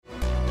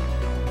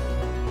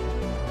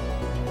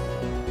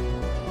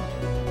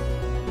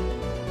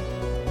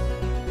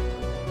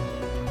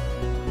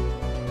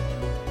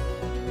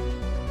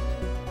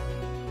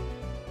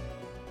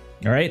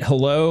All right.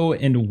 Hello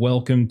and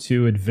welcome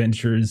to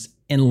Adventures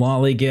in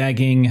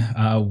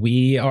Lollygagging.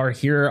 We are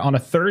here on a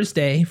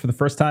Thursday for the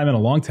first time in a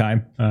long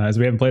time, as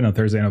we haven't played on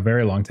Thursday in a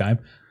very long time.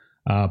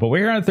 But we're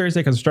here on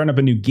Thursday because we're starting up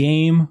a new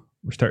game.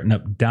 We're starting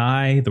up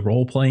Die, the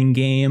role-playing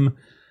game.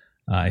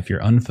 If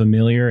you're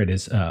unfamiliar, it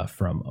is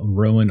from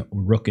Rowan,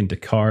 Rook, and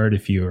Descartes.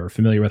 If you're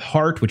familiar with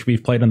Heart, which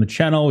we've played on the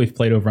channel, we've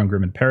played over on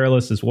Grim and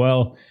Perilous as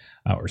well.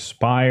 Or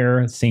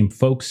Spire, same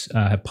folks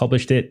have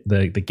published it.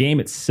 The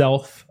game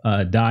itself,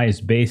 Die, is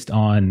based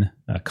on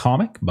a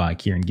comic by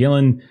Kieran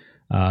Gillen,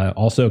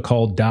 also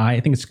called Die.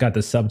 I think it's got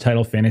the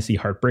subtitle Fantasy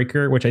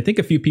Heartbreaker, which I think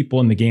a few people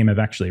in the game have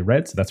actually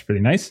read, so that's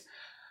pretty nice.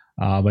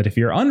 But if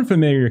you're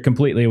unfamiliar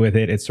completely with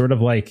it, it's sort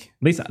of like,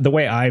 at least the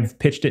way I've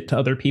pitched it to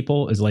other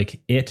people, is like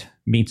It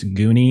meets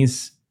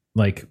Goonies,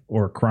 like,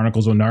 or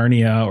Chronicles of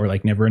Narnia, or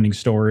like Neverending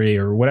Story,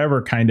 or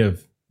whatever kind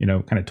of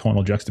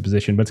tonal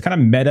juxtaposition, but it's kind of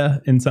meta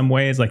in some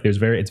ways. Like it's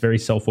very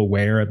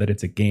self-aware that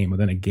it's a game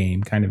within a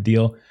game kind of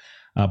deal.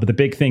 But the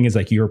big thing is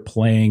like you're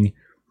playing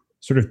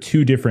sort of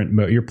two different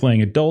you're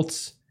playing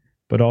adults,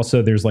 but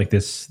also there's like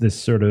this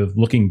sort of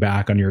looking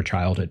back on your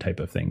childhood type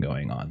of thing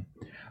going on.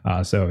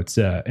 So it's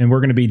and we're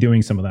going to be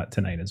doing some of that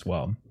tonight as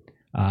well.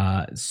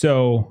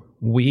 So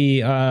we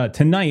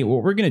tonight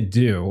what we're going to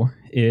do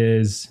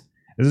is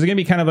this is going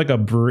to be kind of like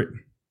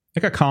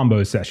a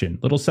combo session,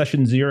 little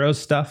session zero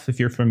stuff. If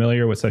you're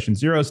familiar with session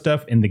zero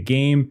stuff in the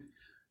game,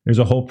 there's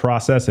a whole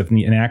process of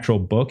an actual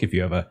book. If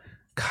you have a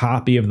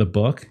copy of the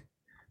book,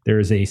 there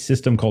is a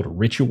system called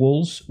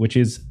Rituals, which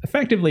is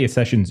effectively a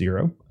session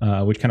zero,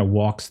 which kind of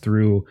walks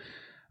through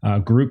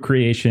group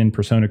creation,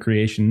 persona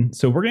creation.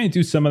 So we're going to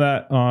do some of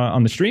that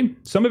on the stream.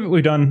 Some of it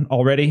we've done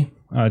already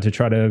to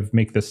try to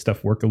make this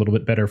stuff work a little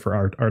bit better for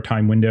our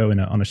time window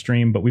on a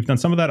stream. But we've done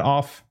some of that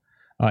off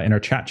in our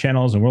chat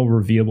channels, and we'll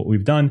reveal what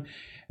we've done.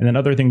 And then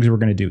other things we're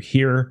going to do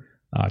here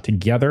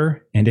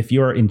together. And if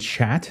you are in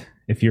chat,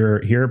 if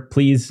you're here,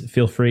 please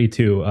feel free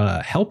to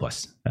help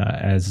us,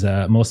 as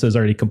Melissa has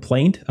already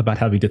complained about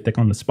having to think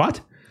on the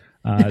spot.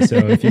 So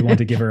if you want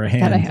to give her a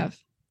hand, that I have.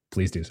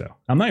 Please do so.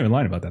 I'm not even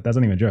lying about that. That's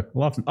not even a joke.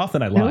 Well,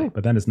 often I lie,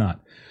 but then it's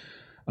not.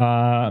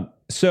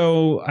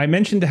 So I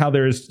mentioned how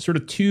there's sort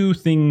of two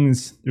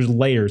things, there's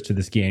layers to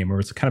this game, or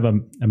it's kind of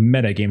a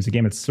meta game. It's a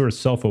game that's sort of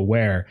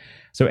self-aware.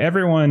 So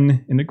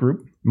everyone in the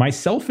group,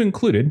 myself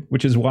included,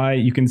 which is why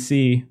you can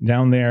see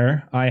down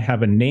there, I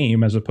have a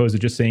name as opposed to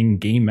just saying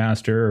Game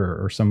Master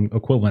or some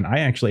equivalent. I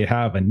actually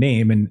have a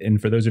name.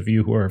 And for those of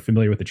you who are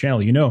familiar with the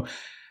channel, you know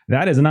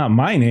that is not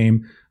my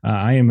name.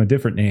 I am a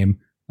different name.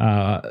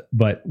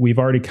 But we've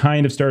already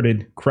kind of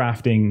started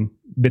crafting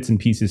bits and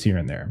pieces here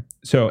and there.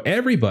 So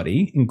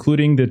everybody,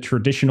 including the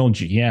traditional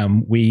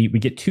GM, we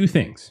get two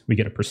things. We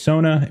get a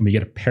persona and we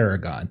get a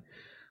paragon.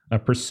 A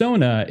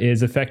persona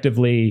is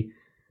effectively,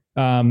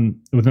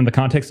 within the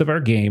context of our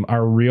game,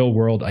 our real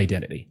world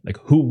identity, like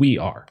who we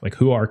are, like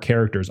who our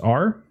characters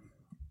are.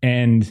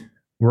 And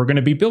we're going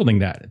to be building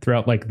that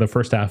throughout like the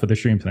first half of the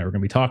stream tonight. We're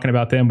going to be talking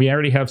about them. We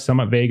already have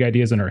somewhat vague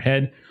ideas in our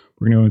head.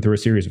 We're going to go through a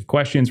series of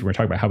questions. We're going to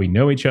talk about how we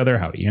know each other,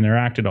 how we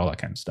interacted, all that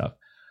kind of stuff.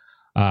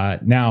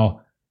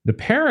 Now, the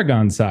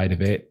Paragon side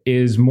of it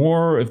is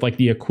more of like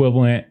the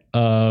equivalent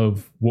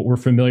of what we're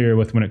familiar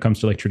with when it comes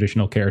to like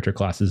traditional character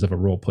classes of a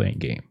role-playing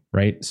game,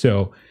 right?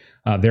 So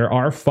there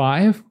are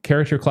 5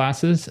 character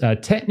classes,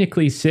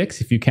 technically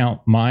 6 if you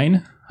count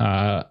mine.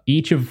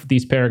 Each of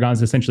these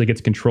Paragons essentially gets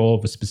control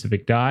of a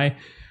specific die.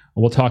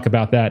 We'll talk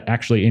about that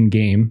actually in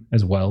game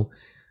as well.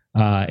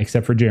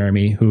 Except for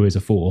Jeremy, who is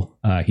a fool.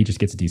 He just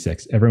gets a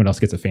D6. Everyone else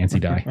gets a fancy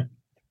die.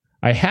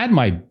 I had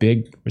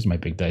where's my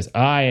big dice?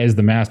 I, as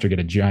the master, get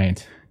a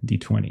giant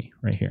D20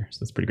 right here. So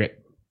that's pretty great.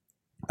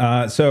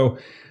 So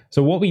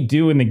what we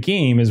do in the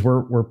game is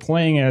we're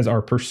playing as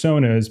our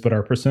personas, but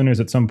our personas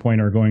at some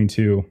point are going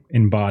to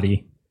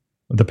embody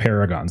the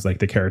Paragons, like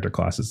the character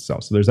classes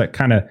itself. So there's that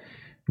kind of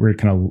weird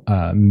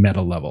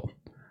meta level.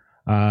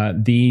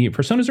 The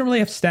personas don't really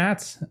have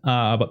stats,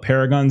 but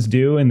Paragons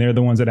do, and they're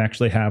the ones that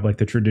actually have like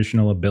the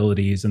traditional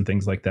abilities and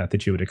things like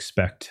that you would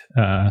expect.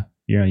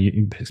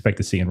 You expect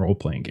to see in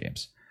role-playing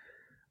games.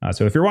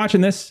 So if you're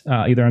watching this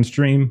either on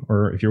stream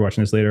or if you're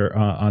watching this later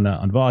on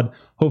VOD,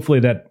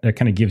 hopefully that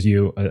kind of gives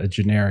you a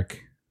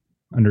generic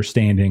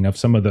understanding of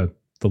some of the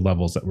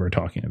levels that we're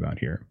talking about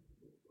here.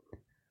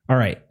 All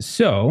right,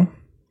 so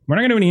we're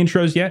not going to do any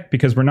intros yet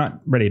because we're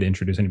not ready to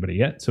introduce anybody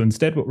yet. So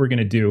instead, what we're going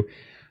to do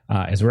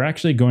is we're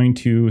actually going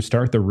to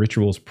start the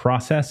rituals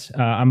process.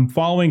 I'm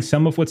following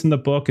some of what's in the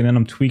book, and then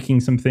I'm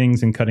tweaking some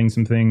things and cutting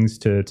some things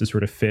to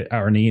sort of fit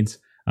our needs,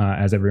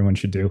 as everyone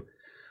should do.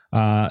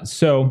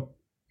 So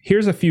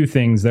here's a few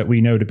things that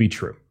we know to be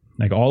true.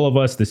 Like all of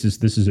us, this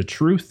is a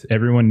truth.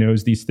 Everyone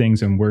knows these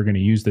things, and we're going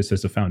to use this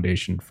as a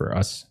foundation for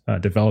us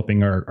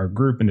developing our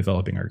group and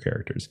developing our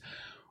characters.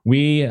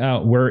 We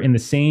were in the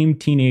same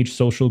teenage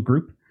social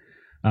group.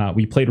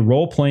 We played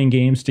role-playing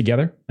games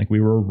together. Like we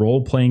were a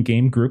role-playing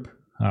game group.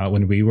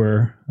 When we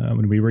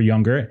were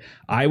younger.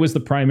 I was the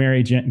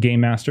primary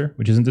game master,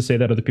 which isn't to say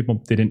that other people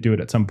didn't do it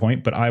at some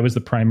point, but I was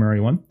the primary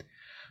one.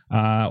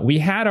 We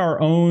had our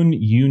own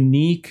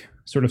unique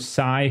sort of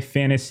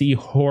fantasy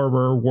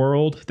horror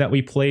world that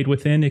we played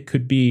within. It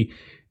could be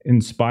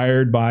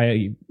inspired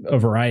by a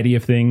variety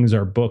of things,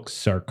 our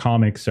books, our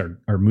comics,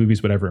 our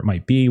movies, whatever it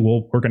might be.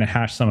 We're going to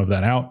hash some of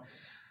that out.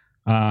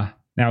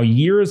 Now,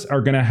 years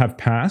are going to have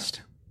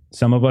passed.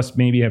 Some of us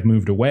maybe have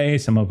moved away.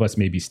 Some of us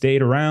maybe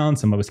stayed around.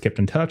 Some of us kept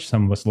in touch.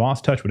 Some of us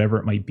lost touch, whatever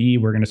it might be.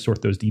 We're going to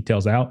sort those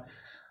details out.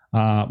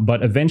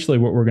 But eventually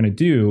what we're going to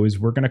do is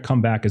we're going to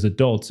come back as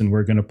adults and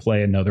we're going to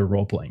play another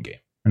role-playing game.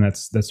 And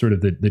that's sort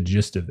of the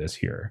gist of this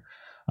here.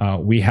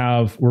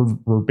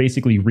 We're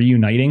basically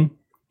reuniting.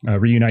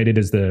 Reunited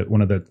is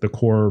one of the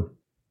core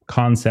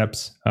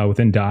concepts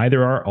within Die.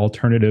 There are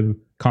alternative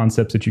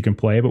concepts that you can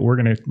play, but we're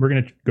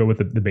gonna go with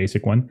the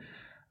basic one,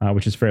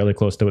 which is fairly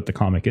close to what the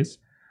comic is.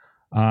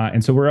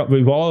 And so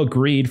we've all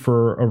agreed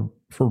for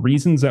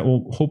reasons that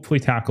we'll hopefully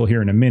tackle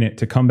here in a minute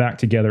to come back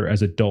together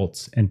as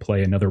adults and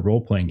play another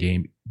role-playing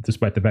game,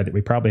 despite the fact that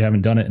we probably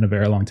haven't done it in a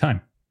very long time.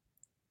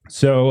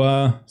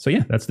 So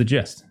yeah, that's the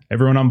gist.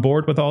 Everyone on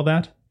board with all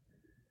that?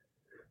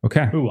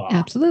 Okay.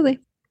 Absolutely.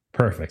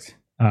 Perfect.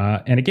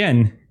 And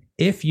again,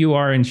 if you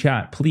are in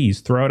chat, please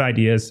throw out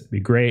ideas. It'd be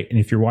great. And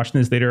if you're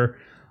watching this later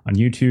on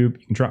YouTube,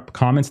 you can drop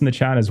comments in the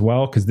chat as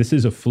well, because this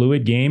is a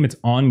fluid game. It's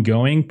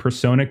ongoing.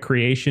 Persona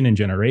creation and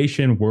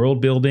generation,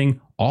 world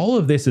building, all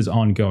of this is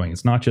ongoing.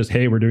 It's not just,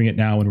 hey, we're doing it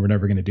now and we're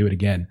never going to do it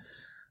again.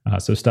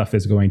 So stuff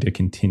is going to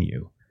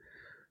continue.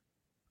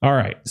 All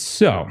right.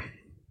 So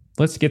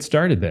let's get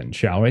started then,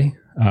 shall we?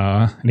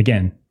 And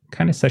again,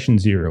 kind of session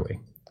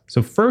zero-ing.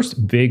 So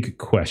first big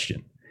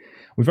question.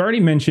 I've already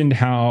mentioned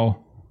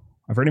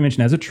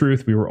as a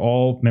truth, we were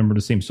all members of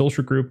the same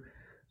social group.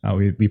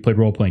 We played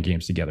role-playing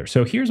games together.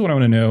 So here's what I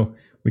want to know.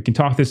 We can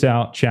talk this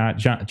out, chat,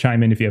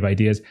 chime in if you have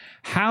ideas.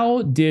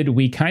 How did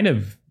we kind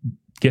of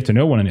get to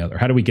know one another?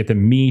 How did we get to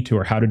meet,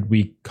 or how did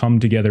we come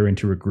together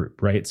into a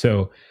group, right?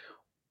 So,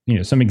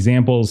 some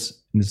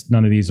examples,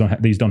 none of these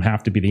don't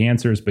have to be the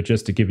answers, but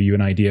just to give you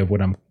an idea of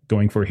what I'm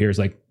going for here is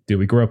like, did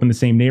we grow up in the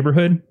same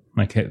neighborhood?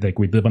 Like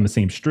we live on the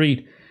same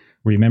street?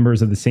 Were you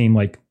members of the same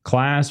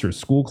class or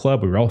school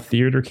club? We were all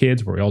theater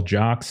kids. Were we all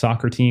jocks,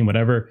 soccer team,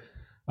 whatever?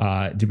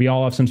 Did we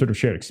all have some sort of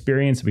shared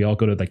experience? Did we all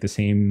go to the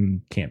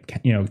same camp,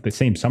 the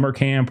same summer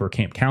camp or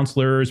camp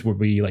counselors? Were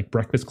we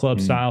Breakfast Club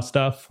style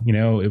stuff? I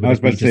was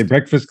about to say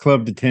Breakfast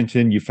Club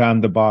detention. You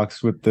found the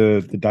box with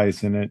the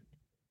dice in it.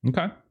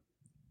 Okay.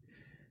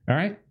 All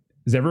right.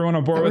 Is everyone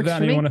on board with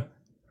that? You want to?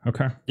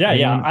 Okay.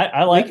 Yeah.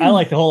 I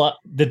like the whole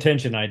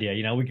detention idea.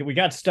 We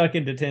got stuck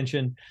in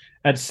detention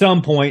at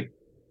some point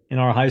in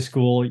our high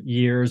school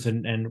years,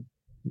 and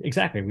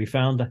exactly, we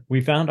found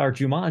our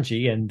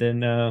Jumanji, and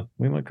then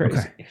we went crazy.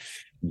 Okay.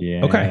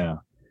 Yeah. Okay.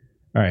 All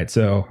right.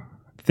 So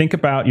think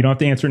about. You don't have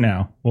to answer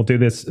now. We'll do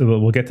this.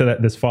 We'll get to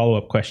this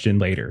follow-up question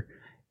later.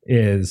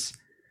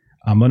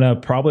 I'm gonna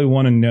probably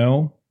want to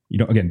know.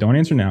 Don't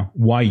answer now.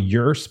 Why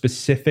your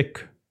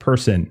specific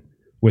person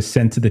was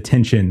sent to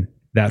detention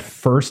that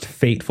first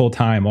fateful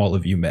time all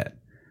of you met.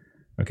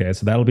 Okay,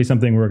 so that'll be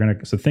something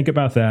so think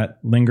about that,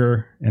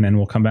 linger, and then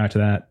we'll come back to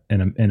that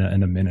in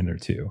a minute or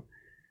two.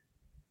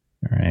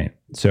 All right,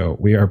 so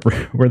we're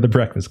the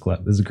Breakfast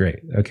Club. This is great.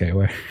 Okay,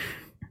 all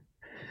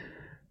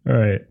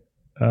right.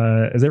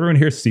 Has everyone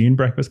here seen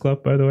Breakfast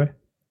Club, by the way?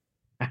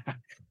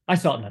 I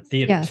saw it in a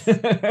theater. Yes.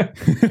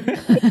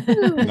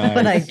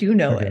 But I do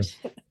know it.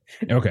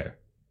 Okay.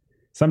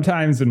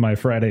 Sometimes in my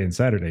Friday and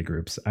Saturday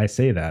groups, I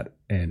say that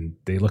and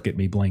they look at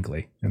me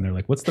blankly and they're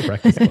like, what's the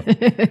Breakfast Club?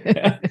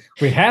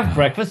 We have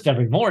breakfast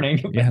every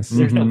morning. Yes.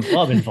 There's no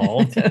club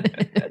involved.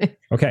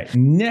 Okay.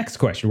 Next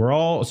question. We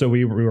all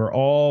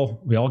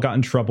got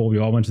in trouble. We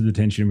all went to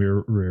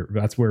detention.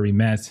 That's where we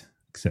met,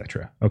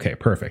 etc. Okay.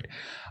 Perfect.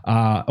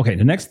 Okay.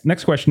 The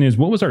next question is,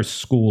 what was our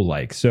school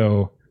like?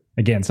 So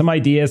again, some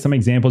ideas, some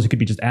examples. It could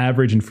be just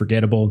average and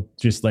forgettable,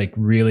 just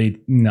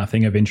really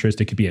nothing of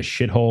interest. It could be a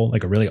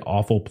shithole, a really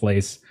awful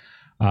place.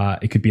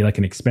 It could be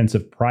an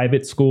expensive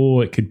private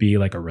school. It could be a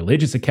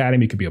religious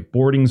academy. It could be a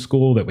boarding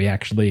school that we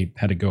actually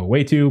had to go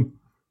away to.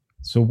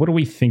 So what are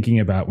we thinking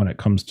about when it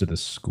comes to the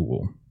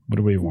school? What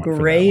do we want?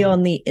 Gray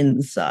on the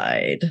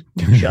inside,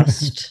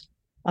 just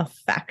a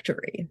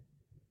factory.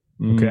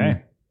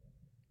 Okay.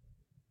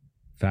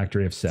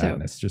 Factory of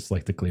sadness, just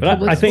like the Cleveland.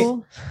 But I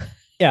think...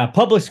 Yeah,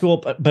 public school,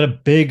 but a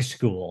big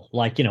school,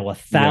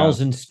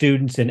 1,000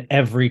 students in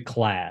every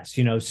class,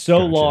 so gotcha.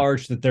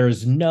 Large that there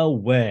is no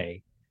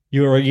way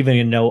you are even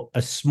going to know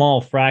a small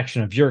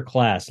fraction of your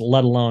class,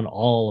 let alone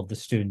all of the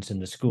students in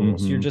the school.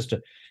 Mm-hmm. So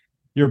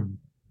you're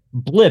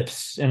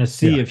blips in a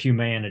sea of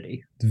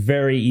humanity. It's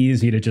very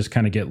easy to just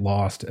kind of get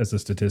lost as a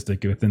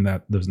statistic within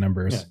those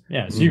numbers.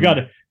 Yeah. So you got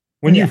to,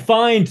 when you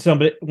find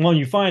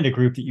a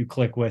group that you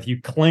click with, you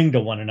cling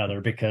to one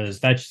another because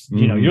that's,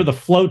 you're the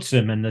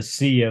flotsam in the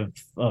sea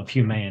of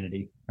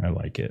humanity. I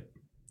like it.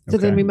 So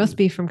then we must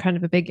be from kind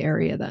of a big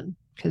area then,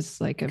 because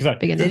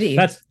big city.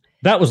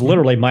 That was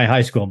literally my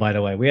high school, by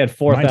the way. We had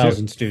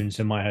 4,000 students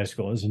in my high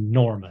school. It was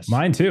enormous.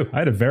 Mine too. I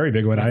had a very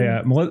big one.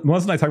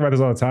 Melissa and I talk about this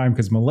all the time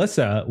because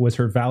Melissa was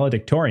her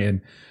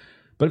valedictorian.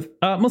 But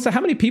Melissa,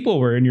 how many people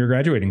were in your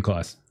graduating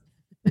class?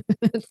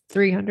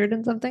 300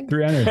 and something.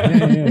 300.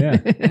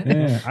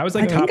 Yeah. I was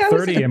like top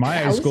 30 in my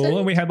high school,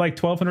 and we had like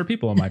 1,200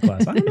 people in my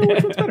class. I don't know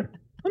which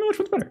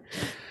one's better.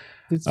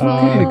 It's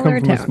okay to come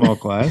from a small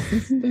class.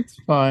 That's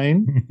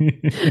fine.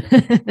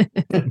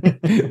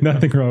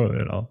 Nothing wrong with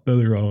it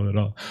at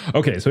all.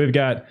 Okay, so we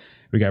got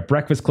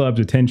breakfast clubs,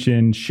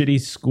 attention,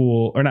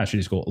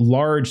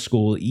 large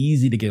school,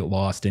 easy to get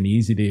lost and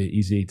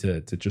easy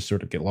to just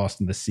sort of get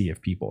lost in the sea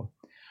of people.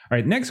 All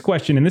right, next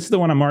question, and this is the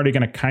one I'm already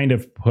going to kind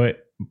of put.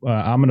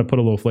 I'm going to put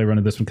a little flavor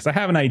into this one because I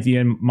have an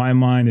idea in my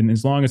mind, and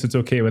as long as it's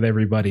okay with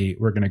everybody,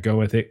 we're going to go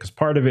with it because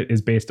part of it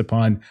is based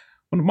upon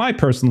one of my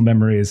personal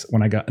memories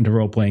when I got into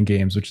role-playing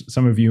games, which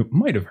some of you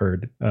might have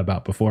heard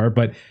about before.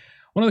 But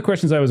one of the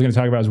questions I was going to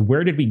talk about is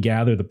where did we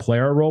gather the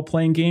player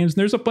role-playing games? And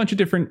there's a bunch of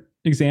different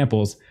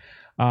examples.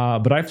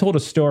 But I've told a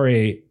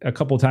story a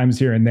couple of times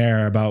here and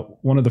there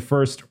about one of the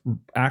first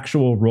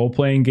actual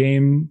role-playing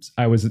games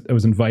I was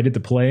invited to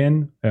play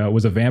in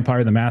was a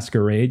Vampire the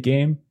Masquerade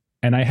game.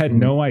 And I had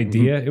no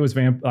idea it was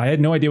I had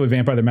no idea what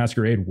Vampire the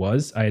Masquerade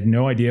was. I had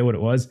no idea what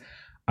it was.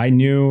 I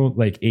knew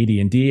like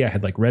AD&D. I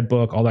had like Red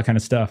Book, all that kind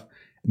of stuff.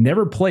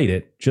 Never played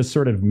it, just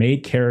sort of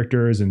made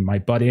characters. And my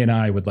buddy and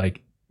I would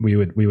like, we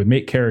would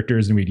make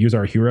characters and we'd use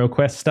our Hero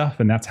Quest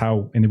stuff. And that's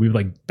how, and we would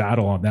like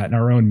battle on that in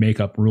our own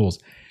make-up rules.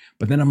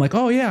 But then I'm like,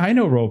 oh yeah, I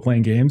know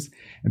role-playing games.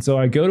 And so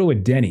I go to a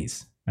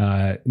Denny's,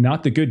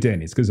 not the good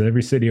Denny's, because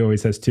every city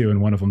always has two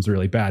and one of them's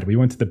really bad. We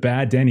went to the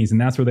bad Denny's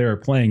and that's where they were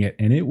playing it.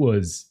 And it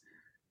was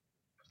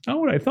not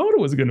what I thought it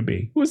was going to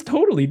be. It was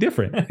totally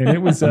different. And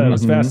it was, it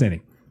was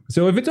fascinating.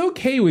 So if it's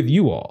okay with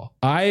you all,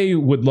 I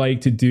would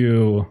like to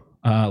do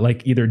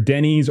like either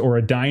Denny's or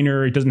a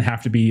diner. It doesn't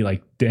have to be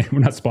like, we're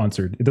not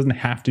sponsored. It doesn't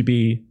have to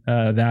be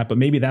that, but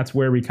maybe that's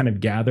where we kind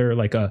of gather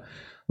like a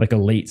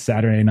late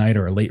Saturday night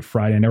or a late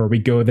Friday night, or we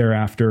go there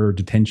after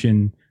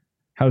detention.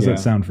 How does that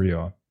sound for you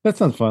all? That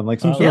sounds fun. Like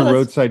some sort of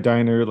roadside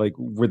diner, like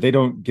where they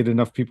don't get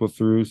enough people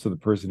through, so the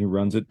person who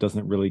runs it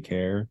doesn't really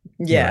care.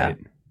 Yeah. Right.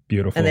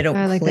 Beautiful. And they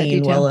don't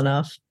clean well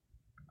enough.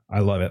 I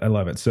love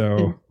it.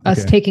 So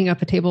us taking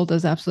up a table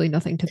does absolutely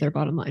nothing to their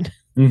bottom line.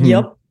 Mm-hmm.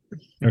 Yep.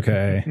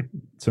 Okay.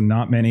 So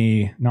not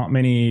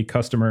many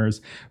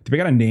customers. Do we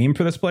got a name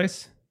for this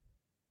place?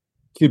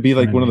 Could be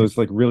like one of those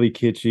like really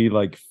kitschy,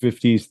 like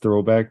 50s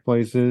throwback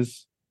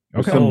places.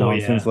 Or some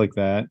nonsense like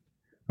that.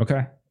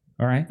 Okay.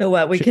 All right. So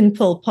what? We can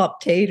pull Pop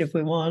Tate if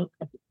we want.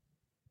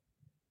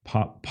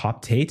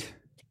 Pop Tate?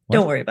 What?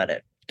 Don't worry about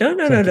it. No,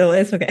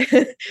 it's okay.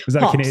 Is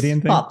that a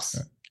Canadian thing? Pops.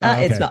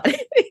 Okay. It's not.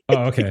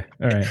 Oh, okay.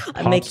 All right.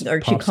 I'm making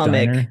Archie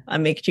comic.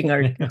 I'm making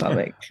Archie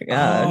comic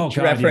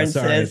references.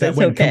 Yeah, sorry. That it's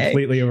went okay.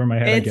 completely over my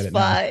head. It's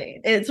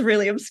fine. It's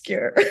really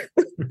obscure.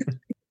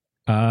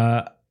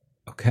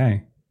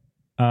 Okay.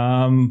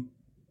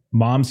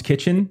 Mom's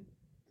Kitchen.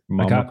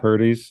 Mama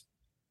Purdy's.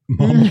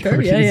 Mama sure,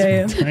 Purdy's.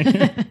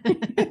 Yeah.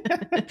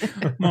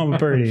 Mama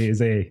Purdy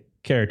is a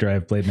character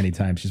I've played many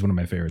times. She's one of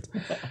my favorites.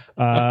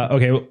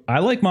 Okay, well, I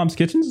like Mom's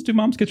Kitchen. Let's do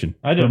Mom's Kitchen.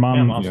 I do.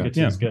 Mom's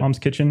Kitchen is good. Mom's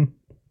Kitchen.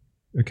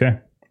 Okay,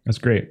 that's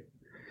great.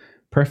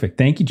 Perfect.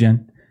 Thank you,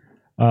 Jen.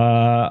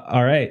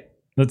 All right.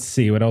 Let's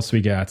see what else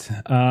we got.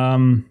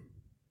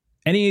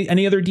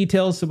 Any other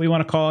details that we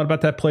want to call out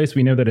about that place?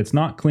 We know that it's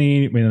not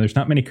clean. We know there's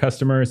not many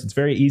customers. It's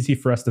very easy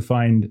for us to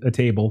find a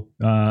table.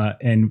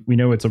 And we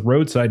know it's a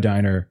roadside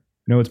diner.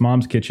 We know it's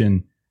Mom's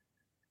Kitchen.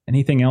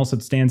 Anything else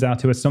that stands out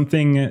to us?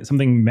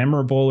 Something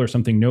memorable or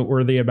something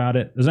noteworthy about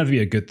it? It doesn't have to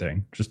be a good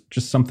thing.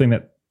 Just something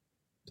that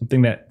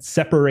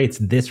separates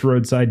this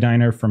roadside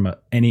diner from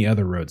any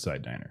other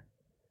roadside diner.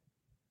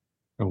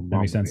 Oh, that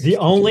makes sense. The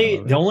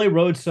only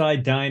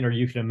roadside diner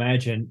you can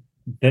imagine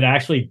that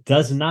actually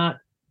does not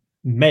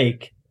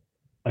make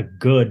a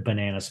good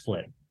banana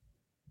split.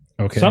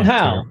 Okay.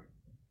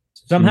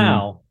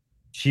 Somehow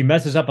she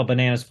messes up a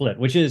banana split,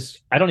 which is,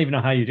 I don't even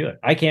know how you do it.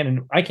 I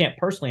can't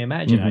personally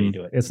imagine how you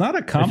do it. It's not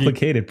a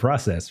complicated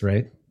process,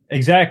 right?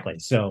 Exactly.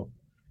 So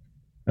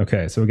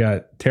okay, so we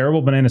got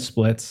terrible banana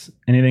splits.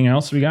 Anything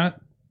else we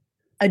got?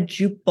 A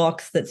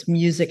jukebox that's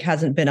music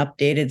hasn't been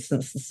updated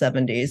since the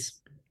 70s.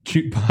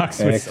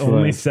 Jukebox with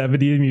only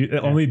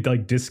 70s, only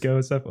like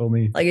disco stuff,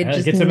 only like it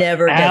just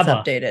never gets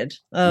updated.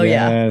 Oh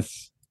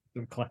yes.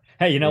 Yeah.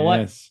 Hey, you know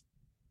what?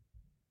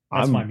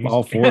 I'm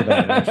all for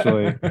that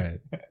actually. Right.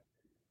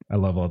 I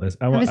love all this.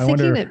 I was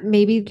thinking that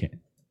maybe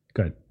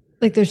good.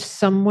 Like there's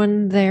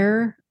someone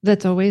there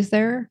that's always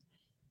there.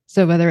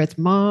 So whether it's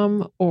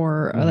mom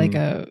or like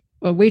a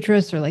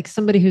waitress or like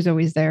somebody who's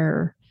always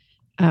there,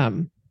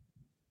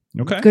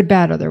 good,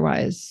 bad,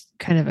 otherwise,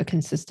 kind of a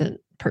consistent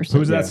person.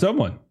 Who's that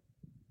someone?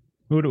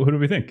 Who do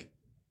we think?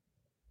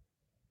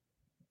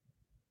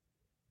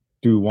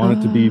 Do we want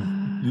it to be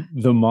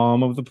the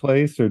mom of the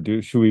place, or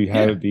should we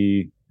have it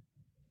be?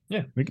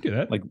 Yeah, we can do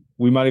that. Like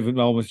we might even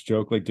almost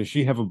joke, like, does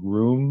she have a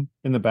room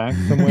in the back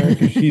somewhere?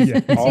 Because she's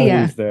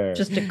always there.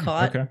 Just a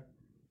cot.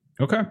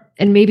 Okay.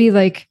 And maybe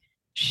like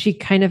she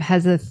kind of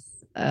has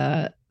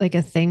a like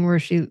a thing where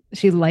she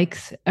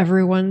likes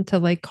everyone to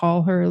like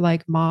call her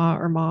like ma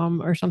or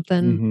mom or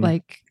something.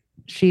 Like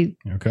you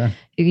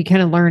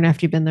kind of learn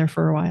after you've been there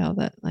for a while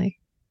that like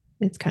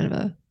it's kind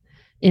of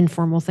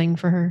informal thing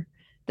for her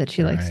that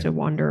she likes to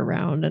wander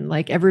around, and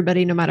like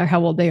everybody, no matter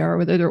how old they are,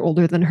 whether they're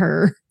older than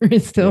her,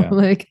 is still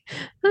like,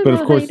 but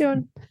of course,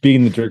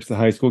 being the jerks the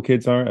high school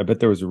kids are, I bet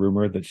there was a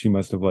rumor that she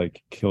must have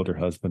like killed her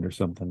husband or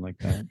something like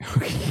that.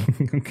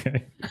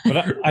 Okay.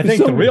 But I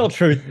think the real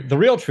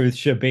truth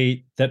should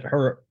be that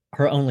her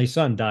only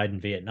son died in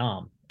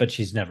Vietnam, but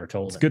she's never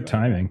told. It's good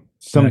timing.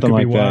 Something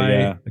like that.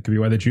 Yeah, it could be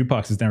why the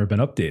jukebox has never been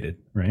updated,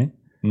 right?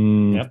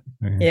 Yep.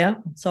 Yeah,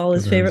 it's all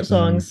his favorite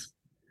songs.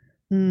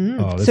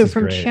 Oh, so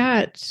from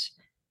chat,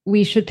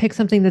 we should pick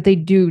something that they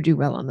do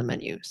well on the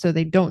menu. So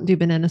they don't do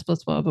banana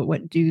splits well, but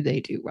what do they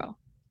do well?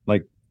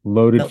 Like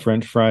loaded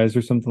French fries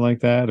or something like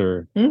that,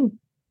 or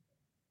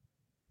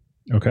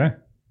okay,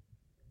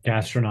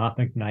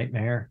 gastronomic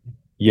nightmare.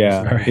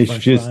 Yeah, it's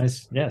just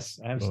fries. Yes,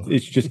 absolutely.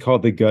 It's just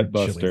called the Gut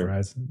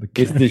Buster.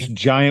 It's this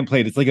giant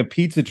plate. It's like a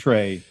pizza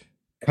tray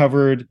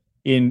covered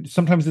in,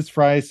 sometimes it's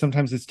fries,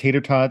 sometimes it's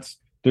tater tots.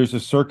 There's a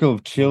circle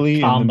of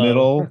chili in the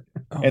middle,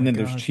 and then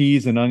there's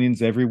cheese and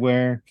onions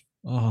everywhere.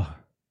 Oh,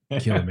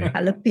 killing me.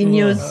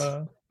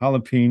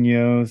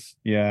 Jalapenos,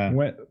 yeah.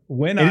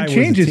 When and it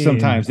changes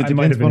sometimes. It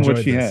depends on what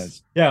she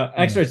has. Yeah,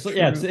 actually,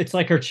 it's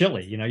like her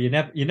chili. You know, you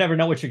never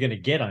know what you're going to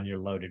get on your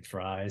loaded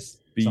fries.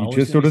 But you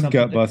just order the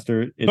Gut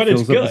Buster. It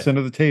fills up the center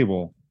of the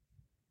table.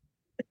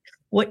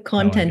 What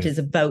content is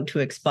about to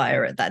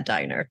expire at that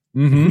diner?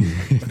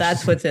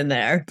 That's what's in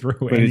there. Throw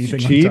but it's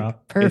cheap,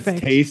 perfect.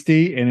 It's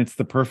tasty, and it's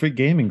the perfect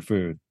gaming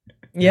food.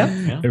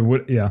 Yeah. It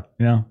would. Yeah.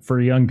 For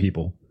young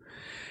people.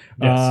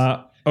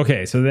 Yes.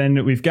 Okay, so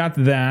then we've got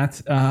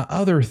that.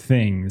 Other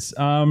things.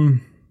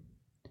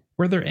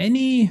 Were there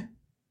any?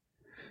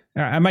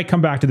 I might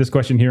come back to this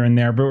question here and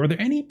there, but were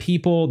there any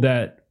people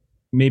that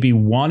maybe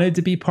wanted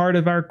to be part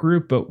of our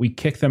group, but we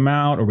kicked them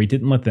out, or we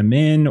didn't let them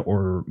in,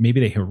 or maybe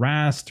they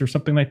harassed or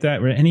something like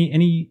that? Were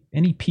any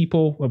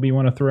people that we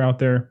want to throw out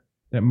there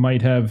that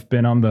might have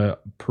been on the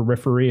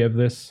periphery of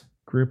this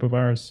group of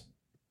ours?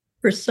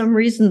 For some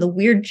reason, the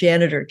weird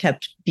janitor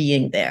kept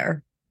being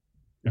there.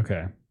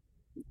 Okay.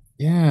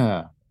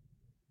 Yeah.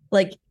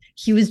 Like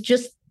he was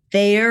just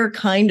there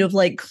kind of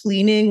like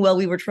cleaning while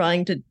we were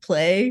trying to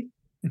play.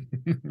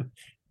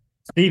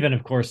 Steven,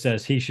 of course,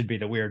 says he should be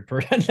the weird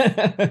person.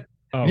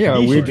 Yeah,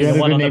 a weird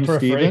janitor named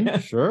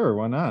Steven. Sure,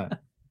 why not?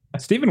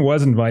 Steven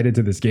was invited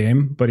to this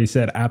game, but he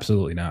said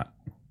absolutely not.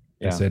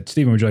 I said,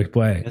 Steven, would you like to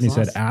play? And he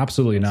said,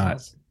 absolutely not.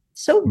 Awesome.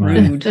 So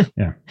rude.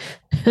 Yeah.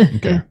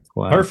 Okay.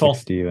 Hurtful.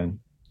 Steven.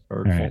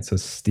 All right, so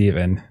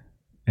Steven,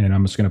 and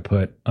I'm just going to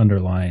put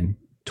underline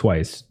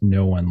twice.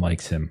 No one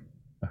likes him.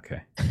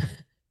 Okay.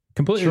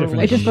 Completely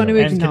different. I just want to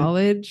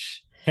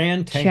acknowledge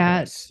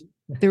chat.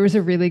 There was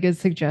a really good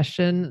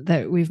suggestion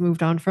that we've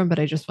moved on from, but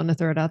I just want to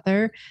throw it out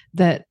there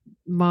that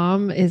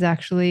Mom is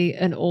actually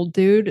an old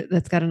dude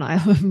that's got an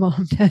Isle of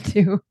Mom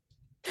tattoo.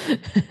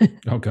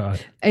 Oh God.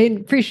 I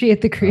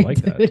appreciate the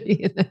creativity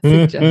in that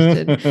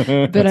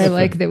suggestion, but I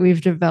like that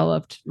we've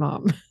developed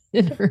Mom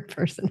in her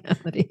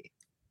personality.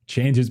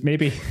 Changes,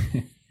 maybe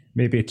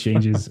it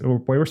changes. Oh,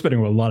 boy, we're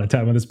spending a lot of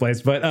time on this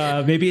place,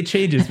 but maybe it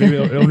changes. Maybe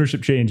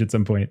ownership change at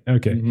some point.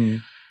 Okay.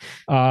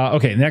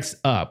 Okay. Next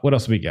up, what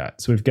else have we got?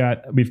 So we've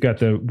got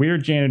the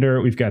weird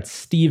janitor. We've got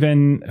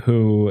Steven,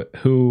 who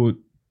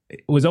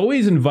was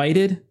always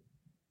invited,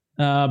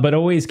 but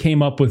always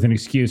came up with an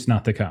excuse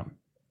not to come.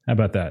 How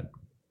about that?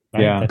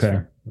 Yeah.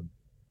 Okay.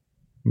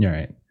 All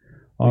right.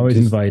 Always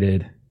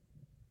invited.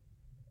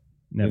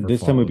 Never.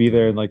 This time we'd be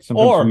there, and like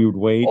sometimes we would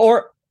wait.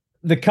 Or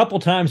the couple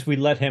times we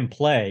let him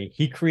play,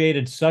 he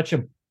created such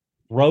a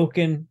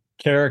broken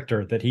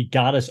character that he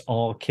got us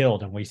all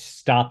killed, and we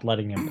stopped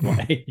letting him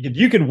play.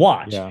 You can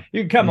watch. Yeah.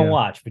 You can come and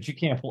watch, but you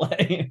can't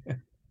play.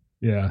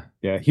 Yeah.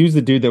 He was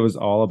the dude that was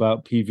all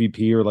about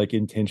PvP or like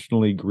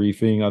intentionally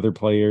griefing other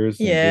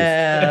players.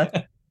 Yeah.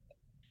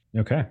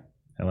 Okay.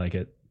 I like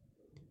it.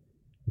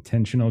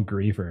 Intentional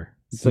griefer.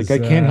 It's like, I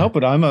can't help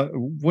it. I'm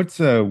what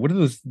are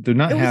those? They're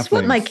not halflings. That's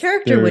what my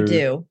character would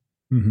do.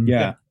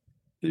 Yeah.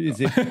 Is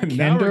it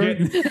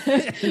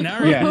Kender?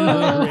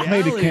 Now we're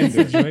getting reality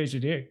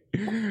situation here.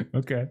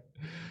 Okay.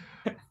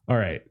 All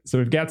right. So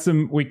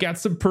we got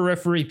some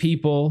periphery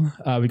people.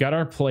 We got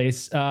our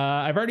place.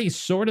 I've already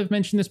sort of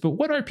mentioned this, but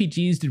what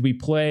RPGs did we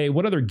play?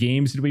 What other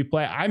games did we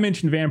play? I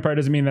mentioned Vampire.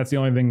 Doesn't mean that's the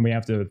only thing we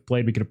have to have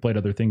played. We could have played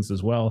other things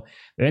as well.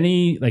 I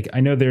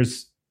know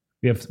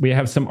we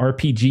have some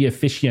RPG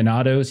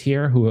aficionados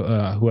here who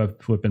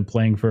have been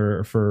playing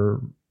for.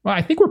 Well,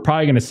 I think we're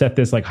probably going to set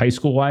this like high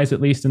school wise, at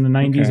least in the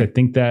 90s. Okay. I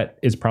think that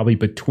is probably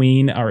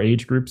between our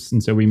age groups.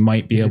 And so we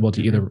might be able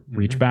to either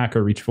reach back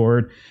or reach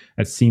forward.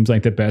 That seems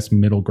like the best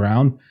middle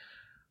ground.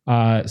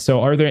 So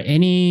are there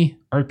any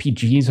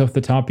RPGs off the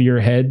top of your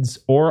heads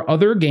or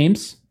other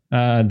games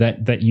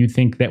that you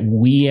think that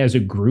we as a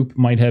group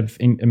might have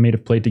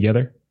played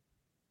together?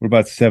 What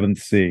about 7th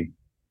Sea?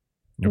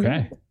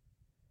 Okay.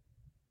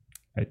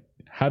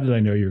 How did I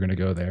know you were going to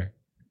go there?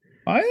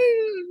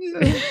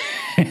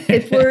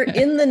 If we're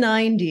in the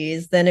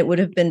 90s, then it would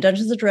have been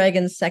Dungeons &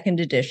 Dragons 2nd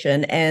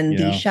edition, and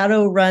the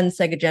Shadowrun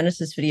Sega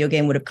Genesis video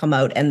game would have come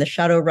out, and the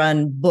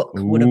Shadowrun book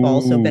would have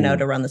also been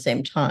out around the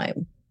same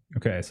time.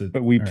 Okay, so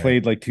but we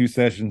played like 2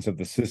 sessions of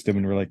the system,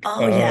 and we're like,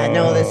 oh yeah,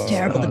 no, this is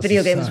terrible. The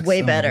video game is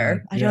way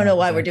better. I don't know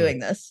why we're doing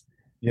this.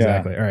 Yeah.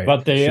 Exactly. All right.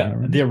 But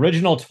the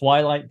original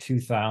Twilight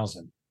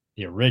 2000,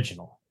 the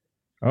original.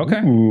 Okay.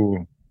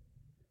 Ooh.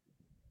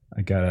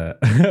 I got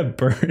a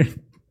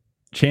burn.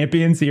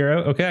 Champions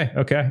Hero. Okay.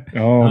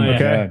 Oh, okay.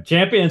 Yeah.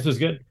 Champions was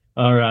good.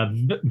 Or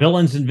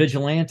Villains and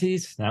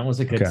Vigilantes. That was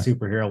a good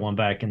superhero one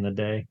back in the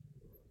day.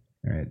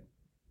 All right.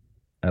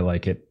 I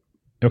like it.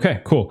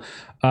 Okay, cool.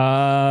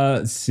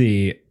 Let's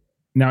see.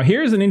 Now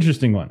here's an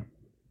interesting one.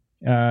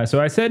 So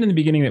I said in the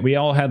beginning that we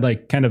all had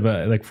like kind of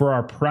a like for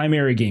our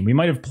primary game. We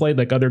might have played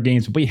like other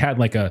games, but we had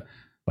like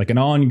an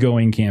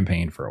ongoing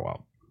campaign for a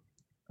while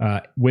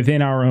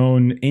within our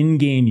own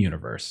in-game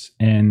universe,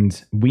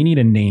 and we need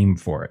a name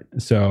for it.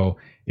 So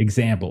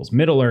examples: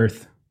 Middle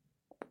Earth.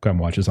 Come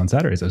watch us on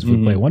Saturdays as we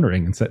play One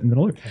Ring and set in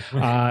Middle Earth.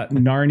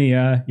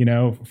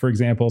 Narnia, for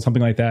example,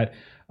 something like that.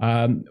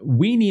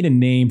 We need a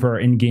name for our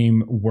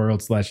in-game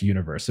world /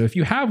 universe. So if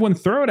you have one,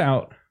 throw it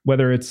out.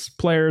 Whether it's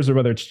players or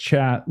whether it's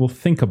chat, we'll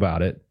think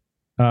about it.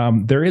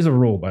 There is a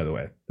rule, by the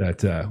way,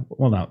 that,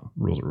 not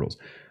rules,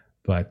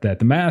 but that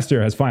the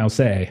master has final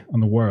say on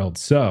the world.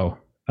 So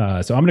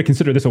I'm going to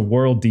consider this a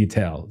world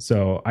detail.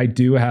 So I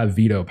do have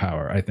veto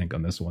power, I think,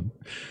 on this one.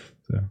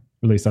 So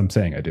at least I'm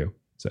saying I do.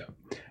 So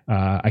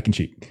I can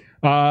cheat.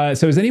 So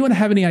does anyone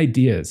have any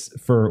ideas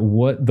for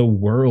what the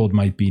world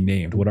might be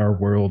named, what our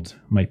world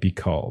might be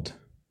called?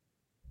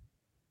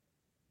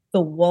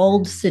 The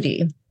Walled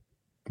City.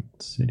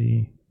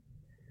 City.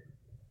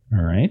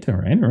 All right.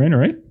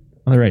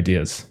 Other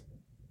ideas?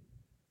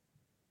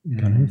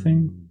 Got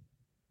anything?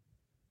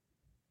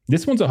 I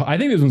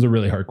think this one's a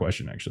really hard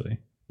question, actually.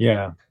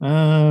 Yeah.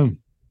 And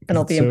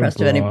I'll be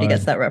impressed if anybody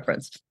gets that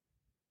reference.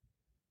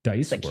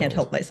 Dice. I can't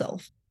help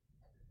myself.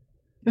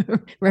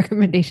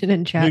 Recommendation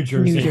in chat. New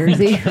Jersey. New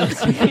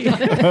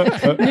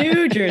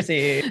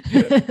Jersey.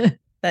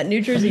 That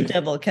New Jersey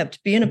devil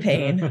kept being a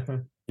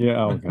pain.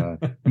 Yeah. Oh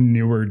God.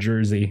 Newer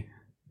Jersey.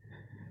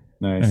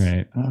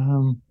 Nice. All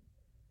right.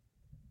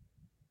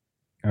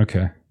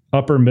 Okay.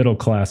 Upper middle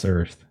class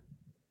Earth.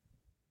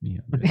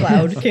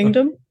 Cloud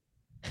Kingdom.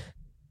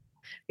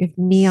 If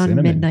Neon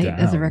Cinnamon Midnight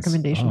Downs. as a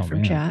recommendation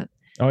from chat.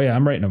 Oh yeah,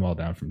 I'm writing them all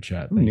down from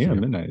chat. Neon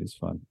Midnight is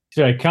fun.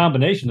 So a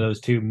combination of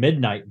those two,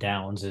 Midnight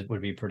Downs, it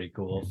would be pretty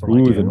cool. For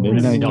the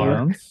Midnight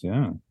Downs.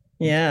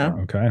 Yeah.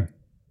 Okay.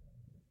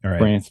 All right.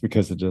 France,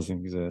 because it doesn't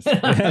exist.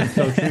 That's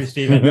so true,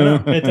 Stephen.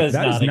 It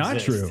does not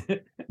true.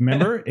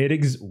 Remember,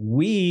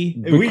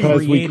 we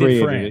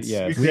created France. It,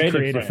 yes. We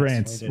created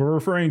France. We're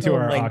referring to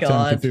our Octon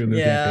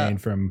Cthulhu campaign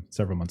from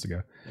several months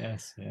ago.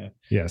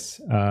 Yes.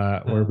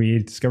 Where we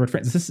discovered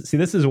France.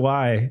 This is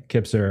why,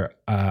 Kipser,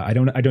 I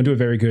don't do a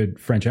very good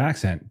French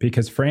accent,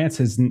 because France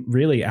hasn't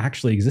really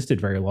actually existed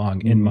very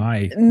long in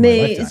my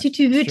lifetime. Si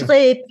tu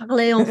voudrais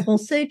parler en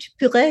français, tu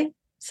pourrais.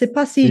 C'est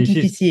pas si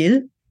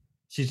difficile.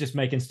 She's just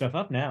making stuff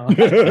up now.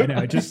 I know,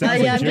 it just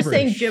sounds like I'm just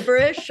saying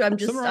gibberish. I'm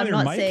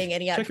not saying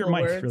any Check actual your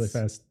mic words. really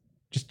fast.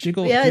 Just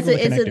jiggle. Yeah, jiggle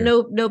is it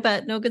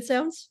no good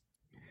sounds?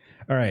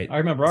 All right. I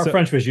remember our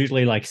French was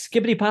usually like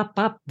skibbity pop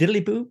pop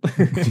diddly boop.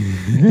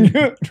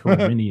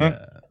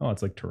 Terraria. Oh,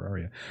 it's like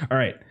Terraria. All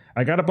right.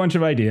 I got a bunch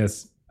of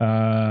ideas.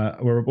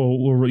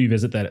 We'll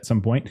revisit that at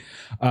some point.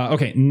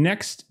 Okay,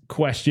 next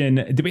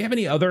question. Do we have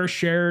any other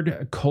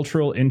shared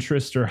cultural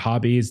interests or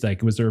hobbies?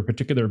 Like, was there a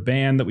particular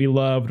band that we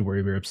loved, where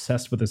we were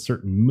obsessed with a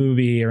certain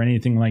movie or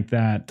anything like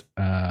that?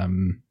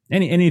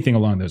 Anything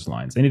along those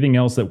lines? Anything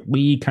else that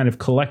we kind of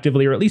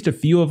collectively, or at least a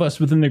few of us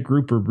within the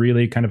group, were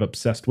really kind of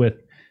obsessed with?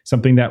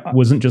 Something that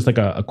wasn't just like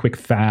a quick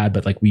fad,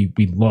 but like we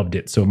loved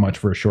it so much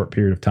for a short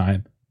period of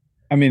time.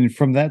 I mean,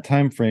 from that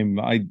time frame,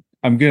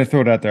 I'm going to throw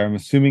it out there. I'm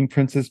assuming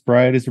Princess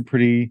Bride is a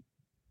pretty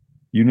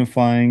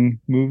unifying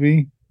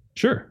movie.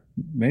 Sure.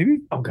 Maybe.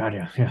 Oh God,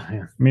 yeah.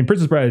 I mean,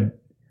 Princess Bride. I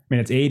mean,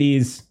 it's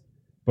 80s,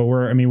 but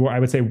I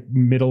would say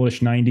middle-ish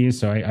 90s.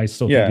 So I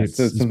still think it's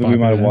something we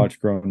might have watched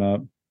growing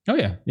up. Oh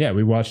yeah.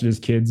 We watched it as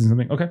kids and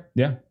something. Okay,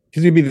 yeah.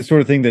 Because it'd be the sort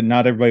of thing that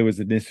not everybody was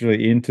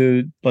necessarily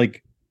into,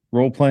 like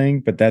role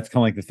playing, but that's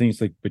kind of like the thing.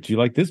 It's like, but you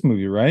like this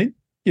movie, right?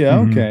 Yeah.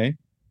 Mm-hmm. Okay.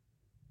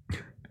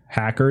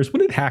 Hackers.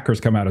 When did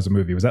Hackers come out as a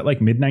movie? Was that like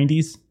mid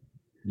 90s?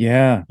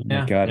 Yeah. Oh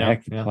my God.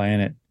 Hack the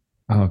Planet.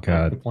 Oh God.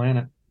 Hack the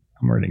Planet.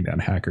 I'm writing down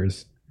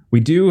Hackers. We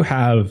do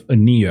have a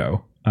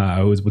Neo,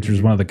 which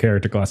was one of the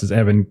character classes.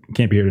 Evan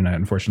can't be here tonight,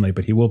 unfortunately,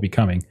 but he will be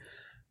coming.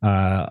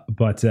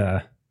 But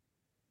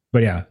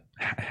yeah,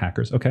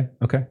 Hackers. Okay.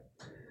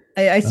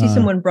 I see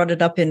someone brought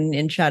it up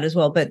in chat as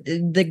well, but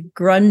the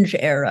grunge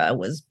era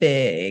was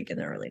big in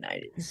the early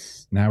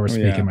 90s. Now we're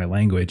speaking my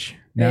language.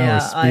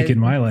 We're speaking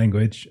my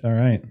language. All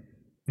right.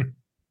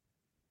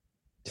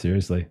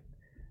 Seriously.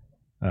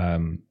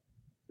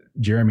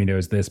 Jeremy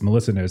knows this.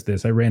 Melissa knows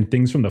this. I ran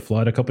Things from the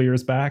Flood a couple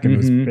years back, and it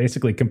was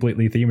basically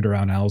completely themed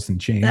around Alice in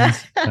Chains.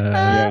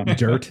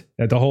 Dirt.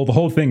 The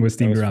whole thing was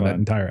themed around that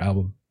entire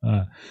album.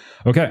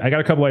 Okay, I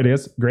got a couple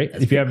ideas. Great.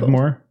 If you have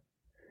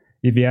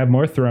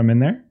more, throw them in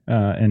there,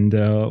 and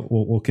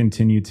we'll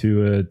continue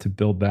to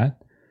build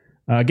that.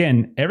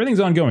 Again, everything's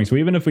ongoing. So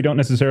even if we don't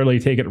necessarily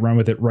take it, run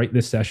with it right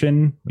this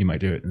session, we might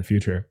do it in the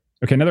future.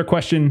 Okay, another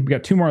question. We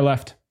got two more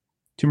left.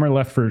 Two more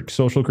left for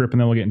social group, and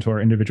then we'll get into our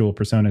individual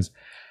personas.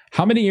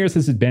 How many years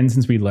has it been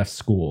since we left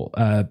school?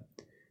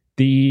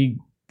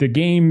 The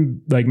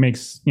game like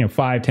makes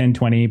 5, 10,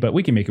 20, but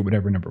we can make it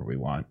whatever number we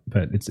want.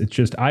 But it's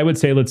just, I would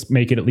say let's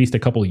make it at least a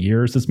couple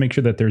years. Let's make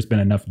sure that there's been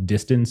enough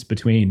distance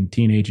between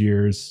teenage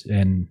years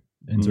and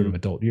sort of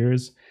adult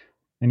years.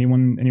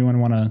 Anyone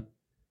want to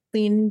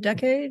clean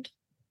decade?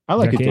 I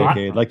like a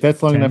decade. Like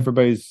that's long 10. Enough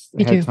everybody's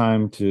had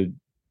time to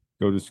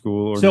go to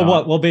school. Or so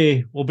not. What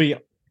we'll be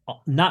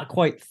not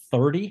quite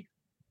 30.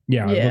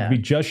 Yeah, we'll be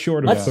just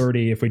short of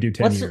 30 if we do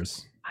 10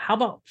 years. How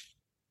about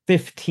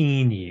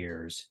 15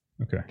 years?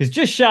 Okay. Because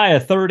just shy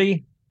of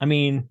 30, I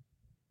mean,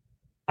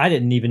 I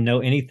didn't even know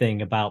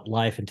anything about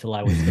life until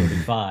I was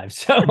 35.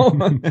 So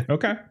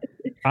okay.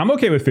 I'm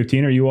okay with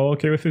 15. Are you all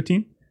okay with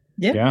 15?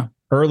 Yeah.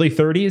 Early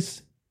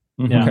 30s?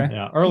 Mm-hmm. Yeah,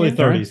 okay. Early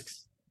 30s.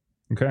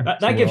 Okay.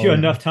 That gives you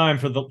enough time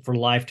for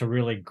life to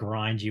really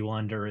grind you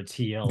under its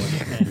heel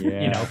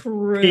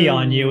and pee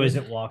on you as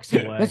it walks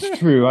away. That's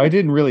true. I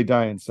didn't really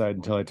die inside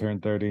until I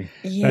turned 30.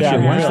 Yeah.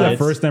 Once the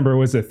first number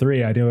was a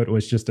 3, I knew it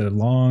was just a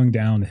long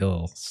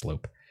downhill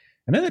slope.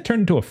 And then it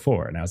turned into a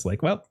 4, and I was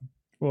like, well,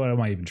 what am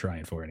I even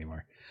trying for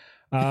anymore?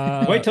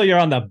 Wait till you're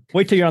on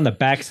the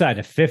backside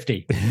of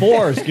 50.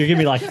 4s, you give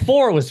me like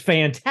 4 was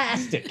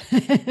fantastic.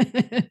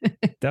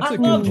 That's a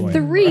good point.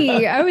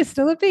 3, I was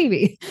still a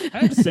baby. I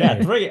have to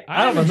say, 3.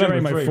 I don't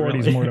remember my 40s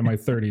really. More than my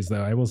 30s,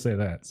 though. I will say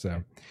that.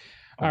 So,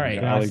 all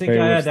right. I think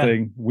I had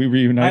thing. We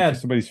reunite for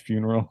somebody's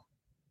funeral.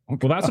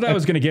 Well, that's what I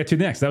was going to get to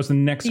next. That was the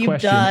next Steve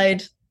question.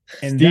 Died.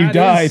 And Steve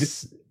died.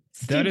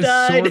 Steve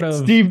died. Sort of,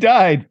 Steve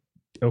died.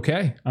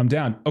 Okay, I'm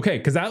down. Okay,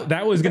 because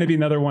that was going to be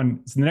another one.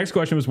 So the next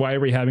question was, why are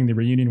we having the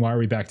reunion? Why are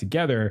we back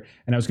together?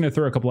 And I was going to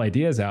throw a couple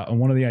ideas out. And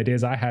one of the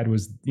ideas I had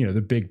was,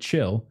 the big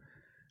chill,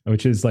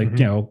 which is like,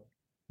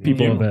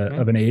 people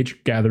of an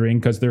age gathering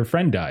because their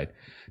friend died.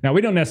 Now,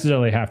 we don't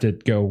necessarily have to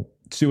go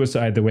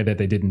suicide the way that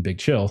they did in Big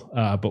Chill,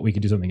 but we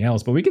could do something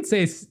else. But we could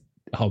say,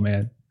 oh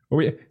man,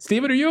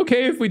 Steven, are you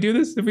okay if we do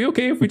this? Are we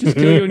okay if we just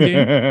kill you in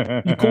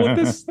game? You cool with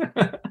this?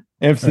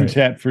 F's in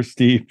chat for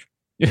Steve.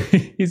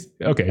 He's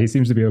okay. He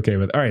seems to be okay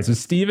with it. All right. So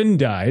Steven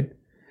died.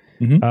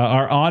 Mm-hmm.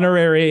 Our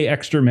honorary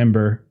extra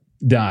member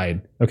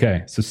died.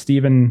 Okay. So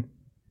Steven.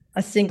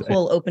 A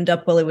sinkhole opened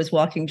up while he was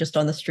walking just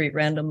on the street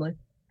randomly.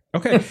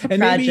 Okay.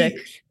 And tragic.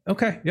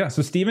 Okay. Yeah.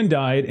 So Steven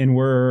died and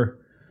we're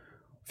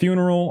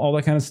funeral, all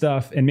that kind of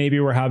stuff. And maybe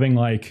we're having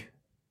like,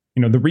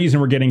 the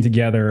reason we're getting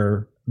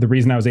together, the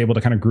reason I was able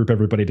to kind of group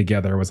everybody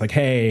together was like,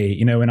 hey,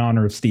 in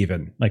honor of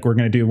Steven, like we're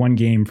going to do one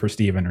game for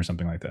Steven or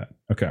something like that.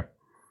 Okay.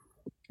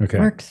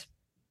 Works.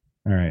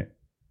 All right.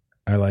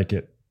 I like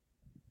it.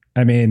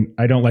 I mean,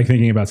 I don't like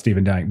thinking about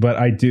Steven dying, but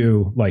I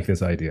do like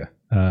this idea.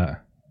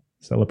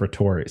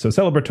 Celebratory. So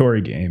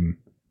celebratory game.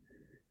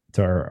 It's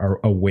our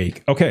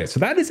awake. Okay.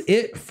 So that is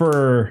it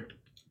for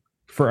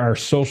our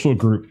social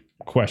group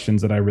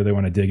questions that I really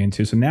want to dig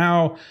into. So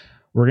now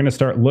we're going to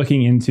start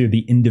looking into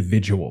the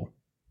individual.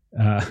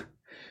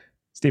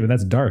 Steven,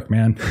 that's dark,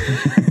 man.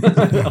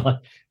 I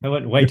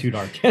went way too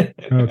dark.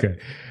 Okay.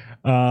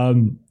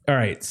 All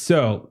right.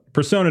 So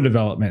persona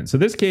development. So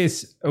this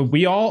case,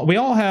 we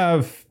all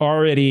have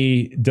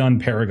already done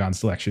Paragon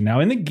selection. Now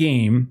in the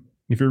game,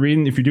 if you're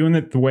doing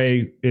it the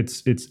way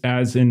it's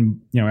as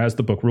in, as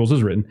the book rules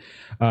is written,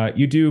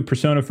 you do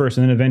persona first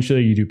and then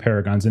eventually you do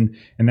Paragons.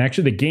 And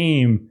actually the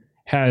game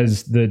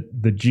has the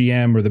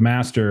GM or the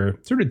master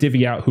sort of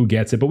divvy out who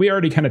gets it. But we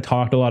already kind of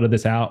talked a lot of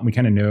this out and we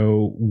kind of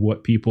know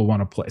what people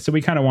want to play. So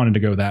we kind of wanted to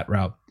go that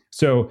route.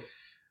 So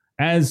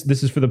as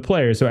this is for the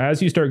player, so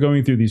as you start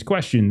going through these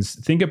questions,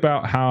 think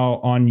about how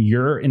on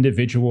your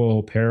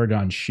individual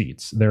Paragon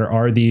sheets, there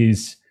are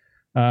these,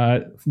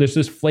 there's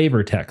this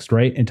flavor text,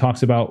 right? It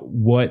talks about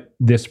what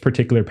this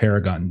particular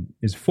Paragon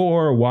is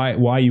for,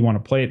 why you want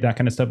to play it, that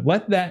kind of stuff.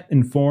 Let that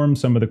inform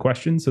some of the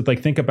questions. So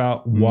like think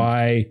about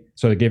why,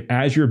 so like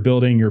as you're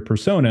building your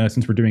persona,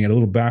 since we're doing it a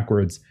little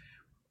backwards,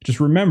 just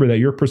remember that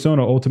your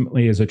persona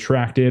ultimately is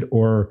attracted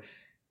or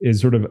is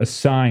sort of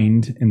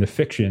assigned in the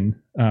fiction,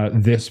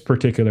 this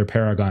particular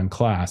Paragon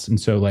class. And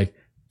so like,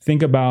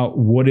 think about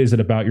what is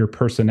it about your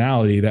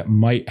personality that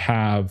might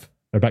have,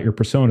 about your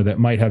persona that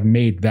might have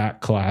made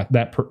that class,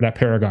 that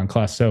Paragon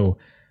class so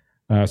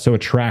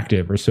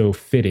attractive or so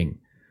fitting.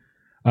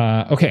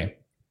 Okay.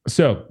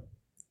 So,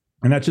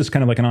 and that's just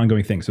kind of like an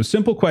ongoing thing. So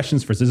simple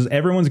questions first.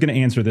 Everyone's going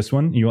to answer this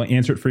one. You will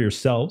answer it for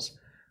yourselves.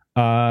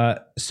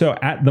 So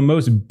at the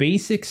most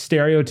basic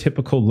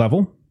stereotypical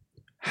level,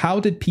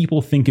 how did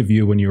people think of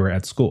you when you were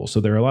at school?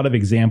 So there are a lot of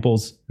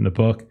examples in the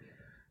book.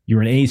 You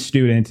were an A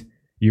student.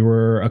 You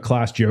were a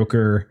class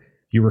joker.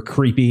 You were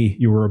creepy.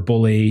 You were a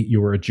bully. You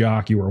were a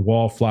jock. You were a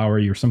wallflower.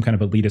 You were some kind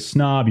of elitist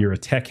snob. You're a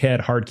tech head,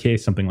 hard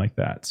case, something like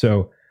that.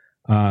 So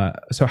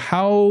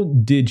how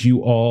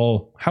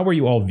were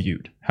you all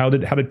viewed? How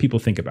did people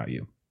think about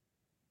you?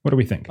 What do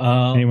we think?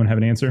 Anyone have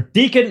an answer?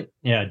 Deacon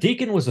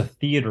was a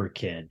theater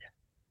kid.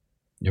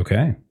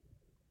 Okay.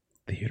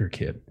 Theater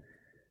kid.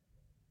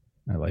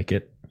 I like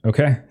it.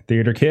 Okay.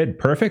 Theater kid.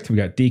 Perfect. We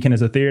got Deacon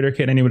as a theater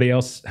kid. Anybody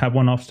else have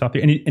one off the top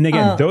here? And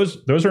again,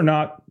 those are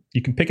not,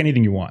 you can pick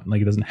anything you want.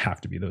 Like, it doesn't have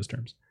to be those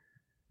terms.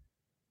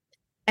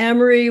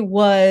 Amory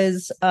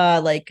was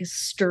like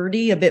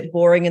sturdy, a bit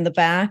boring in the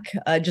back,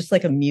 just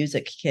like a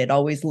music kid,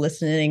 always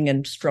listening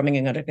and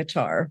strumming on a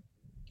guitar.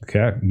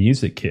 Okay.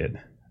 Music kid.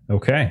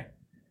 Okay.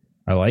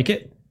 I like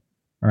it.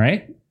 All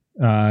right.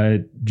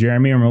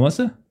 Jeremy or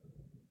Melissa?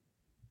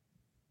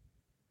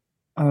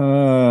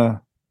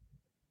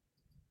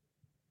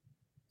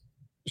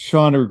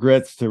 Sean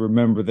regrets to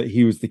remember that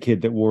he was the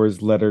kid that wore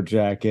his leather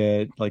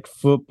jacket, like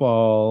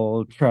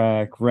football,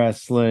 track,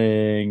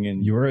 wrestling,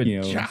 and you're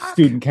a jock?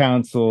 Student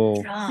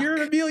council. Jock.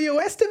 You're Emilio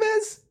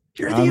Estevez.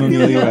 You're the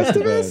Emilio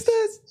Estevez.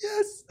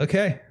 Yes.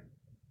 Okay.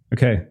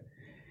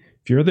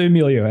 If you're the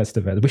Emilio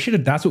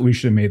Estevez, that's what we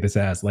should have made this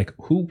as. Like,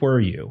 who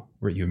were you?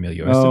 Were you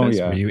Emilio Estevez?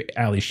 Yeah. Were you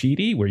Ali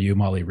Sheedy? Were you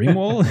Molly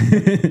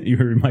Ringwald? You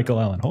were Michael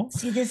Allen Holt?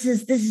 See, this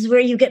is where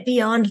you get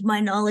beyond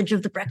my knowledge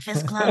of the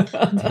Breakfast Club.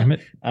 Damn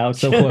it.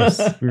 Ouch. So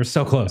close. We were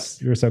so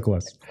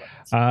close.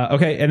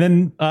 Okay. And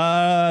then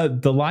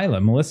Delilah.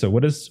 Melissa,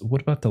 what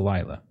about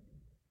Delilah?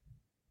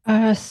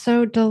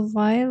 So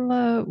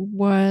Delilah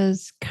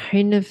was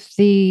kind of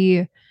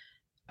the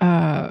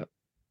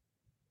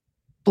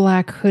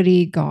black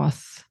hoodie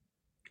goth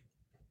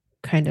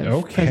kind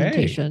of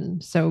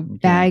presentation. So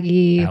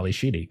baggy, Ali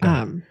Sheedy,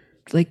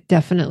 like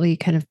definitely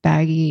kind of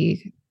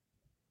baggy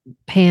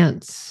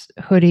pants,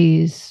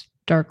 hoodies,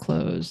 dark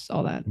clothes,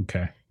 all that.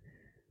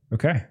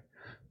 Okay.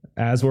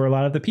 As were a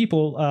lot of the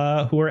people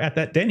who were at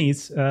that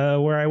Denny's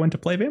where I went to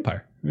play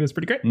vampire. It was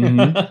pretty great.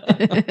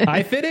 Mm-hmm.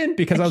 I fit in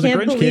because I was a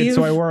Grinch kid,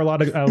 so I wore a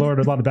lot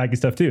of baggy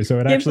stuff too. So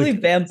I can't believe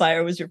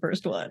vampire was your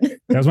first one.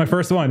 That was my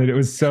first one, and it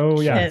was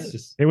so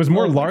it was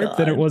more LARP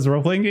than it was a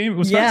role playing game. It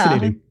was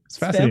fascinating. It's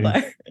fascinating.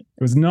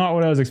 It was not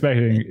what I was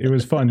expecting. It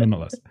was fun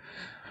nonetheless.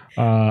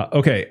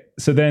 Okay,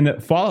 so then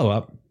follow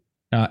up.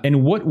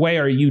 In what way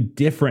are you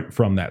different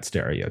from that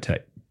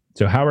stereotype?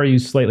 So how are you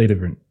slightly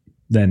different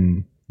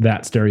than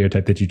that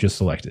stereotype that you just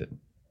selected?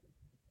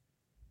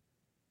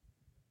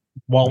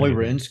 While we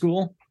were in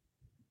school?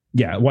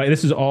 Yeah. Why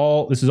this is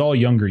all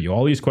younger you.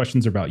 All these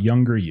questions are about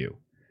younger you.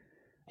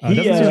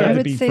 Doesn't have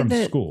to be from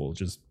school,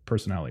 just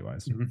personality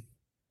wise. Mm-hmm.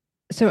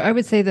 So I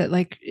would say that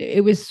like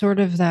it was sort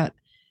of that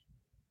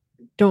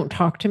don't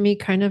talk to me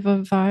kind of a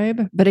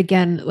vibe. But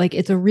again, like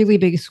it's a really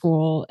big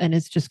school and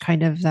it's just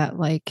kind of that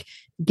like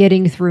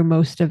getting through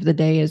most of the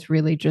day is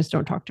really just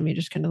don't talk to me,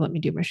 just kind of let me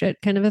do my shit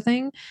kind of a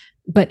thing.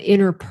 But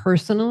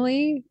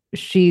interpersonally,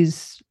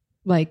 she's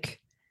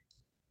like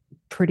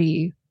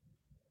pretty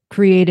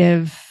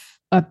creative,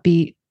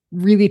 upbeat,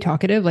 really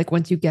talkative. Like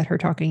once you get her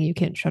talking, you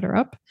can't shut her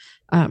up.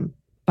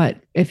 But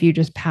if you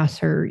just pass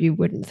her, you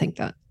wouldn't think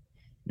that.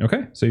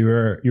 Okay. So you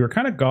were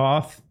kind of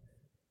goth,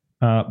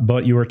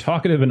 but you were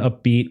talkative and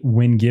upbeat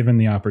when given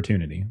the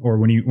opportunity or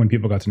when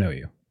people got to know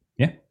you.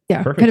 Yeah.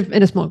 Yeah. Perfect. Kind of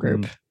in a small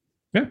group.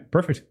 Yeah.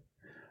 Perfect.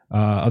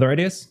 Other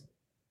ideas?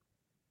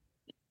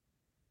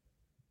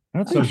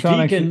 So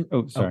Sean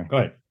Deacon, sorry. Go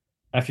ahead.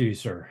 After you,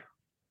 sir.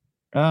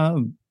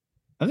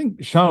 I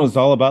think Sean was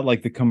all about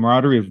like the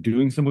camaraderie of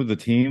doing something with the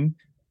team.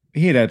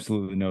 He had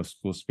absolutely no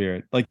school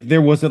spirit. Like there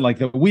wasn't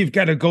like we've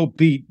got to go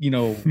beat,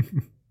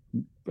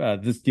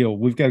 this deal.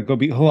 We've got to go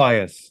beat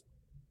Elias.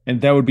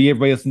 And that would be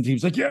everybody else in the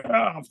team's like, yeah,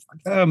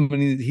 fuck them.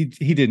 And he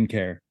didn't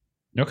care.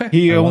 Okay.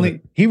 He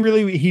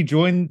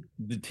joined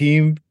the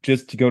team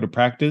just to go to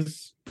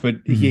practice, but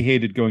he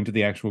hated going to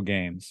the actual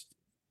games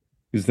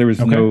because there was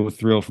no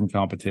thrill from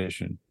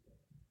competition.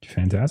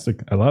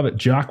 Fantastic. I love it.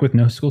 Jock with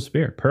no school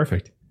spirit.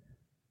 Perfect.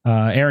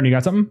 Aaron, you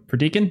got something for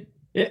Deacon?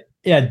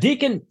 Yeah,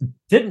 Deacon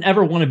didn't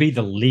ever want to be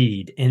the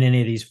lead in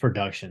any of these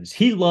productions.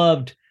 He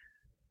loved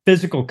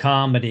physical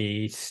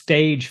comedy,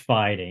 stage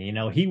fighting.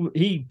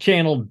 He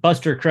channeled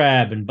Buster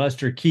Crabbe and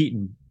Buster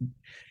Keaton,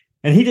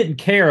 and he didn't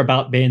care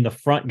about being the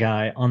front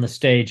guy on the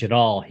stage at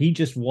all. He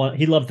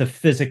loved the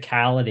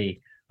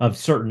physicality of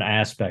certain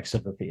aspects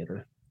of the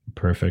theater.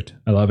 Perfect.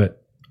 I love it.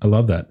 I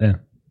love that. Yeah.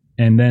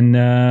 And then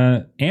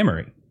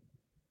Amory.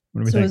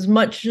 So as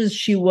much as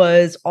she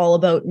was all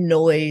about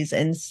noise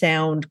and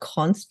sound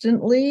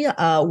constantly,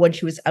 when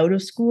she was out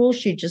of school,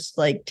 she'd just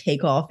like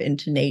take off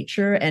into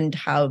nature and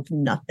have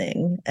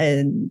nothing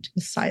and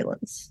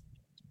silence.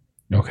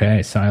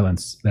 Okay,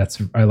 silence.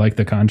 I like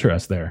the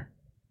contrast there.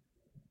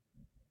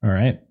 All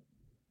right.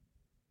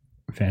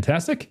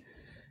 Fantastic.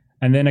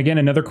 And then again,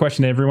 another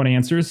question that everyone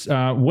answers.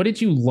 What did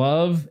you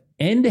love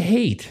and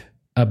hate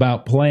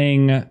about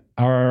playing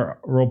our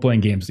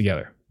role-playing games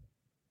together?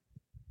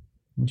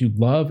 What you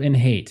love and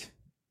hate?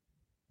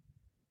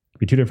 Could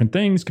be two different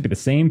things. Could be the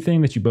same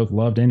thing that you both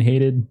loved and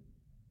hated.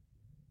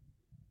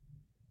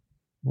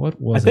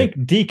 What was it?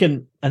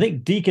 I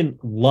think Deacon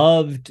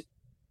loved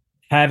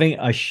having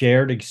a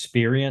shared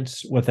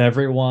experience with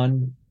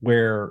everyone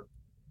where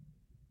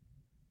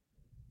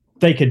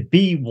they could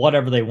be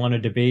whatever they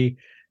wanted to be.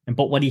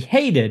 But what he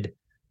hated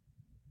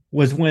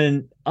was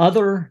when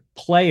other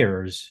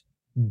players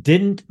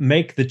didn't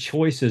make the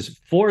choices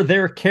for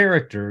their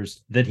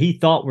characters that he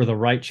thought were the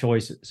right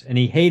choices. And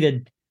he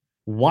hated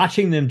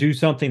watching them do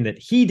something that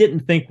he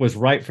didn't think was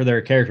right for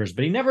their characters,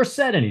 but he never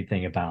said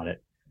anything about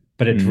it.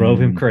 But it drove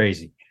him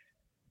crazy.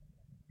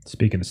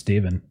 Speaking of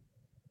Steven.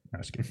 I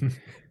was kidding.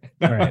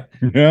 All right.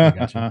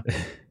 Yeah.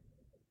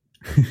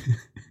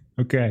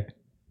 Okay.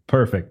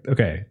 Perfect.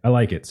 Okay. I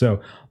like it.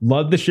 So,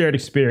 love the shared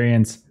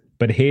experience,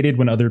 but hated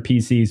when other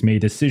PCs made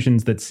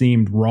decisions that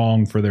seemed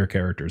wrong for their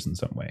characters in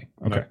some way.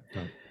 Okay.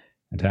 Right.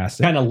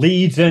 Fantastic. Kind of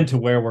leads into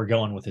where we're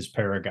going with his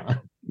Paragon.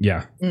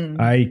 Yeah.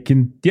 I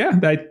can,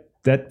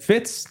 that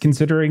fits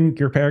considering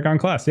your Paragon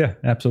class. Yeah,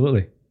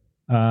 absolutely.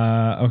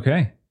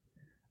 Okay.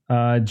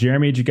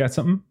 Jeremy, did you got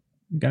something?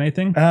 You got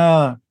anything?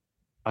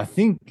 I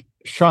think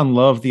Sean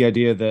loved the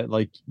idea that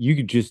like you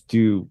could just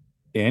do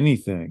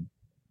anything.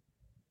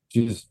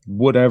 Just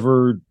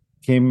whatever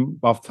came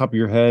off the top of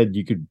your head,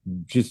 you could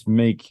just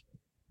make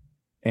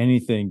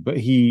anything. But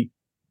he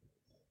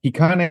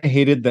kind of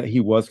hated that he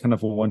was kind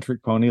of a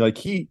one-trick pony. Like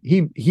he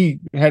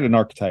had an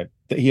archetype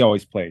that he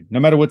always played. No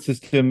matter what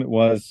system it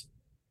was,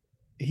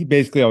 he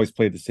basically always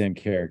played the same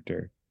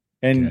character.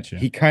 And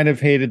he kind of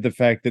hated the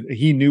fact that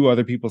he knew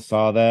other people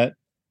saw that.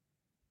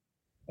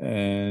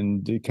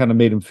 And it kind of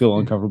made him feel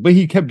uncomfortable. But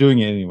he kept doing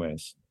it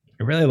anyways.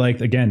 I really liked,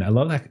 again, I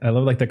love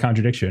like the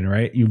contradiction,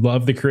 right? You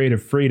love the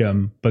creative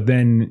freedom, but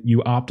then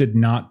you opted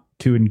not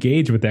to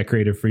engage with that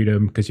creative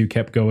freedom because you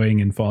kept going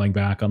and falling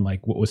back on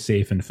like what was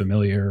safe and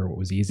familiar or what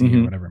was easy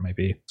or whatever it might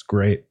be. It's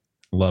great.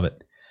 Love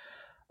it.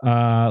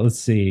 Let's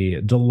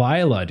see.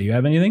 Delilah, do you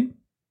have anything?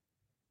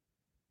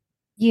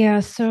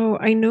 Yeah, so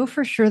I know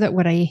for sure that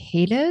what I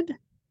hated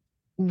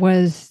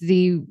was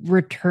the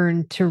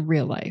return to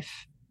real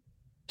life.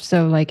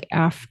 So like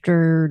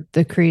after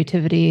the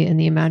creativity and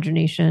the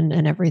imagination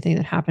and everything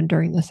that happened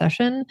during the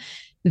session,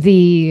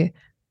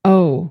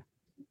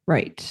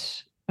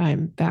 right,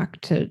 I'm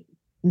back to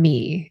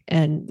me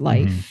and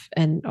life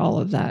and all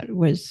of that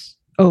was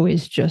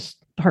always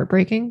just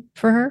heartbreaking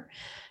for her.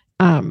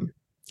 And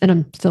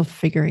I'm still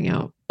figuring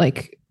out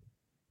like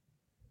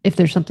if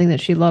there's something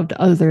that she loved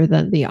other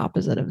than the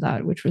opposite of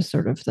that, which was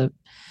sort of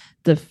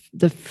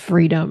the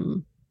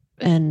freedom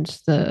and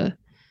the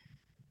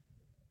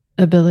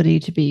ability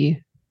to be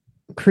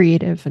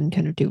creative and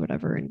kind of do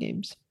whatever in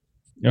games.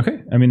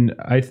 Okay. I mean,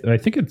 I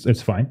think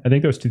it's fine. I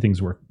think those two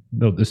things work.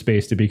 The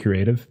space to be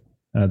creative,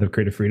 the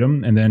creative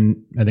freedom, and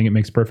then I think it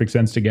makes perfect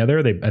sense together.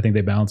 I think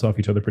they balance off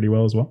each other pretty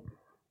well as well.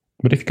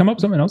 But if you come up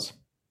with something else,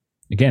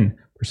 again,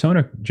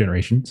 persona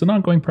generation, it's an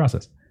ongoing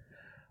process.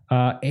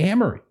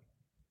 Amory.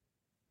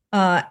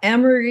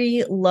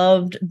 Amory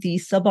loved the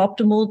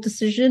suboptimal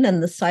decision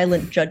and the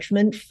silent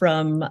judgment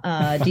from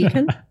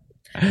Deacon.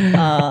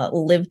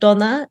 Lived on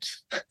that.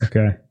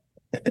 Okay.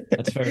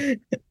 That's fair.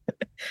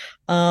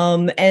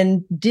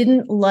 And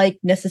didn't like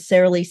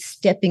necessarily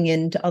stepping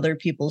into other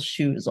people's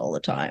shoes all the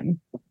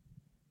time,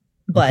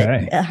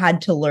 but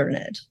had to learn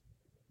it.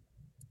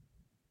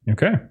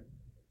 Okay.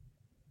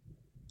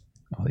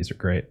 Oh, these are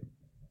great.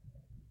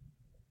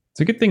 It's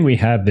a good thing we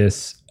have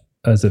this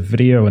as a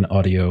video and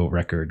audio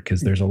record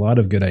because there's a lot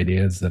of good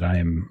ideas that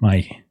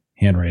my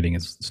handwriting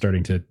is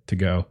starting to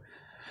go.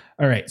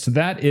 All right, so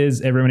that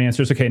is everyone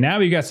answers. Okay, now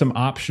we got some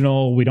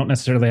optional. We don't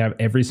necessarily have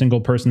every single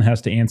person has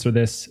to answer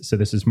this. So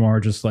this is more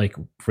just like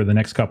for the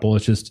next couple.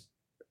 It's just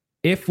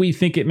if we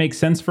think it makes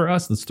sense for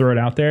us, let's throw it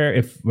out there.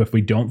 If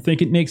we don't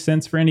think it makes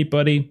sense for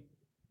anybody,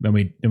 then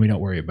we don't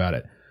worry about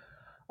it.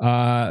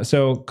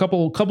 So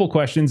couple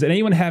questions. And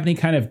anyone have any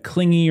kind of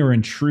clingy or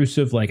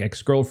intrusive like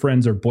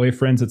ex-girlfriends or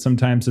boyfriends that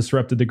sometimes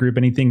disrupted the group?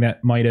 Anything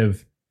that might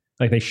have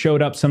like they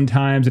showed up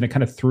sometimes and it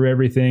kind of threw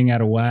everything out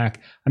of whack.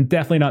 I'm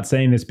definitely not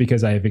saying this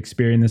because I have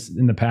experienced this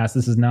in the past.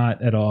 This is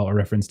not at all a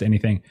reference to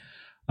anything.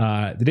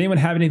 Did anyone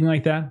have anything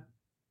like that?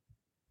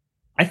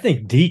 I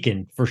think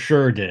Deacon for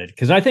sure did.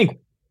 Because I think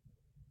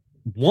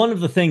one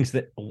of the things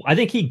that I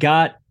think he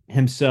got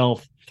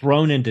himself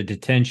thrown into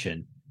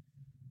detention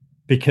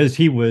because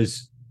he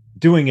was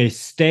doing a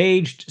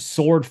staged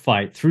sword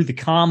fight through the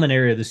common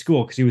area of the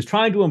school because he was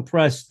trying to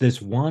impress this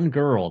one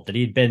girl that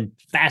he'd been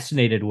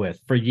fascinated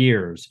with for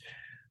years,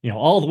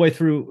 all the way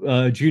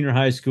through junior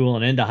high school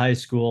and into high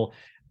school.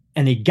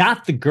 And he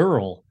got the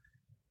girl.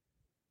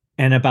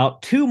 And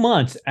about 2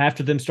 months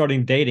after them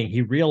starting dating,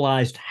 he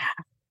realized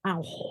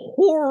how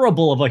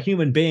horrible of a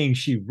human being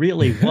she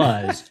really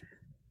was.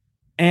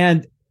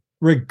 And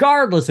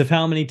regardless of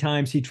how many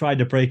times he tried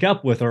to break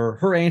up with her,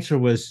 her answer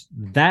was,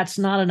 that's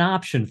not an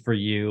option for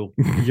you.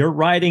 You're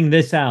writing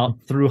this out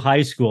through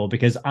high school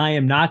because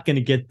I'm not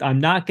going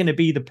to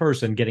be the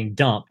person getting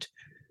dumped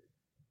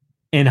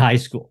in high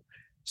school.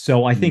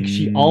 So I think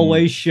she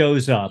always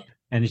shows up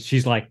and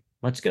she's like,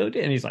 let's go.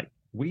 And he's like,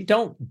 we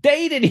don't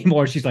date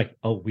anymore. She's like,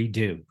 oh, we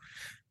do.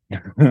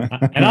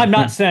 And I'm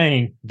not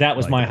saying that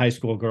was my high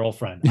school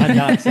girlfriend. I'm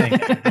not saying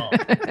that at all.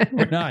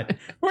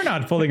 We're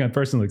not pulling on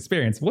personal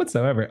experience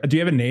whatsoever. Do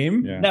you have a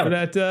name for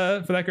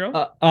that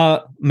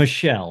girl?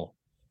 Michelle.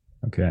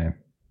 Okay.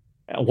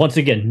 Once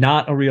again,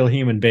 not a real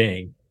human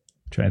being.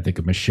 I'm trying to think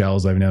of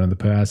Michelles I've known in the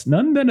past.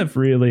 None that have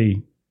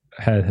really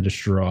had a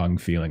strong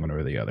feeling one way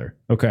or the other.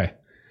 Okay.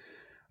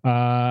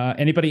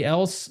 Anybody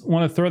else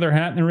want to throw their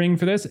hat in the ring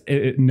for this?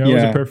 No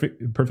is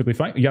perfectly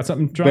fine. You got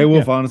something, John?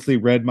 Beowulf honestly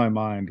read my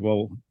mind.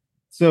 Well,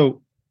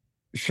 so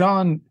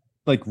Sean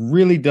like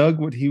really dug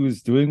what he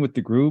was doing with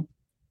the group,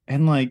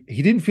 and like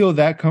he didn't feel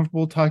that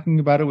comfortable talking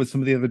about it with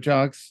some of the other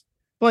jocks.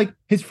 But, like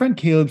his friend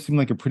Caleb seemed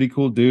like a pretty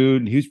cool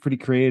dude, and he was pretty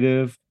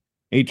creative.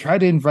 And he tried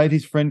to invite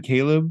his friend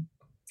Caleb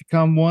to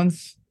come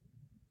once,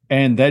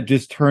 and that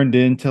just turned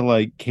into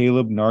like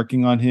Caleb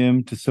narking on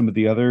him to some of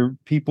the other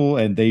people,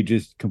 and they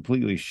just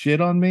completely shit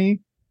on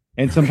me.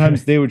 And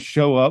sometimes they would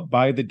show up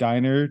by the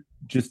diner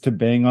just to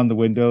bang on the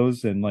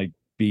windows and like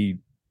be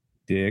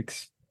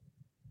dicks.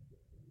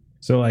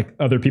 So like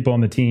other people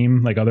on the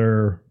team, like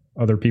other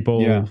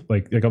people,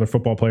 like other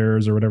football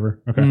players or whatever.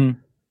 Okay.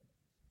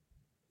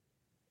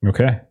 Mm-hmm.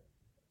 Okay.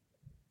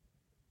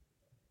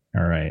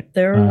 All right.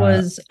 There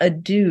was a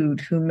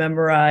dude who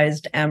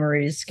memorized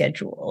Amory's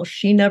schedule.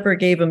 She never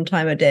gave him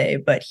time of day,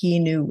 but he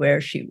knew where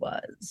she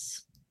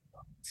was.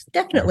 It's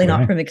definitely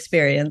not from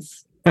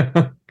experience.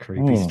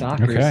 Creepy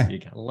stalkers. Okay. You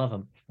gotta love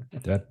them.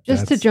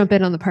 Just to jump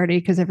in on the party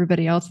because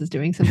everybody else is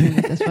doing something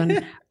with this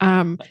one.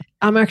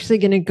 I'm actually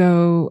going to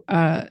go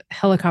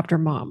helicopter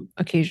mom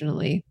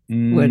occasionally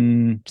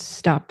would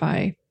stop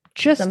by.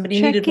 Just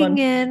somebody checking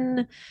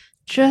in,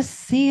 just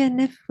seeing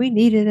if we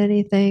needed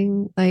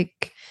anything.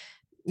 Like,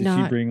 did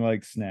she bring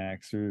like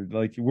snacks or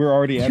like we're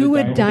already at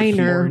a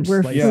diner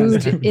where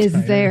food is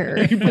there?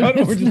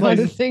 It's not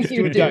a thing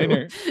you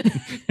do.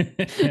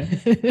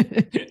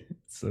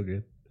 So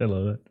good. I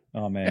love it.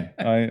 Oh man,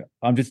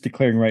 I'm just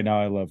declaring right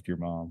now I loved your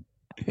mom.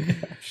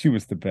 She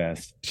was the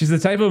best. She's the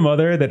type of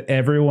mother that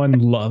everyone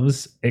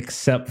loves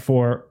except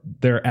for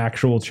their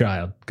actual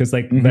child. Because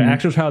like the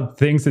actual child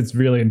thinks it's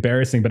really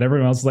embarrassing, but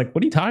everyone else is like,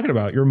 what are you talking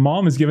about? Your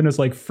mom is giving us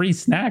like free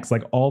snacks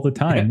like all the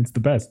time. It's the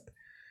best.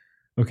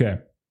 Okay.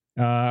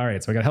 All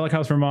right, so I got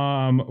helicopter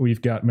mom.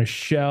 We've got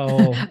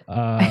Michelle.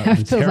 I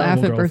have to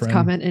laugh at Bert's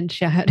comment in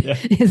chat. Yeah.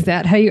 Is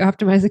that how you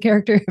optimize a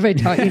character? Have I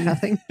taught you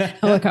nothing?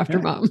 Helicopter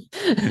mom.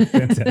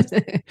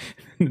 Fantastic.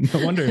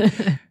 No wonder,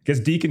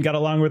 because Deacon got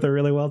along with her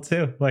really well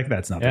too. Like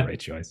that's not the right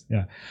choice.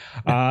 Yeah.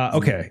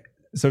 Okay,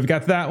 so we've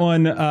got that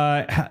one.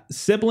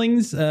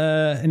 Siblings.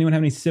 Anyone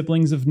have any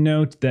siblings of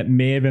note that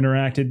may have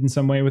interacted in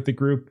some way with the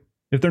group?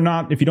 If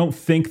you don't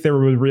think there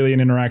was really an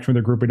interaction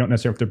with the group, we don't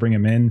necessarily have to bring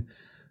them in.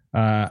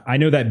 I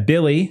know that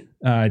Billy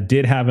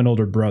did have an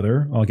older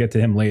brother. I'll get to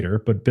him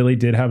later, but Billy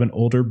did have an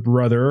older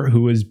brother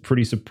who was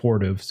pretty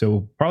supportive.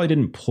 So probably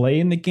didn't play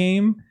in the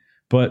game,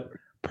 but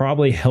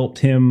probably helped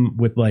him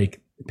with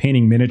like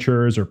painting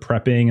miniatures or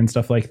prepping and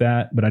stuff like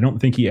that. But I don't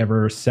think he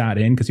ever sat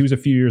in because he was a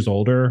few years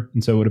older.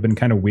 And so it would have been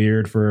kind of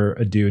weird for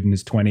a dude in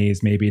his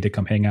 20s maybe to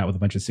come hang out with a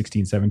bunch of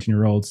 16,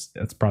 17-year-olds.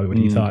 That's probably what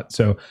he thought.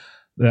 So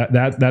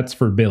that's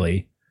for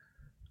Billy.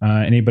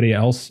 Anybody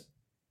else?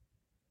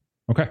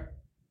 Okay.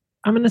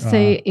 I'm going to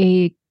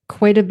say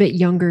quite a bit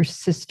younger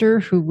sister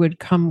who would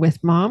come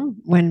with mom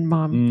when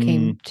mom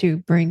came to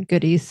bring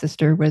goodies.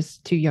 Sister was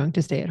too young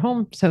to stay at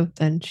home. So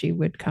then she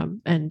would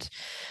come and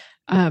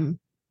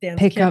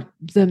pick up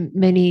the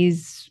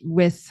minis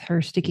with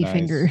her sticky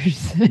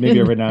fingers. Maybe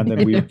every now and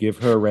then we would give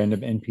her a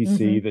random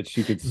NPC that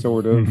she could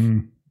sort of.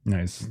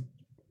 Nice.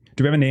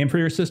 Do we have a name for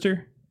your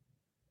sister?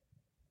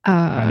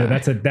 I know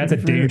that's a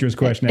dangerous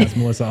question to ask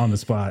Melissa on the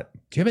spot.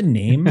 Do you have a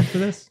name for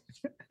this?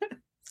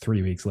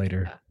 3 weeks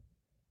later.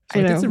 So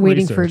I know,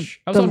 waiting for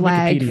the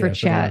lag for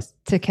chat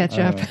to catch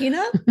up.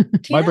 Tina?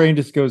 My brain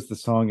just goes the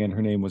song, and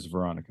her name was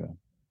Veronica.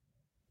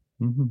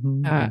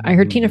 I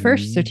heard Tina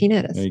first, so Tina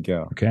it is. There you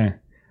go. Okay.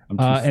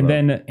 And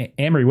then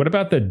Amory, what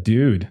about the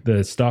dude,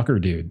 the stalker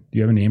dude? Do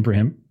you have a name for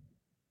him?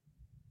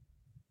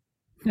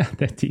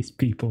 That these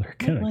people are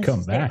gonna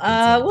come back.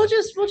 We'll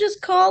just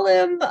call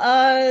him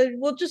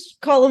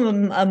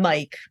a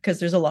Mike because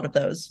there's a lot of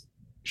those.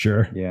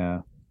 Sure. Yeah.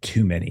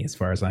 Too many as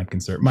far as I'm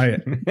concerned. My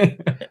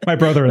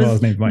brother-in-law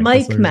is named Mike.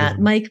 Mike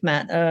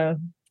Matt.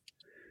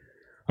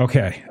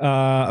 Okay.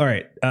 All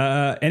right.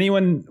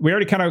 Anyone? We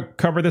already kind of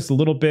covered this a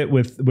little bit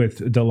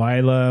with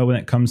Delilah when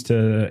it comes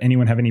to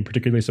anyone have any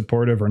particularly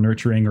supportive or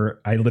nurturing,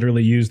 or I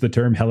literally used the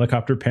term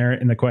helicopter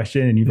parent in the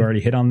question, and you've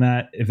already hit on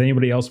that. If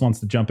anybody else wants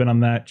to jump in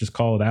on that, just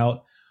call it out.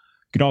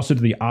 You could also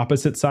do the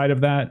opposite side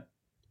of that,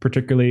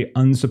 particularly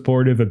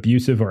unsupportive,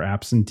 abusive, or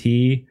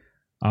absentee.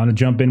 I want to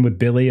jump in with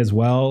Billy as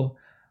well.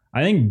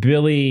 I think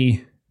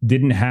Billy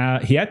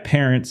he had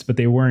parents, but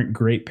they weren't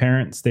great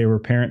parents. They were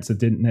parents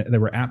they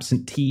were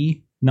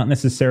absentee, not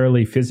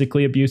necessarily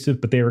physically abusive,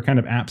 but they were kind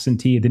of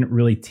absentee. Didn't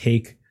really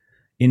take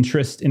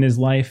interest in his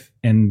life.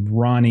 And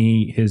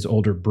Ronnie, his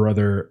older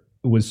brother,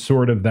 was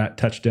sort of that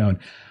touchstone.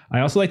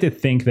 I also like to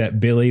think that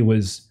Billy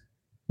was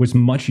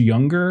much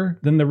younger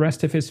than the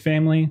rest of his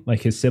family, like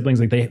his siblings.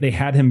 Like they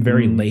had him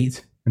very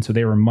late. And so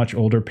they were much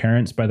older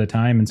parents by the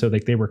time. And so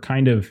like they were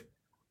kind of,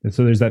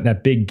 so there's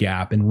that big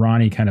gap, and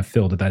Ronnie kind of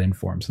filled that in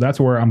for him. So that's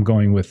where I'm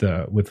going with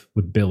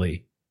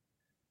Billy.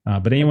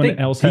 But anyone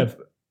else have?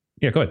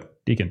 Yeah, go ahead,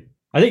 Deacon.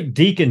 I think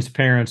Deacon's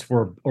parents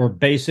were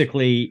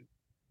basically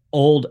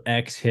old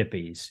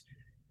ex-hippies.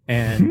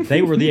 And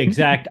they were the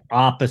exact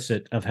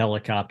opposite of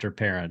helicopter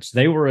parents.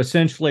 They were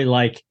essentially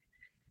like,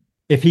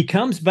 if he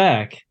comes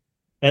back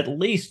at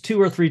least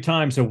 2 or 3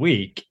 times a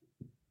week,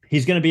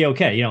 he's going to be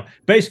okay. You know,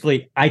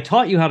 basically, I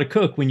taught you how to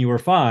cook when you were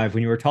 5,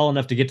 when you were tall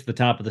enough to get to the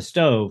top of the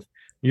stove.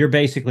 You're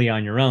basically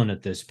on your own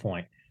at this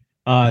point.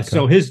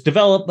 So his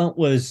development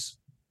was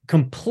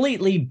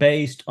completely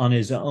based on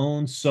his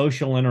own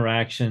social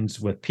interactions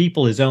with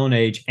people his own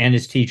age and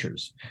his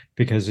teachers,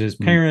 because his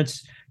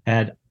parents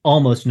had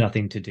almost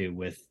nothing to do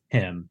with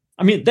him.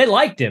 I mean, they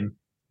liked him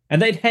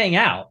and they'd hang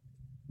out,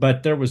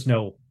 but there was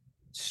no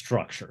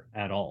structure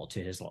at all to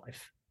his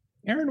life.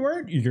 Aaron,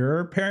 weren't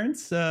your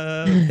parents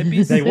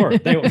hippies? They were.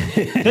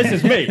 This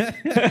is me.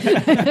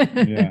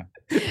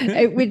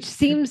 Yeah. Which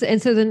seems,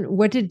 and so then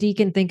what did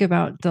Deacon think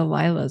about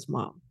Delilah's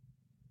mom?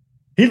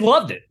 He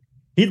loved it.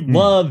 He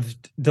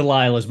loved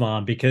Delilah's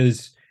mom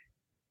because,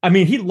 I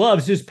mean, he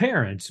loves his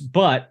parents,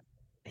 but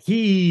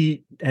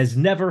he has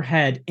never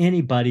had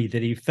anybody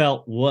that he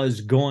felt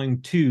was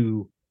going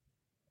to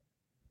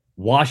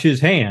wash his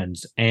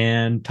hands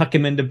and tuck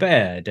him into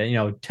bed and, you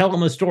know, tell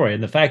him a story.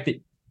 And the fact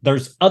that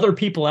there's other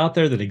people out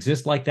there that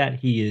exist like that,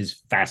 he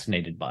is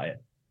fascinated by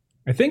it.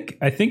 I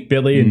think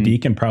Billy and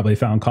Deacon probably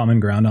found common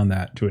ground on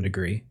that to a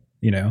degree.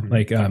 You know,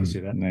 like I can see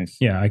that. Nice.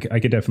 Yeah, I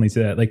could definitely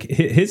see that. Like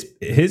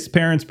his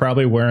parents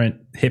probably weren't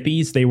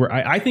hippies. They were.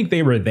 I think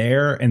they were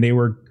there, and they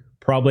were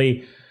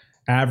probably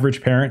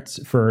average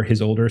parents for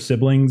his older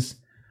siblings.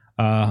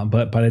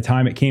 But by the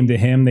time it came to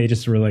him, they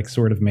just were like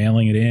sort of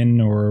mailing it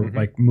in, or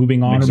like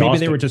moving on, or maybe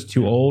they were just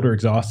too old or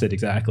exhausted.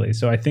 Exactly.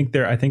 So I think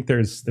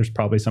there's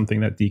probably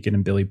something that Deacon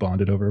and Billy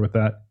bonded over with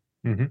that.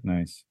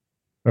 Nice.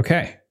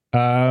 Okay.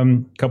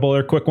 Couple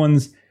other quick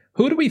ones.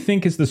 Who do we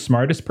think is the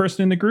smartest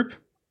person in the group?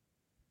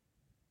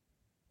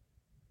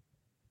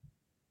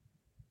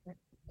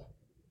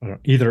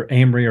 Either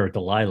Amory or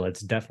Delilah. It's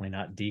definitely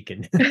not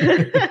Deacon.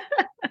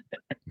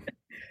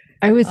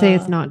 I would say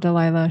it's not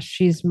Delilah.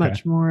 She's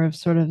much more of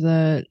sort of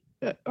the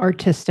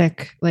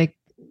artistic, like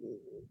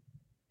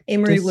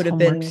Amory would have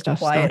been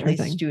quietly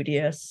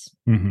studious.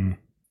 Mm-hmm.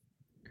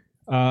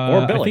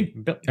 Or Billy.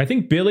 I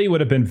think Billy would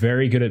have been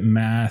very good at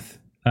math,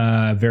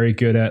 very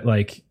good at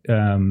like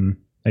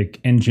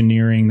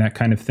engineering, that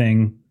kind of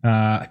thing.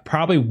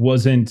 Probably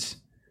wasn't.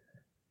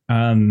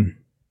 I mean,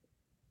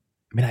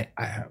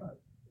 I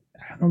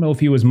don't know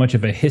if he was much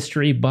of a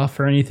history buff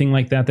or anything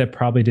like that. That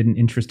probably didn't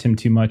interest him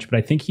too much, but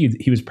I think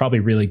he was probably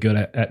really good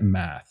at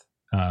math.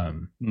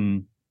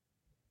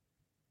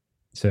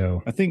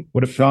 So I think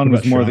Sean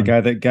was more the guy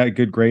that got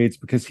good grades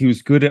because he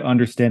was good at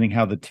understanding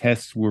how the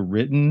tests were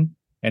written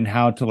and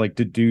how to like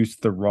deduce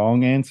the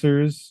wrong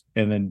answers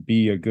and then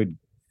be a good.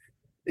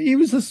 He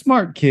was a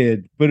smart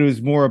kid, but it was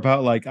more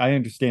about like, I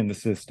understand the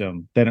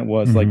system than it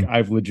was like,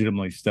 I've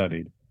legitimately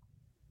studied.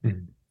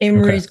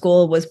 Amory's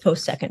goal was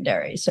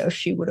post-secondary, so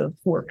she would have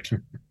worked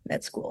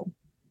at school.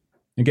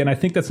 Again, I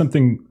think that's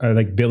something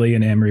like Billy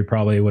and Amory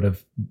probably would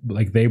have,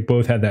 like they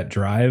both had that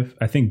drive.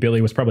 I think Billy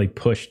was probably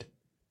pushed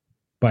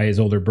by his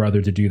older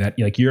brother to do that.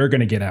 Like, you're going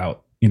to get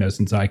out, you know,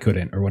 since I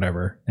couldn't or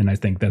whatever. And I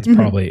think that's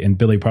probably, and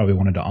Billy probably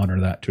wanted to honor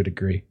that to a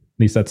degree. At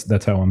least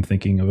that's how I'm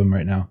thinking of him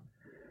right now.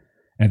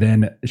 And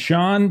then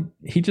Sean,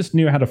 he just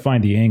knew how to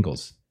find the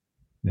angles,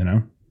 you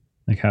know,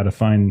 like how to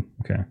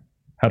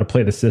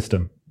play the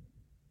system.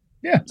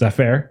 Yeah. Is that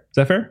fair?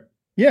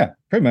 Yeah,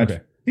 pretty much.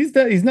 Okay.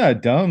 He's not a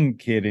dumb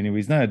kid anyway.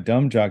 He's not a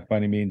dumb jock by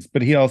any means,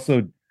 but he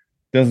also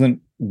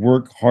doesn't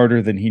work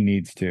harder than he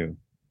needs to.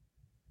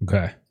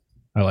 Okay.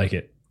 I like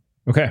it.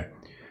 Okay.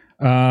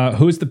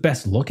 Who's the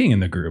best looking in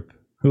the group?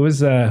 Who is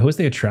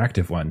the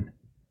attractive one?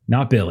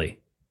 Not Billy.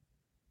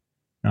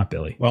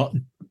 Well,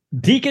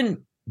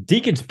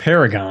 Deacon's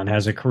Paragon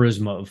has a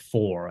charisma of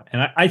 4,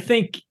 and I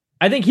think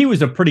he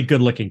was a pretty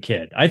good looking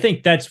kid. I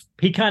think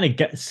he kind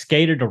of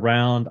skated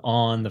around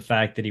on the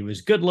fact that he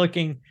was good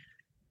looking.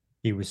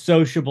 He was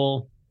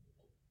sociable.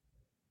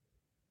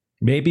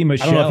 Maybe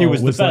Michelle I don't know if he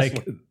was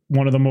like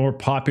one of the more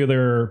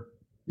popular.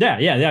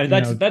 Yeah.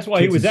 That's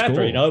why he was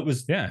after. You know, it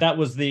was that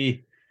was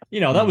the, you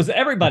know, that was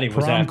everybody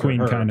was after queen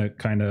her.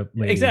 kind of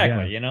lady,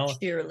 exactly. You know,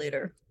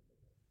 cheerleader.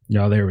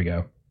 Yeah, there we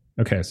go.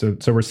 Okay, so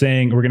we're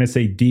going to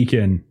say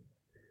Deacon.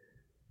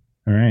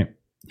 All right,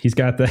 he's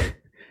got the.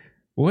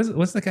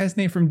 What's the guy's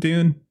name from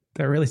Dune?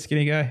 That really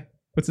skinny guy.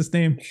 What's his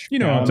name? You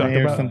know what I'm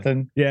talking about.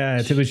 Something. Yeah,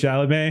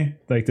 Timothée Chalamet.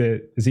 Like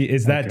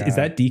is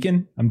that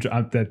Deacon? I'm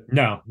that.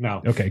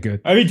 No. Okay, good.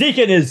 I mean,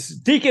 Deacon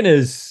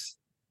is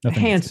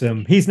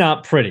handsome. He's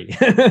not pretty.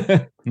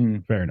 Fair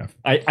enough.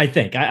 I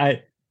think.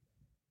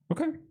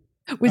 Okay.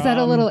 Was that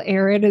a little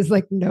Aaron is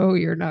like, no,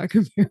 you're not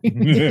comparing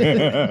me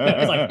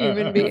to like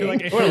human being.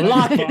 We're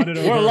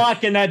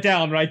locking that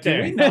down right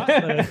there. Did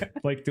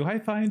I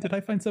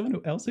find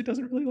someone else who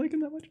doesn't really like him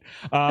that much?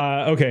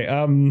 Okay.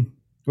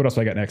 What else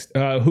do I got next?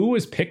 Who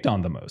was picked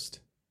on the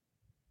most?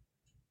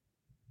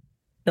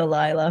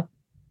 Delilah.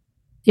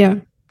 Yeah,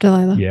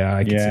 Delilah. Yeah,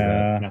 I can see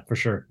that. Yeah, for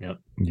sure. Yep.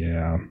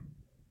 Yeah.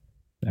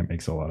 That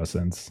makes a lot of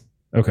sense.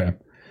 Okay.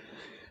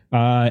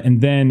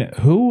 And then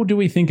who do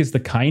we think is the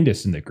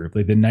kindest in the group?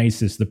 Like the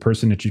nicest, the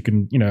person that you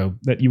can,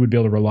 that you would be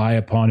able to rely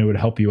upon, who would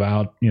help you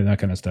out, that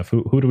kind of stuff.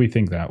 Who do we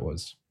think that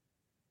was?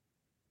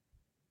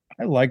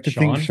 I like to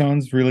think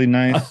Sean's really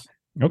nice.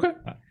 Okay.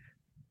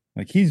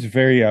 Like he's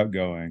very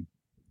outgoing.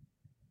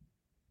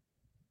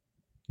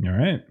 All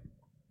right.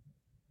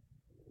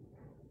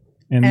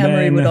 And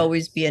Amory would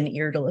always be an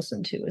ear to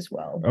listen to as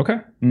well. Okay.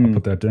 I'll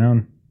put that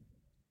down.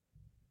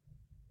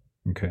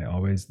 Okay.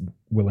 Always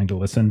willing to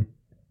listen.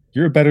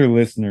 You're a better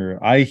listener.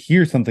 I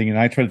hear something and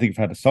I try to think of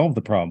how to solve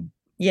the problem.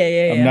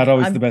 Yeah. I'm not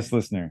always the best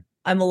listener.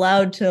 I'm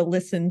allowed to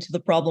listen to the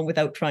problem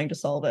without trying to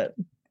solve it.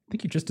 I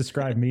think you just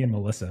described me and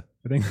Melissa.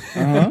 I think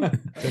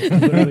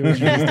that's literally what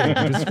you just did.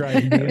 You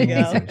described me and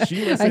Melissa.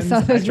 She listens, I saw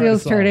those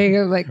wheels turning.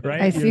 I'm like,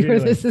 right? I see where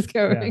this is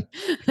going.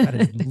 Yeah. That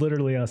is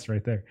literally us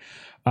right there.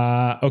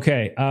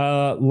 Okay.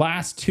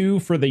 Last two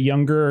for the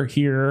younger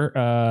here.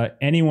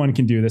 Anyone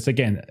can do this.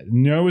 Again,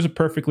 no is a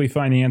perfectly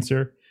fine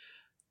answer.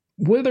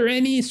 Were there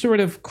any sort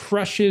of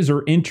crushes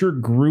or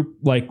intergroup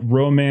like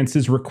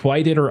romances,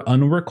 requited or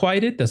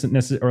unrequited? Doesn't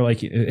necessarily, or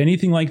like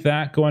anything like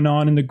that going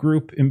on in the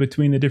group in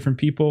between the different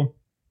people?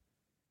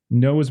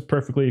 No is a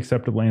perfectly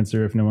acceptable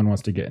answer if no one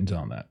wants to get into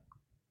on that.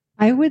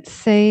 I would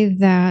say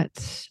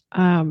that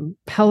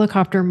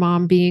helicopter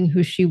mom being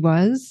who she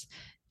was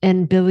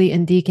and Billy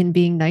and Deacon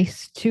being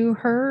nice to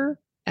her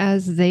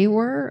as they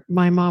were,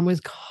 my mom was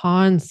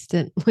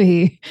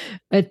constantly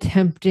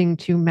attempting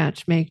to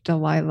matchmake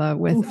Delilah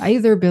with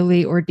either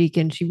Billy or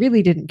Deacon. She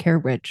really didn't care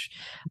which,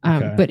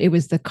 but it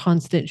was the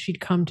constant. She'd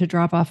come to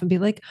drop off and be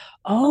like,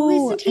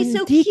 "Oh, isn't he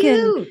so Deacon,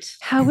 cute?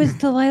 How is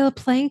Delilah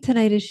playing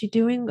tonight? Is she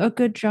doing a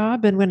good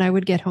job?" And when I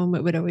would get home,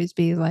 it would always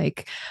be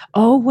like,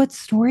 "Oh, what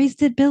stories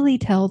did Billy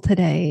tell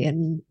today?"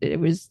 And it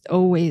was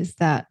always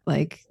that,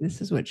 like, this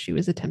is what she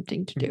was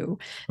attempting to do.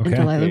 And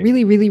Delilah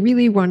really, really,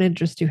 really wanted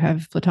just to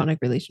have platonic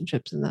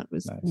relationships, and that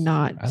was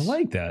not. I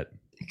like that.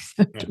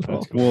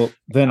 Acceptable. Well,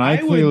 then I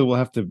clearly will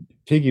have to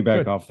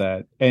piggyback off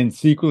that. And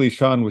secretly,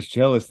 Sean was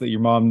jealous that your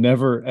mom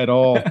never at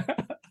all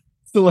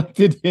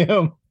selected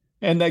him,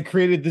 and that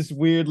created this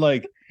weird,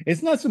 like,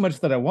 it's not so much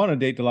that I want to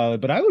date Delilah,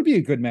 but I would be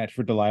a good match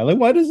for Delilah.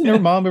 Why doesn't her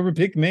mom ever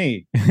pick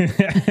me? I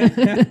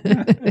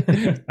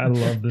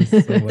love this.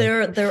 So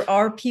there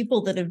are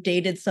people that have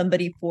dated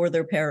somebody for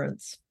their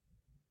parents.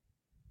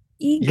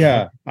 Eek.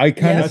 Yeah, I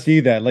kind of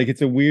see that. Like,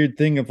 it's a weird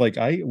thing of like,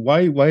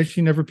 why is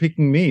she never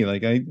picking me?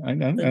 Like, I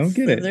don't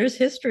get it. There's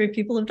history.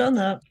 People have done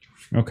that.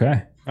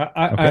 Okay.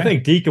 I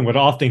think Deacon would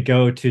often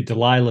go to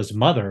Delilah's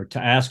mother to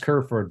ask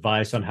her for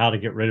advice on how to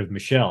get rid of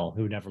Michelle,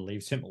 who never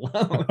leaves him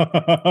alone.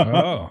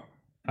 Oh,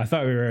 I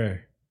thought we were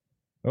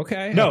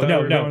okay. No.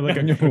 Like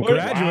a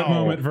graduate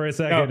moment for a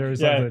second or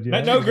something.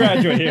 Yeah. No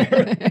graduate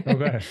here.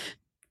 Okay.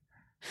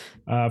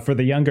 For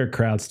the younger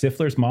crowd,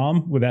 Stifler's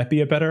mom, would that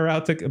be a better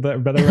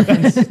better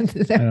reference?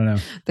 I don't know.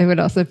 There would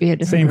also be a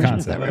different version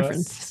concept. Of that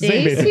reference.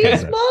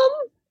 Stacey's mom?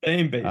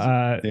 Same basic.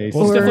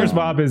 Well, Stifler's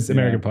mom is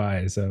American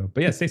Pie,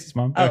 but yeah, Stacey's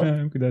mom.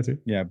 Oh. Could that too.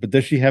 Yeah, but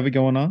does she have it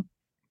going on?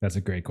 That's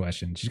a great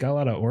question. She's got a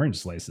lot of orange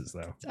slices,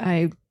 though.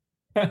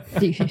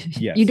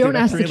 You don't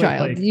ask the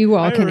child. You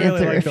all can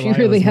answer if you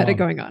really had it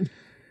going on.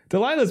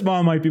 Delilah's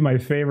mom might be my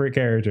favorite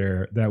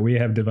character that we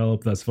have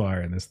developed thus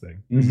far in this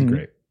thing. This is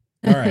great.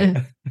 All right.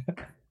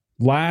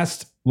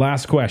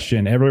 Last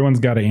question. Everyone's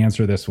got to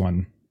answer this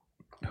one.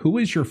 Who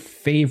is your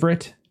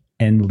favorite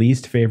and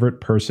least favorite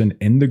person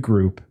in the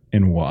group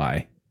and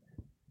why?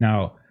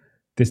 Now,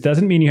 this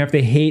doesn't mean you have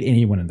to hate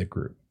anyone in the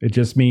group. It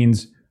just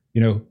means,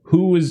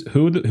 who is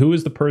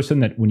the person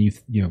that when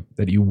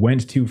that you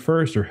went to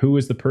first, or who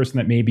is the person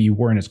that maybe you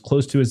weren't as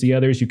close to as the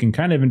others. You can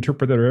kind of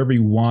interpret that however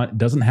you want. It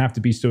doesn't have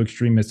to be so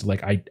extremist,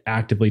 like I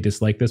actively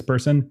dislike this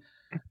person,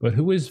 but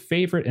who is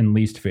favorite and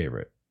least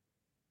favorite?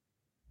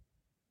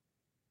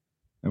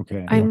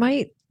 Okay. I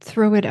might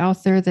throw it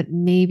out there that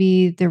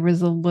maybe there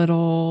was a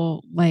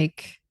little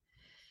like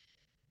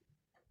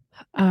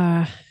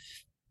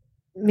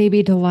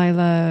maybe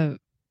Delilah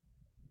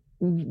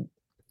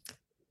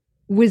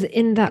was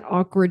in that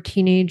awkward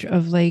teenage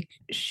of like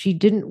she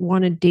didn't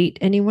want to date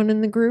anyone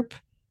in the group,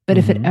 but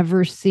if it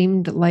ever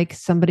seemed like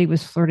somebody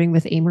was flirting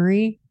with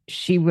Amory,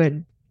 she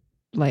would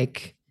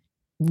like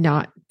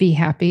not be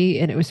happy.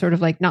 And it was sort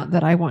of like, not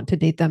that I want to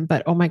date them,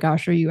 but oh my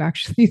gosh, are you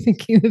actually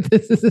thinking that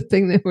this is a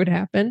thing that would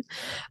happen?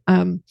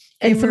 And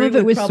some of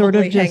it was sort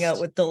of just hang out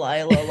with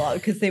Delilah a lot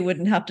because they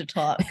wouldn't have to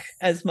talk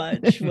as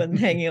much when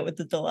hanging out with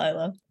the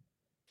Delilah.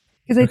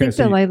 Because I think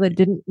Delilah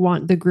didn't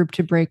want the group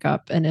to break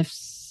up. And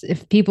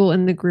if people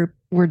in the group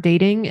were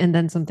dating and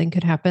then something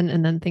could happen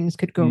and then things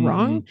could go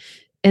wrong.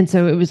 And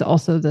so it was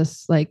also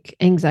this like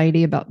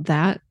anxiety about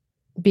that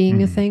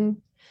being a thing.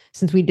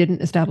 Since we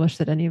didn't establish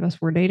that any of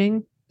us were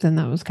dating, then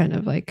that was kind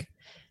of like.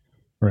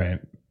 Right.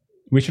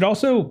 We should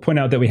also point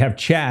out that we have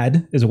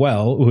Chad as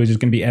well, who is just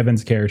going to be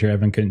Evan's character.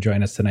 Evan couldn't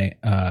join us tonight.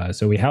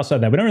 So we house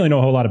out that. We don't really know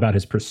a whole lot about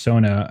his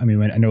persona. I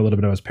mean, I know a little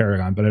bit about his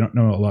Paragon, but I don't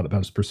know a lot about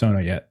his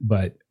persona yet.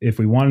 But if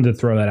we wanted to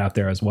throw that out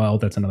there as well,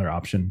 that's another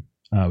option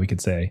we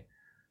could say.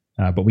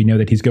 But we know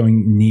that he's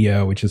going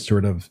Neo, which is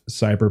sort of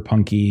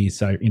cyberpunky,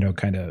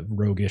 kind of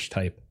roguish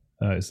type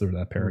is sort of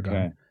that paragon.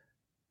 Okay.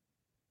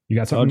 You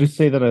got something? I'll just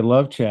say that I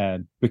love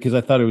Chad because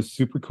I thought it was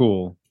super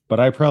cool, but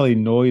I probably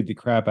annoyed the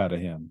crap out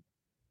of him.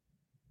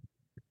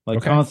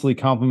 Like constantly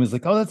compliments,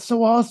 like, "Oh, that's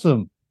so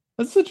awesome!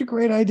 That's such a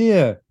great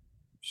idea."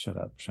 Shut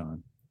up,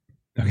 Sean.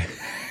 Okay.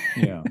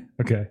 Yeah.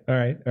 Okay. All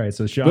right.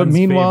 So Sean's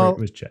favorite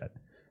was Chad.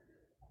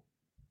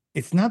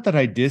 It's not that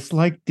I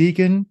dislike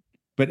Deacon,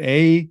 but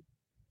he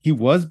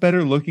was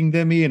better looking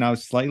than me, and I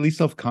was slightly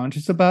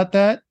self-conscious about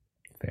that.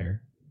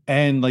 Fair.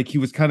 And like he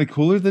was kind of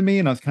cooler than me,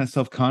 and I was kind of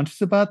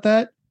self-conscious about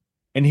that.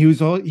 And he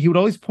would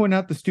always point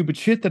out the stupid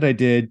shit that I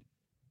did,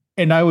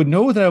 and I would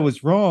know that I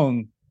was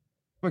wrong,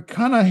 but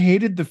kind of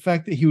hated the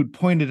fact that he would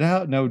point it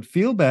out, and I would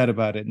feel bad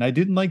about it, and I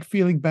didn't like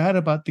feeling bad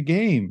about the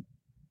game.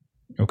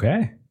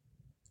 Okay.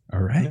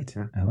 All right.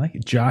 I like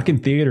it. Jock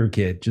and theater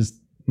kid. Just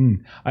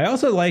I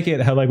also like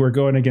it how like we're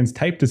going against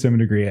type to some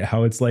degree,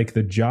 how it's like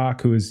the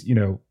jock who is,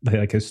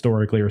 like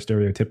historically or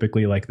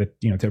stereotypically like the,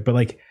 but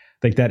like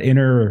that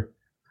inner,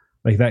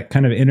 like that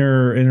kind of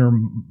inner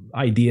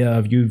idea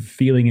of you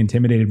feeling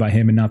intimidated by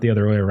him and not the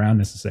other way around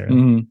necessarily.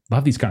 Mm-hmm.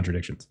 Love these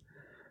contradictions.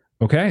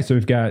 Okay. So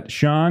we've got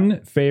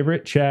Sean,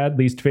 favorite, Chad,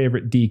 least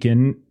favorite,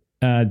 Deacon,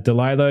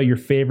 Delilah, your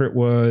favorite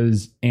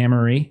was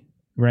Amory,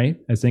 right?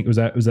 I think was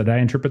that, did I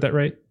interpret that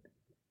right?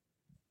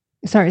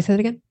 Sorry, say that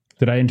again.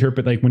 Did I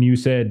interpret like when you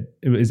said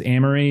is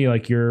Amory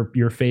like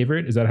your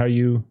favorite? Is that how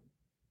you?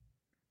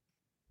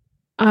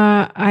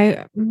 We'll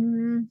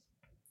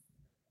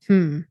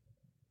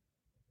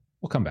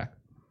come back.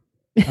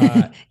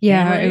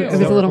 Yeah, it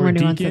was a little more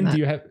nuanced than that.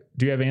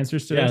 Do you have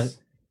answers to this?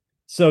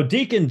 So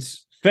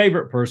Deacon's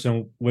favorite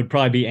person would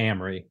probably be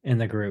Amory in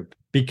the group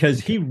because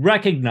he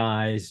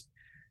recognized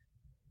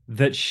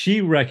that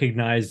she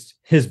recognized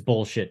his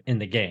bullshit in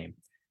the game.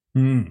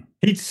 He'd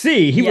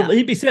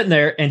be sitting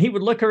there and he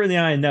would look her in the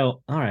eye and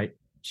know, all right,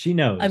 she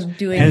knows. I'm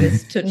doing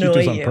this to annoy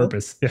you. On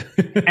purpose.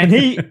 and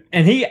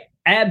he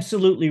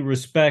absolutely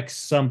respects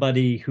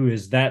somebody who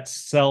is that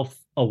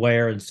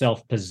self-aware and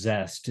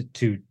self-possessed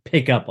to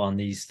pick up on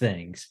these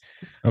things.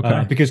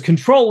 Okay. Because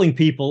controlling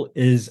people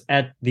is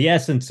at the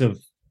essence of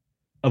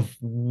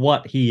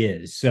what he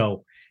is.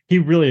 So he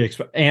really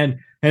and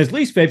his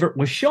least favorite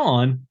was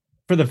Sean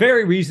for the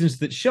very reasons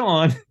that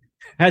Sean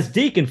has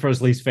Deacon for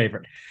his least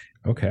favorite.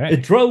 Okay.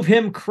 It drove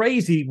him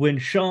crazy when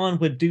Sean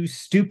would do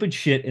stupid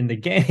shit in the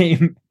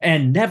game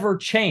and never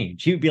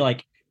change. He would be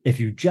like, if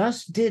you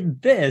just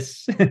did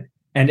this,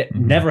 and it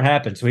never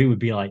happened. So he would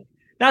be like,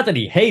 not that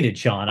he hated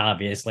Sean,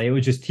 obviously. It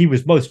was just he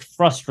was most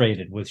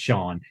frustrated with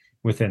Sean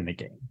within the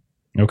game.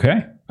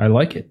 Okay. I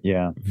like it.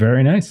 Yeah.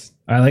 Very nice.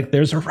 I like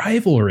there's a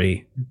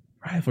rivalry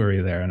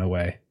there in a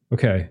way.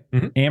 Okay.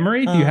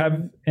 Amory, do you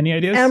have any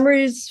ideas?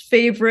 Amory's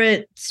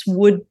favorites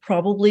would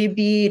probably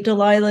be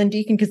Delilah and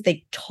Deacon because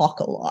they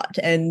talk a lot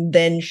and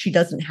then she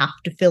doesn't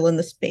have to fill in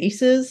the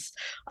spaces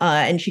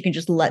and she can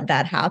just let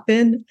that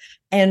happen.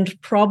 And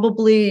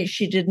probably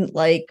she didn't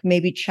like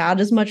maybe Chad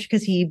as much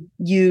because he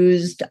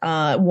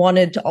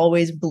wanted to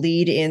always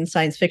bleed in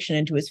science fiction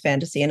into his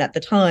fantasy. And at the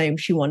time,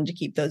 she wanted to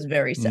keep those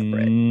very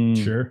separate.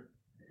 Sure.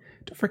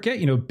 Don't forget,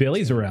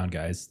 Billy's around,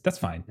 guys. That's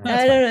fine.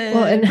 I don't know.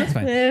 Well, and that's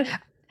fine.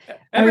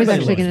 I was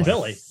actually going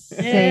to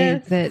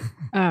say that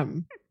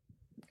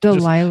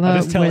Delilah I'll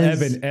just tell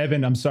was...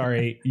 Evan, I'm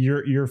sorry,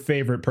 your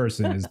favorite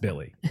person is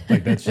Billy.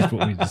 Like, that's just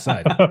what we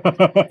decided.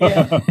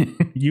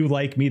 You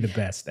like me the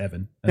best,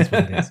 Evan. That's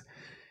what it is.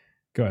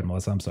 Go ahead,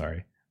 Melissa. I'm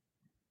sorry.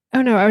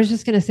 Oh, no, I was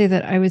just going to say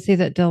that I would say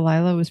that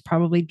Delilah was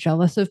probably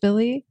jealous of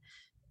Billy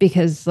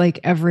because,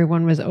 like,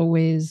 everyone was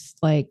always,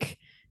 like,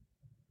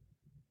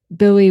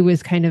 Billy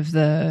was kind of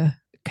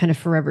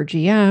forever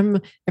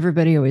GM.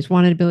 Everybody always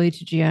wanted Billy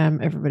to GM.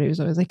 Everybody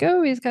was always like,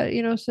 oh, he's got,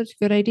 such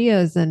good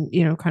ideas. And,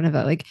 kind of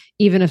that, like,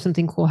 even if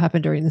something cool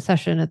happened during the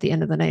session at the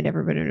end of the night,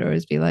 everybody would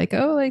always be like,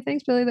 oh, like,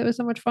 thanks, Billy. That was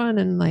so much fun.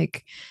 And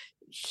like,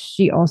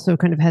 she also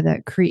kind of had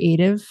that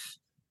creative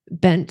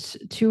bent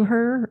to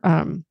her.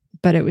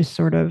 But it was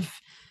sort of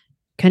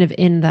kind of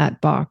in that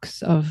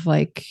box of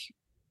like,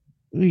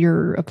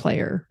 you're a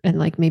player and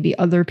like maybe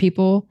other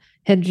people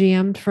had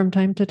GM'd from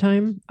time to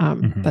time.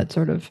 But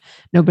sort of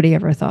nobody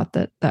ever thought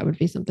that that would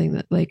be something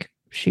that like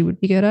she would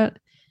be good at.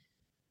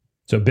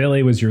 So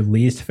Billy was your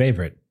least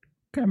favorite.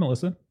 Okay,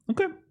 Melissa.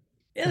 Okay.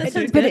 Yeah, that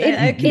sounds but good.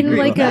 I can in agree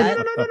like with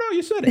a that. No,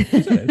 you said it.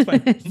 It's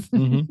fine.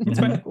 It's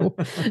fine.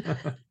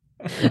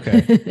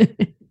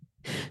 Okay.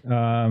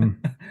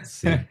 Let's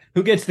see.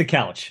 Who gets the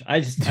couch?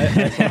 It's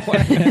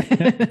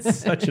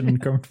such an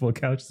uncomfortable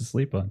couch to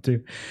sleep on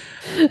too.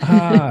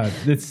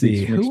 Let's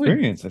see.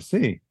 Experience. I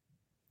see.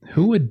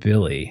 Who would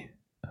Billy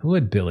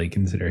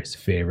consider his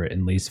favorite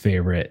and least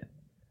favorite?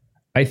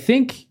 I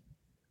think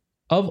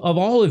of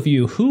all of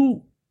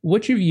you,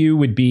 which of you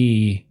would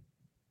be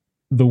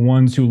the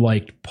ones who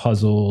liked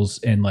puzzles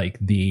and like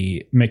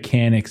the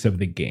mechanics of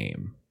the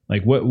game?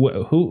 Like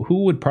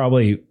who would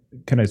probably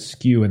kind of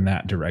skew in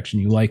that direction?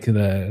 You like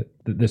the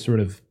sort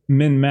of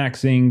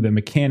min-maxing, the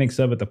mechanics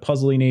of it, the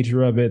puzzly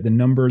nature of it, the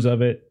numbers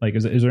of it. Like,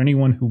 is there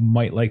anyone who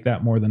might like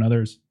that more than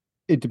others?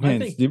 It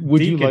depends.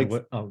 Would you like?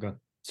 Go ahead.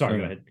 Sorry,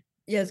 go ahead.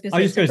 Yeah, I was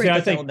going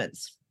to say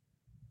elements.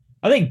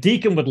 I think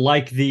Deacon would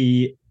like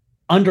the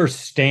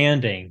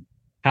understanding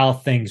how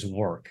things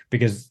work,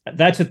 because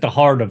that's at the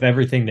heart of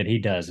everything that he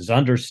does, is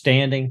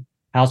understanding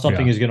how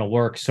something is going to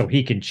work so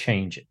he can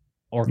change it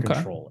or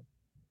control it.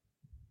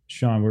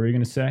 Sean, what were you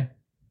going to say?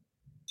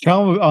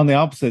 Sean, on the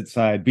opposite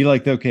side, be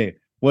like, okay,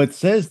 well, it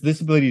says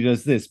this ability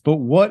does this, but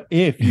what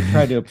if you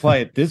try to apply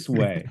it this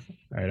way?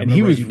 Right, and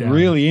he was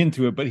really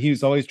into it, but he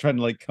was always trying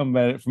to like come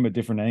at it from a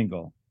different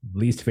angle.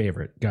 Least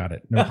favorite. Got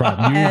it. No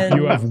problem.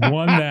 You have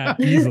won that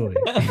easily.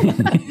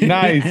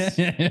 Nice.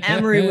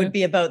 Amory would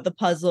be about the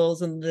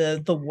puzzles and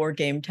the war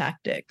game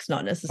tactics,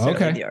 not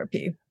necessarily the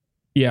RP.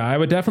 Yeah, I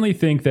would definitely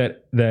think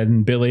that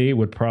then Billy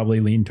would probably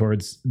lean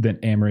towards then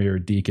Amory or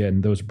Deacon.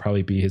 Those would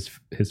probably be his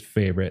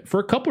favorite for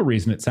a couple of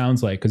reasons. It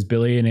sounds like, because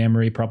Billy and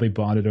Amory probably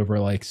bonded over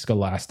like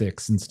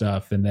scholastics and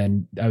stuff, and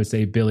then I would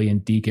say Billy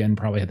and Deacon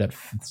probably had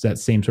that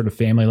same sort of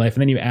family life,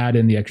 and then you add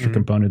in the extra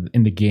component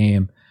in the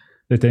game.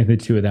 I think the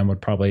two of them would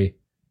probably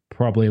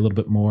a little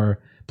bit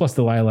more. Plus,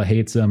 Delilah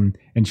hates him,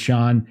 and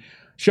Sean,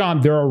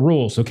 there are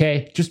rules,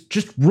 okay?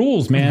 Just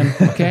rules, man,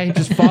 okay?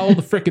 Just follow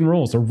the freaking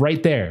rules. They're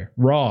right there.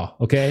 Raw,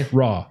 okay?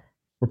 Raw.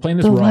 We're playing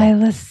this raw.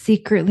 Delilah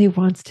secretly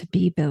wants to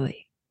be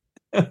Billy.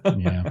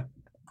 Yeah.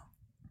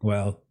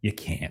 Well, you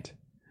can't.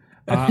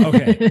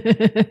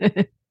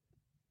 Okay.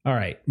 All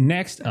right.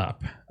 Next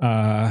up,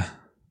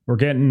 we're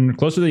getting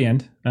closer to the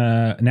end.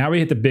 Now we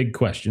hit the big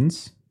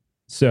questions.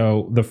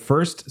 So the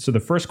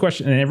first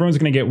question, and everyone's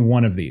going to get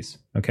one of these,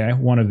 okay?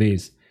 One of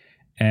these.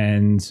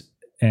 And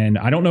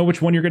I don't know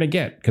which one you're going to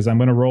get because I'm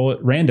going to roll it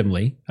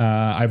randomly.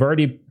 I've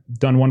already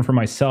done one for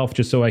myself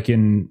just so I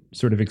can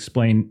sort of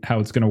explain how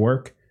it's going to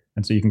work.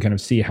 And so you can kind of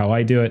see how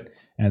I do it.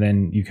 And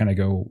then you kind of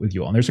go with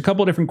you all. And there's a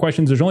couple of different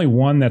questions. There's only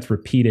one that's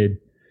repeated.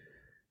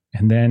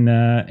 And then,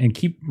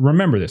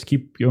 remember this,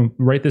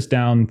 write this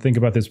down, think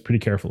about this pretty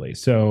carefully.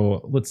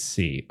 So let's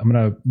see. I'm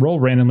going to roll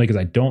randomly because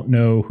I don't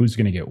know who's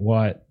going to get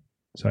what.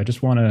 So I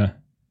just want to.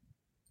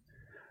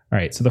 All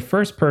right. So the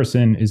first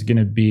person is going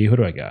to be, who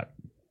do I got?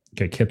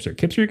 Okay, Kipser.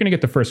 Kipser, you're going to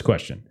get the first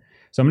question.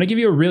 So I'm going to give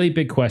you a really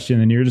big question,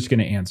 and you're just going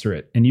to answer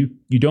it. And you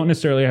don't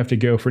necessarily have to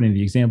go for any of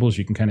the examples.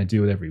 You can kind of do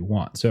whatever you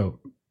want. So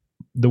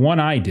the one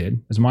I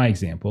did as my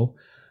example,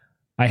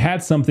 I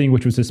had something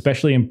which was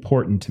especially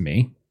important to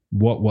me.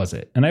 What was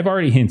it? And I've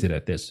already hinted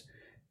at this.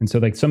 And so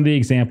like some of the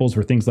examples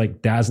were things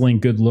like dazzling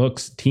good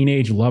looks,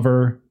 teenage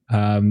lover,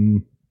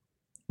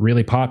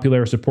 really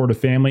popular, supportive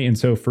family. And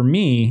so for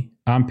me,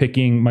 I'm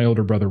picking my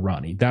older brother,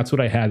 Ronnie. That's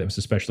what I had that was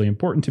especially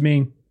important to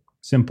me.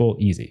 Simple,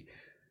 easy.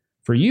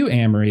 For you,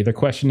 Amory, the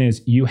question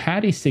is, you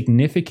had a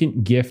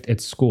significant gift at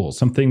school,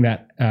 something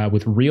that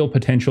with real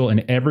potential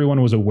and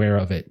everyone was aware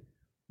of it.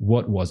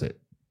 What was it?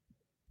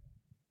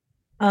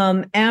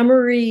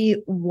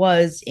 Amory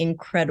was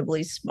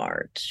incredibly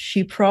smart.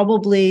 She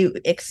probably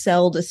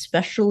excelled,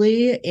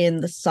 especially in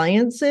the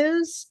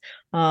sciences,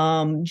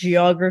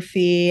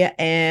 geography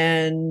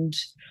and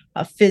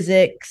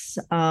physics.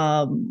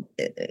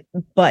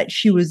 But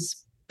she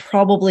was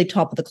probably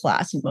top of the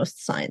class in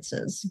most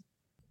sciences.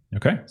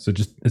 Okay.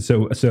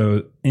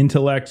 So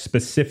intellect,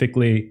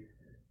 specifically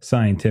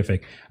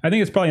scientific. I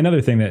think it's probably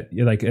another thing that,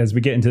 like, as we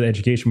get into the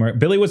education more,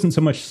 Billy wasn't so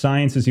much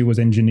science as he was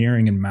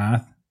engineering and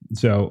math.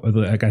 So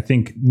like, I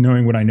think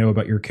knowing what I know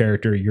about your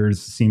character,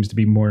 yours seems to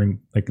be more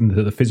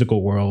into the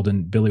physical world,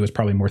 and Billy was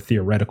probably more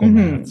theoretical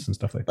maths and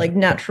stuff like that. Like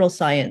natural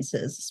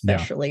sciences,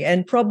 especially. Yeah.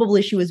 And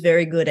probably she was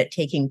very good at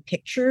taking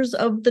pictures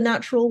of the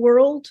natural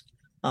world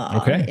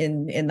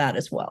in that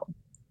as well.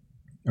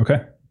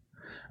 Okay.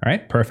 All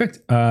right, perfect.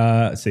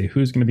 Let's see,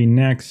 who's going to be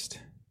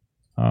next?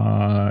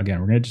 Again,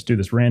 we're going to just do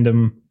this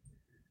random.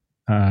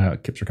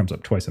 Kipser comes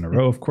up twice in a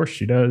row. Of course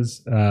she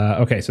does.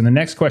 Okay, so the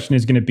next question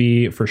is going to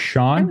be for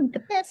Sean. I'm the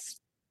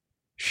best.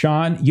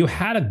 Sean, you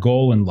had a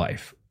goal in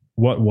life.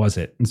 What was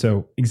it? And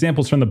so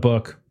examples from the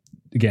book,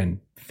 again,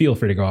 feel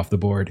free to go off the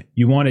board.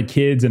 You wanted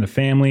kids and a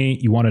family.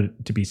 You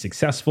wanted to be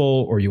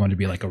successful, or you wanted to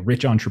be like a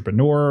rich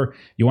entrepreneur.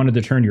 You wanted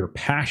to turn your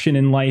passion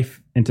in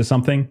life into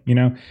something, you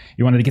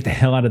wanted to get the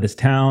hell out of this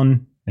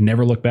town and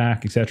never look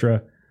back,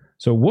 etc.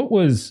 So what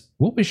was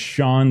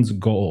Sean's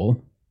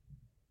goal?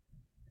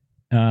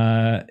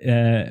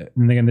 And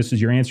again, this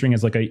is you're answering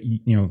as like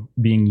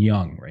being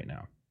young right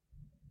now.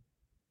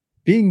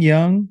 Being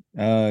young,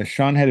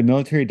 Sean had a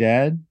military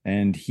dad,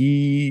 and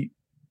he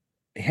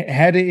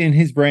had it in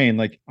his brain,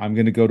 like, I'm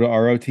going to go to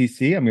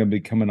ROTC, I'm going to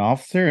become an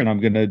officer, and I'm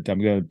going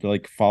to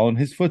like follow in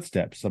his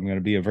footsteps. I'm going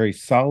to be a very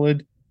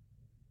solid,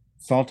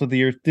 salt of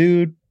the earth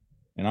dude,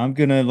 and I'm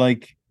going to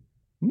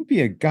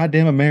be a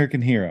goddamn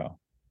American hero.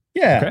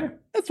 Yeah, okay.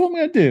 That's what I'm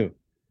going to do.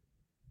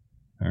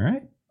 All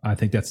right. I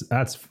think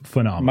that's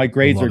phenomenal. My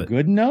grades are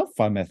good enough.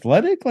 I'm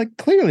athletic. Like,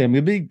 clearly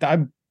this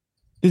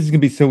is going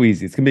to be so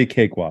easy. It's going to be a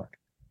cakewalk.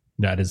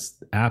 That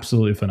is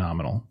absolutely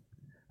phenomenal.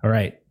 All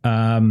right.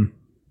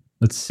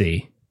 Let's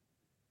see.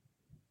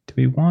 Do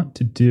we want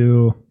to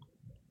do?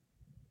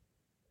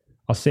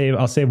 I'll save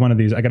one of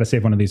these. I got to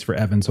save one of these for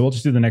Evan. So we'll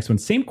just do the next one.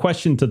 Same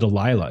question to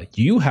Delilah.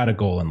 You had a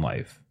goal in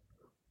life.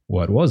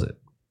 What was it?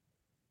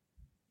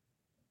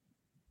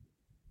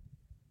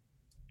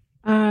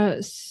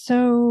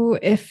 So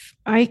if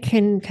I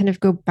can kind of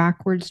go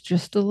backwards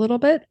just a little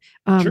bit,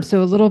 Sure.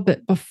 So a little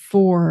bit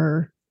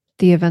before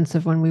the events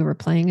of when we were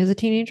playing as a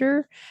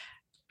teenager,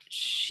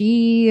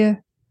 she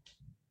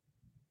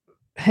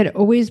had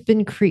always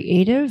been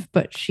creative,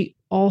 but she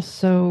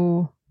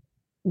also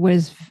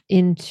was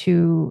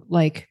into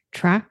like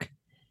track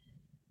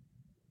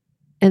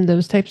and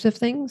those types of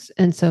things.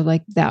 And so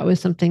like that was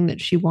something that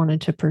she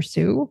wanted to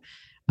pursue,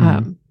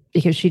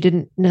 because she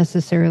didn't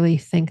necessarily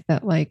think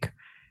that like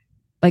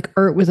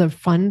art was a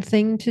fun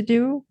thing to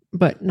do,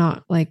 but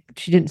not like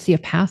she didn't see a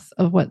path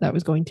of what that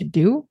was going to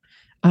do.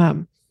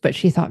 But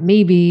she thought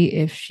maybe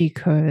if she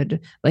could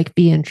like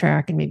be in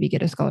track and maybe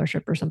get a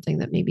scholarship or something,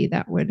 that maybe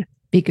that would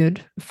be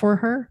good for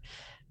her.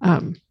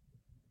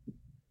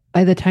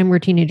 By the time we're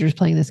teenagers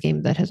playing this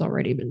game, that has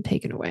already been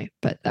taken away,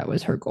 but that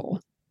was her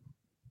goal.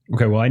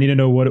 Okay, well, I need to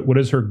know what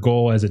is her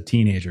goal as a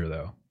teenager,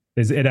 though.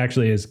 It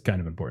actually is kind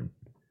of important.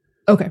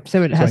 Okay,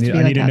 so it has to be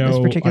like at this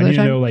particular time? I need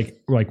to know,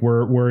 like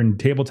we're in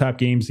tabletop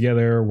games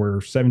together. We're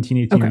 17,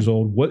 18 years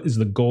old. What is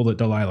the goal that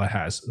Delilah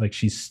has? Like,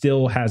 she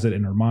still has it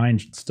in her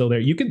mind. She's still there.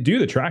 You can do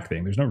the track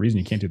thing. There's no reason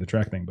you can't do the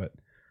track thing, but...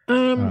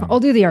 I'll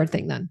do the art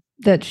thing then.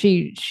 That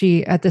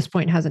she at this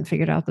point hasn't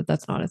figured out that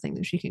that's not a thing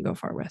that she can go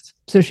far with.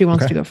 So she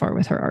wants to go far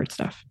with her art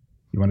stuff.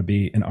 You want to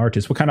be an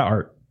artist. What kind of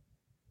art?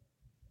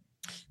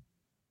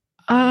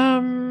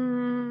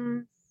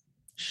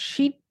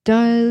 She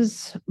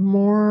does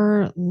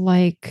more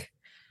like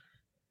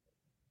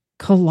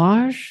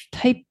collage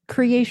type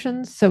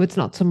creations. So it's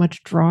not so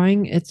much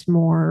drawing. It's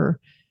more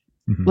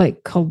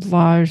like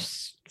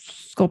collage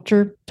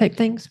sculpture type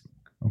things.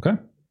 Okay.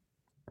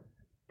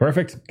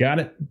 Perfect. Got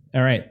it.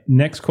 All right.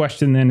 Next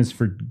question then is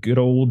for good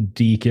old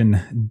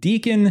Deacon.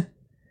 Deacon,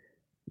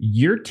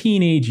 your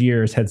teenage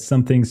years had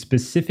something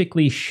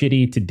specifically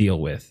shitty to deal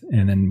with,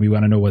 and then we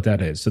want to know what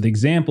that is. So the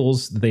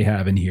examples that they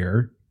have in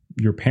here: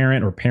 your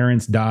parent or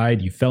parents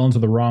died, you fell into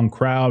the wrong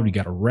crowd, you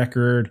got a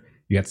record,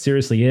 you got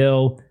seriously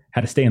ill,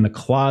 had to stay in the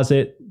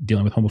closet,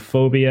 dealing with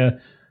homophobia.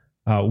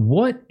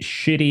 What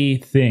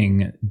shitty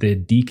thing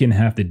did Deacon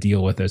have to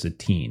deal with as a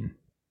teen?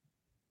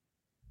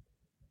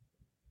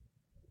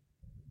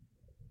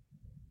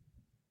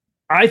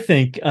 I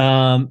think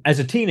as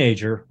a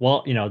teenager,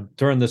 well,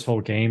 during this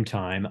whole game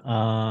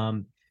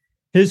time,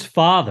 his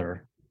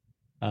father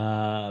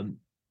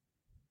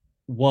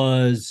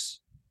was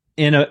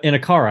in a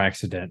car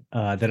accident,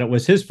 that it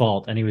was his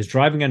fault, and he was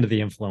driving under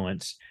the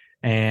influence,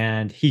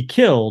 and he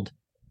killed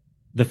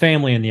the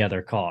family in the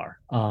other car.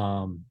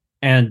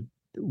 And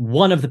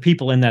one of the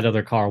people in that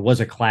other car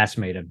was a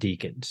classmate of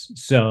Deacon's.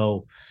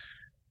 So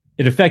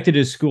it affected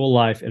his school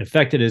life. It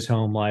affected his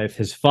home life.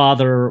 His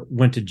father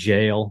went to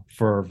jail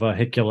for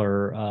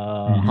vehicular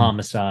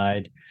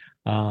homicide.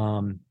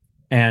 And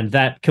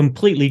that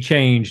completely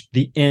changed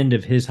the end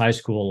of his high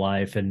school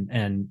life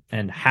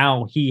and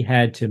how he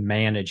had to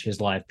manage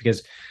his life,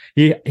 because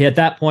he at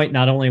that point,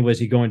 not only was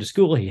he going to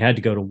school, he had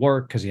to go to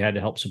work because he had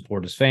to help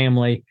support his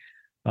family.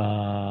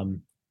 So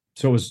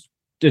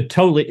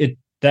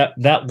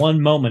that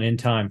one moment in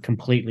time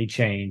completely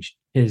changed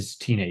his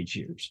teenage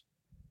years.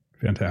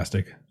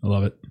 Fantastic. I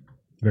love it.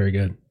 Very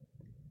good.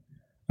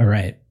 All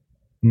right.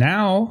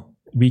 Now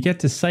we get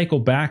to cycle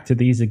back to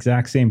these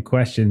exact same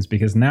questions,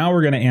 because now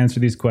we're going to answer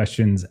these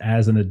questions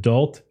as an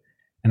adult.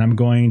 And there's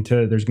going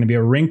to be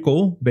a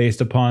wrinkle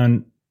based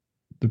upon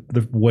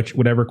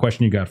whatever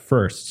question you got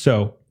first.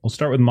 So we'll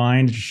start with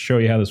mine to show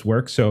you how this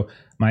works. So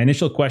my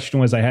initial question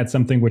was, I had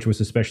something which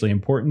was especially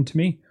important to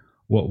me.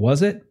 What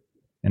was it?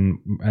 And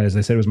as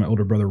I said, it was my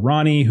older brother,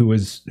 Ronnie, who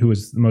was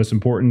the most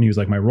important. He was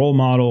like my role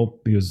model.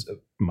 He was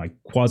my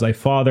quasi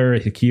father.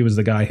 He was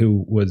the guy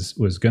who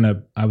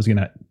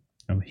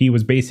he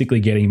was basically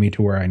getting me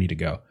to where I need to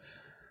go.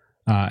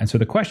 And so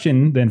the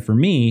question then for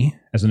me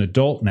as an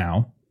adult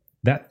now,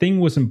 that thing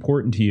was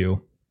important to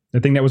you. The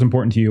thing that was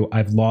important to you,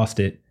 I've lost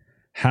it.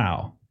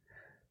 How?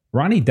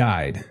 Ronnie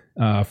died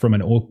from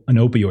an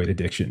opioid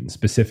addiction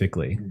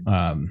specifically.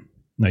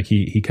 Like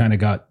he kind of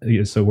got,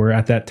 so we're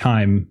at that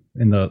time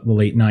in the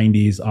late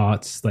 90s,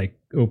 aughts, like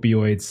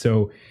opioids.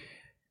 So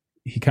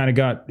he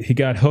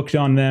got hooked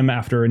on them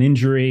after an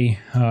injury.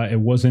 It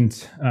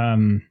wasn't,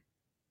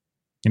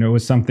 it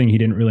was something he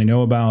didn't really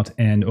know about.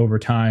 And over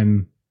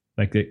time,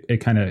 like he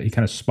kind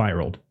of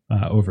spiraled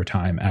over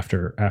time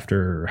after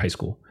high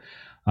school.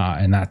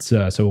 And that's,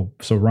 so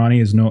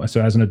Ronnie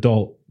so as an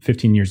adult,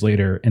 15 years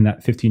later, in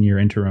that 15-year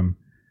interim,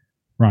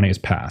 Ronnie has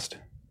passed.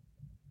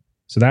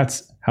 So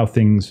that's how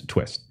things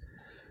twist.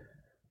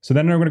 So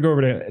then we're going to go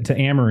over to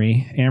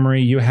Amory.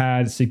 Amory, you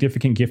had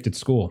significant gift at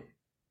school.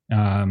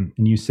 And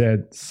you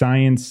said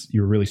science,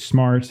 you were really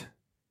smart,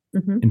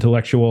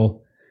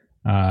 intellectual.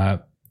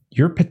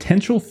 Your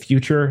potential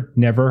future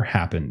never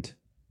happened.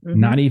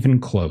 Not even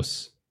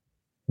close.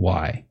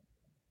 Why?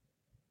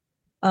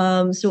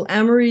 So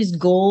Amory's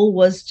goal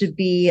was to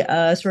be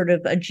sort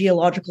of a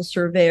geological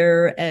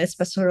surveyor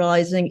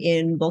specializing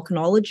in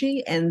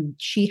volcanology, and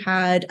she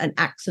had an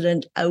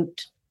accident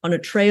out on a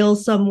trail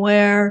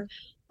somewhere,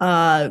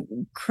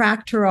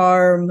 cracked her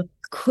arm,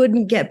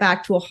 couldn't get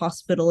back to a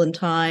hospital in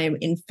time.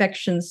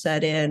 Infection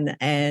set in,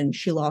 and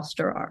she lost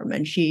her arm.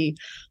 And she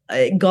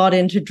got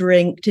into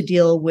drink to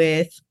deal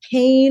with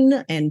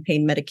pain and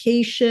pain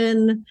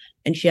medication,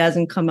 and she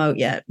hasn't come out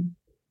yet.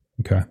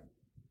 Okay.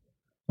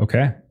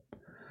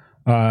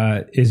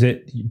 Is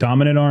it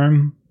dominant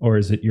arm or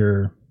is it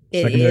your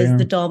secondary It is arm?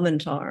 the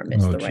dominant arm.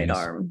 It's the right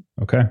arm.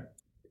 Okay.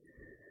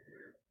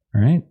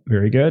 All right.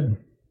 Very good.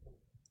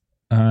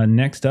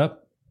 Next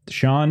up,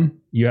 Sean,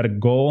 you had a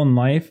goal in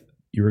life.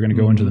 You were going to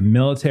go into the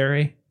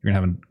military. You're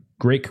going to have a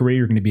great career.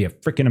 You're going to be a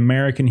freaking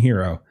American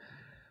hero.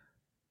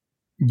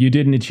 You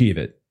didn't achieve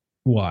it.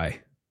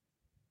 Why?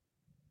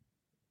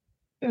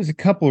 There's a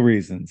couple of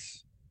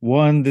reasons.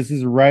 One, this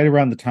is right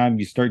around the time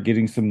you start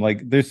getting some,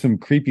 like, there's some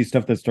creepy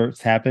stuff that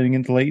starts happening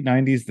in the late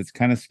 90s that's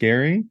kind of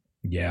scary.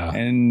 Yeah.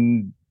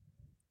 And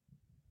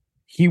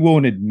he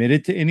won't admit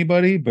it to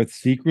anybody, but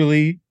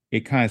secretly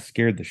it kind of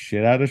scared the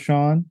shit out of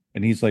Sean.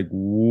 And he's like,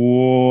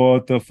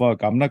 what the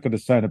fuck? I'm not going to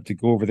sign up to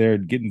go over there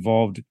and get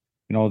involved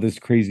in all this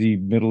crazy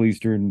Middle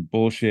Eastern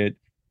bullshit.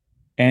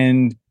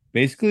 And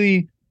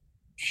basically,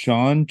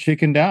 Sean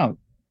chickened out.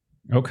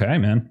 Okay,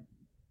 man.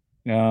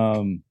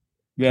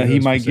 Yeah,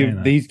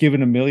 he's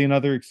given a million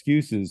other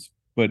excuses,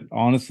 but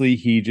honestly,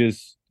 he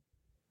just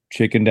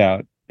chickened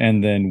out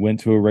and then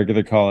went to a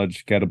regular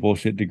college, got a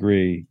bullshit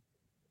degree,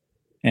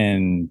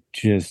 and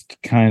just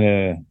kind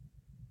of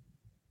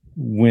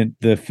went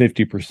the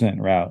 50%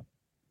 route.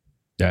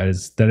 That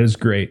is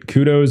great.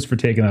 Kudos for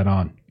taking that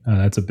on.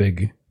 That's a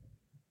big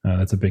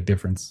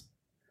difference.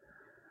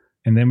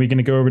 And then we're going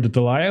to go over to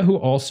Delia, who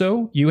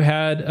also, you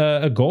had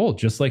a goal,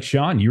 just like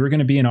Sean. You were going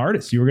to be an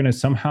artist. You were going to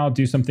somehow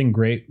do something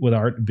great with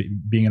art,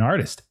 being an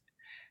artist.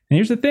 And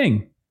here's the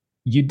thing.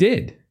 You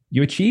did.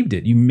 You achieved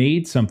it. You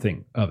made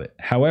something of it.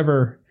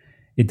 However,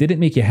 it didn't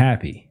make you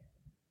happy.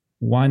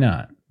 Why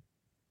not?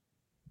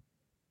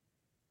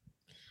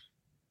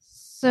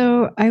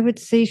 So I would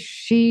say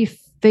she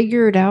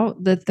figured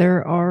out that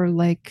there are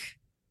like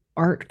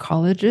art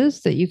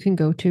colleges that you can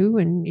go to,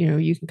 and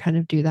you can kind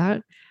of do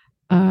that.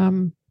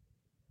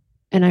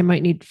 And I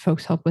might need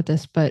folks' help with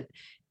this, but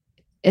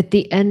at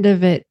the end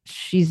of it,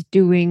 she's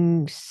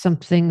doing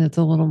something that's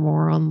a little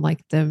more on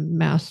like the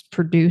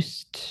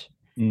mass-produced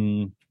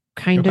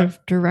kind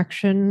of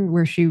direction,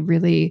 where she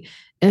really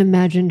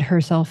imagined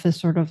herself as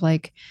sort of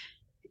like,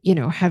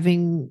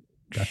 having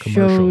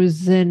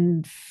shows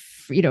and,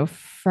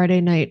 Friday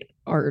night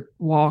art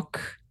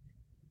walk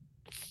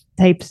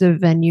types of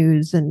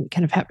venues and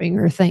kind of having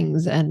her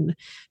things. And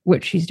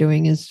what she's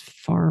doing is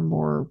far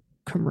more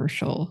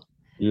commercial.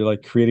 You're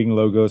like creating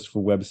logos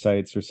for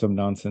websites or some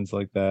nonsense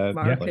like that.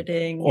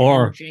 Marketing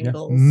or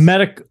jingles.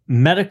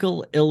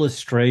 Medical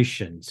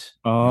illustrations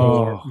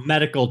or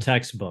medical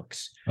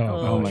textbooks.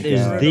 Oh my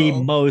is God. The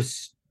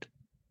most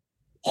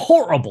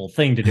horrible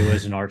thing to do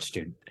as an art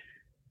student.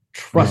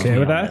 Trust me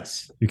with on that?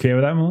 this. You okay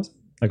with that, Melissa?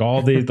 Like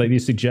all these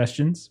these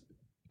suggestions?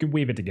 You can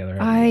weave it together.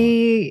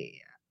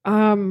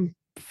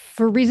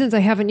 For reasons I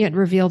haven't yet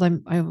revealed,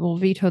 I will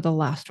veto the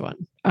last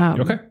one.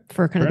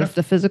 For kind of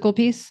the physical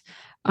piece.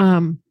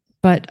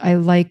 But I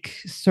like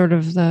sort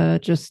of the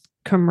just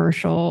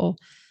commercial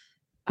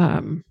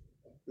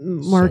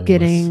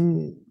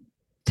marketing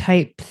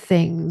type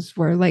things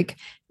where, like,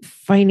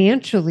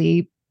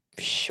 financially,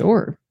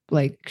 sure,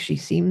 like she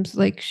seems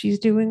like she's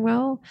doing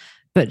well,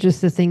 but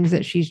just the things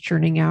that she's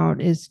churning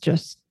out is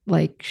just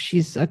like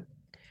she's a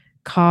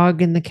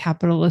cog in the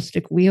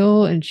capitalistic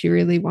wheel, and she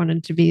really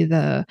wanted to be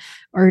the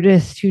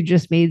artist who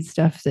just made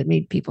stuff that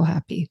made people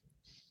happy.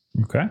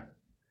 Okay.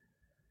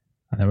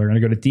 And then we're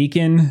going to go to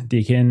Deacon.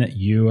 Deacon,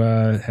 you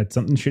had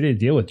something shitty to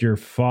deal with. Your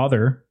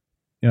father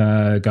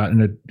got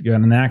in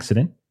an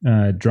accident,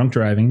 drunk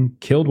driving,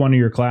 killed one of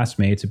your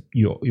classmates.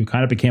 You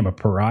kind of became a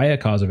pariah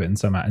because of it in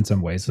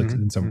some ways. Like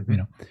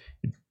your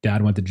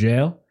dad went to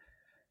jail.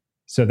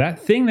 So that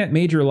thing that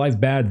made your life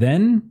bad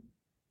then,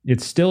 it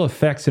still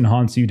affects and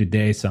haunts you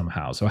today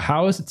somehow. So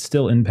how is it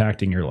still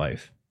impacting your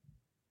life?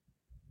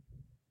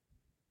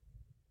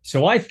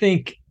 So I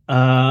think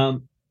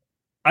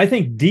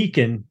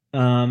Deacon,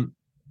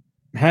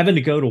 having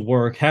to go to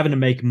work, having to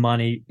make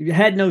money,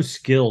 had no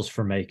skills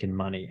for making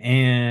money.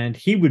 And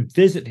he would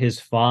visit his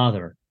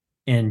father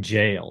in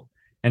jail.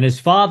 And his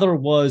father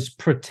was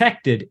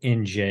protected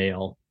in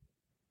jail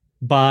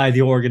by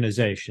the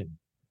organization,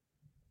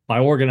 by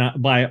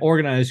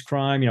organized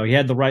crime. He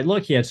had the right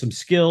look. He had some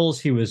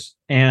skills.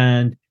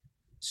 And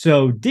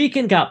so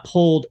Deacon got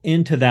pulled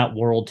into that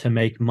world to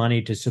make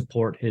money to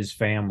support his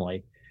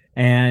family.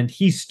 And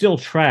he's still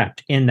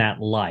trapped in that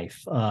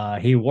life.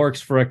 He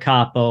works for a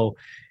capo.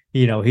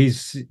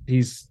 He's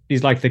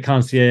like the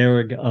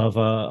concierge of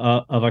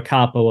a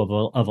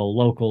capo of a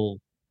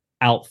local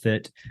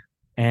outfit,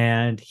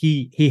 and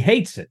he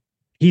hates it.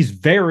 He's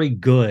very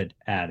good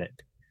at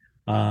it,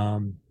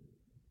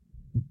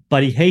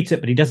 but he hates it.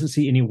 But he doesn't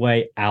see any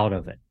way out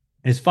of it.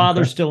 His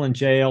father's still in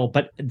jail,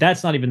 but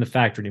that's not even the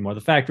factor anymore.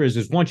 The factor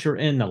is once you're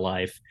in the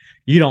life,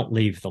 you don't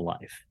leave the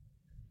life.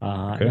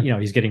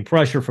 He's getting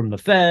pressure from the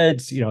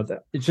feds.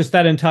 It's just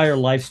that entire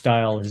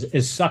lifestyle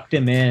is sucked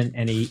him in,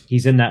 and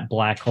he's in that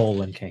black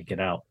hole and can't get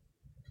out.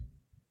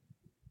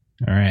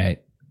 All right.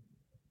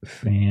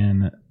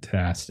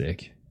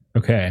 Fantastic.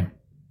 Okay.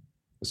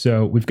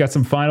 So we've got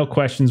some final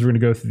questions. We're going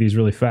to go through these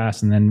really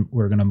fast, and then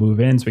we're going to move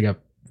in. So we got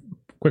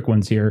quick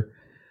ones here.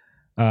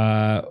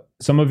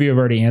 Some of you have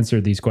already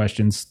answered these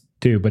questions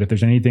too, but if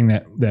there's anything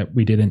that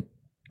we didn't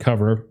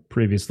cover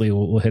previously,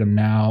 we'll hit them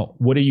now.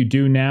 What do you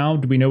do now?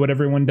 Do we know what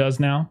everyone does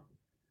now?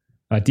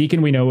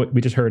 Deacon, we know it. We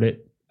just heard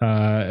it.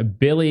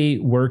 Billy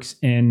works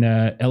in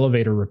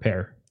elevator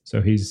repair.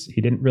 So he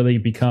didn't really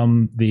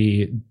become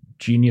the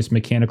genius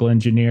mechanical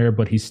engineer,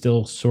 but he's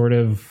still sort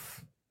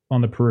of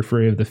on the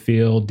periphery of the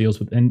field, deals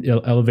with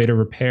elevator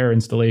repair,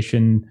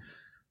 installation,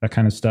 that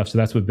kind of stuff. So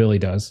that's what Billy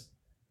does.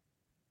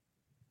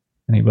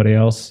 Anybody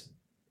else?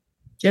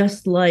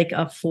 Just like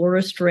a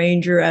forest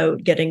ranger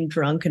out getting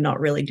drunk and not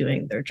really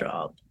doing their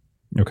job.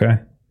 Okay.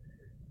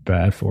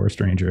 Bad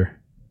forest ranger.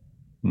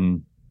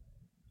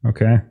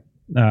 Okay.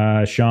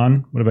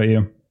 Sean, what about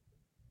you?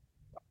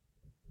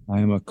 I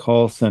am a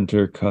call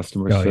center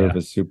customer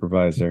service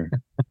supervisor.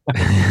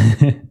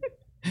 I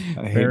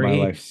hate my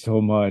life so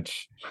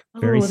much.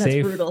 Very that's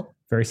safe. Brutal.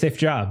 Very safe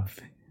job.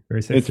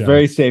 Very safe. It's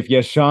very safe.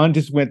 Yeah, Sean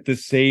just went the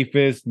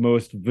safest,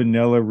 most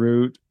vanilla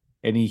route,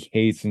 and he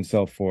hates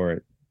himself for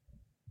it.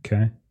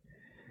 Okay.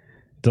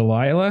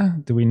 Delilah,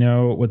 do we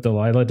know what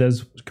Delilah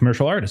does?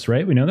 Commercial artist,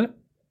 right? We know that?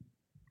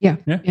 Yeah.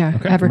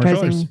 Okay.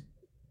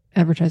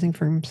 Advertising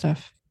firm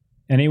stuff.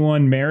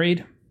 Anyone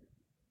married?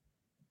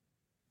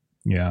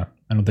 Yeah.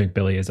 I don't think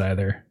Billy is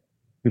either.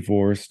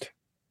 Divorced.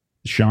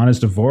 Sean is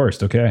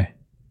divorced. Okay.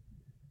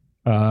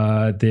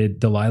 Did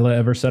Delilah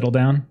ever settle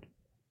down?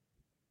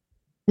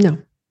 No.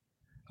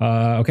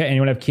 Okay.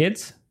 Anyone have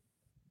kids?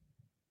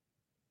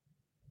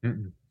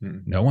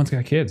 No one's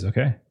got kids.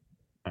 Okay.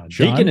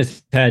 Deacon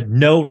has had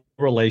no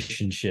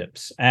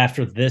relationships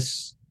after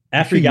this.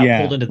 After he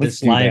got pulled into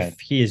this life,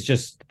 he has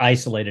just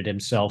isolated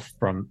himself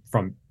from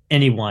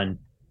anyone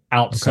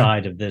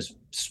outside of this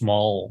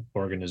small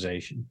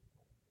organization.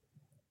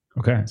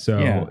 Okay,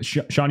 so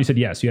Sean, you said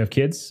yes. You have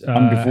kids.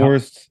 I'm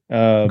divorced.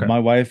 My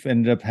wife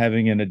ended up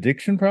having an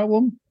addiction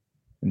problem,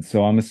 and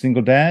so I'm a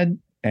single dad.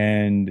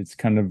 And it's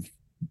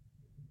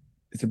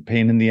a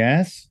pain in the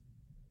ass.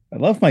 I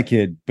love my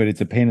kid, but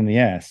it's a pain in the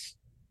ass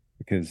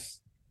because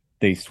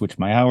they switch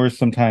my hours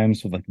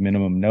sometimes with like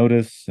minimum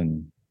notice.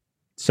 And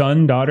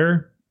son,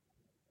 daughter.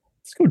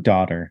 Let's go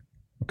daughter.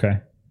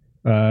 Okay.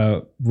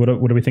 What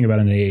do we think about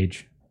an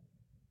age?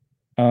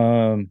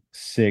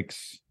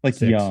 6, like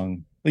 6.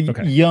 Young.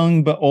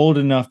 Young, but old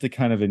enough to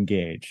kind of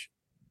engage.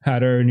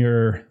 Had her in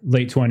your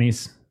late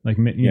 20s, like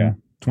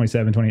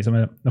 27, 28,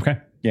 something like that. Okay.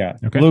 Yeah.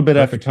 Okay. A little bit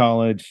after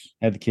college,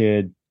 had the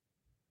kid.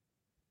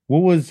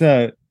 What was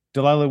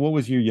Delilah, what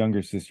was your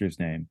younger sister's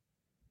name?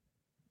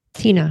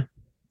 Tina.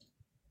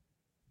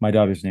 My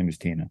daughter's name is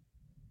Tina.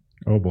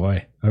 Oh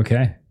boy.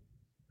 Okay.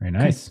 Very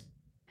nice.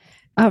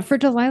 For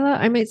Delilah,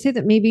 I might say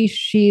that maybe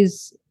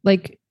she's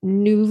like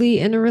newly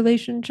in a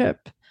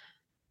relationship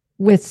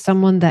with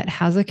someone that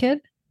has a kid.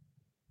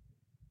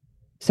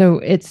 So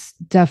it's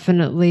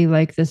definitely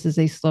like this is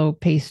a slow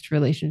paced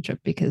relationship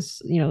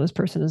because, this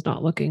person is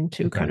not looking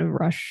to kind of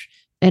rush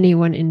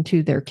anyone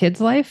into their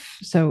kid's life.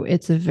 So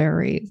it's a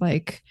very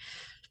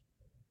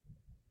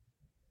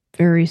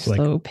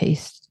slow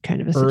paced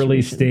kind of a situation.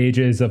 Early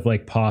stages of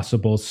like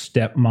possible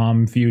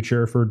stepmom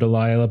future for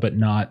Delilah, but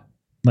not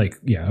like,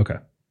 okay.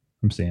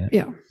 I'm seeing it.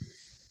 Yeah.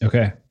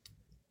 Okay.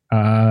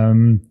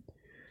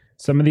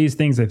 Some of these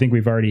things I think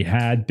we've already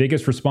had.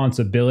 Biggest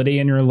responsibility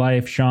in your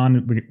life,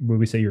 Sean, would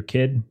we say your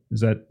kid?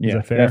 Is that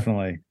fair?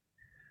 Definitely.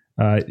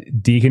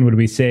 Deacon, would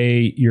we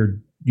say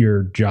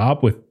your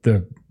job with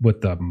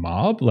the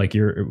mob?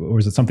 Or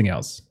is it something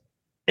else?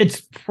 It's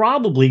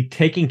probably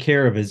taking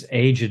care of his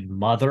aged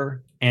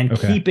mother and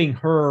keeping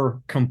her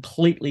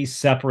completely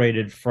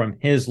separated from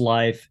his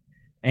life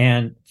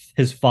and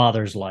his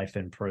father's life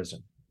in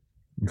prison.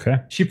 Okay.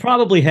 She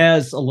probably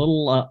has a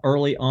little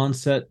early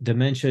onset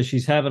dementia.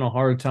 She's having a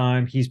hard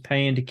time. He's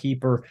paying to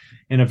keep her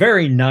in a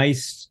very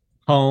nice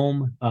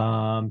home.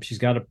 She's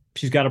got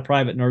a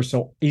private nurse.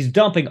 So he's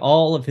dumping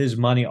all of his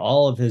money,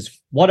 all of his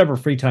whatever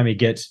free time he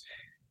gets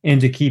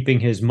into keeping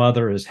his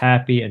mother as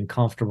happy and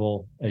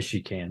comfortable as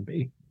she can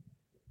be.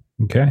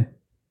 Okay.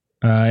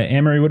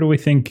 Amory, what do we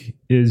think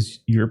is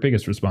your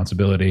biggest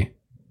responsibility?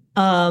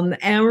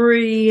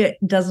 Amory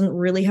doesn't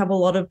really have a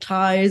lot of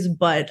ties,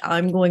 but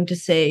I'm going to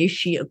say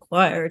she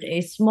acquired a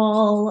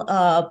small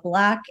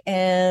black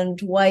and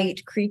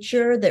white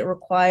creature that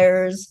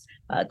requires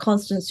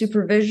constant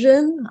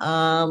supervision,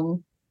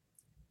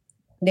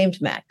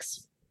 named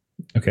Max.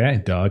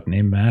 Okay, dog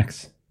named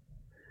Max.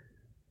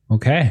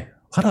 Okay,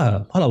 a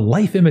lot of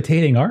life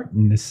imitating art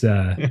in this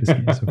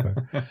game so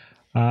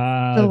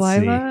far.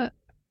 Delilah.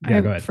 Go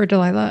ahead. For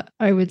Delilah,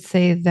 I would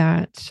say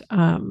that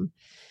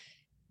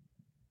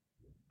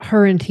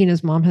her and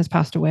Tina's mom has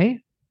passed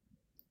away.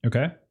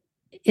 Okay.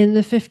 In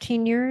the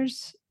 15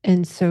 years.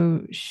 And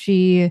so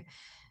she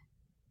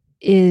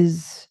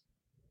is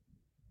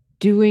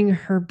doing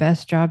her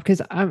best job,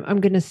 because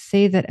I'm going to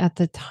say that at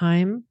the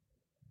time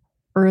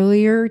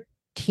earlier,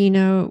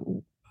 Tina,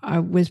 I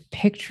was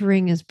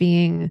picturing as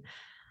being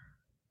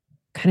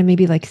kind of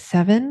maybe like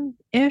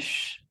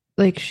 7-ish.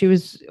 Like she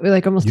was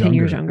like almost 10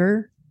 years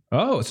younger.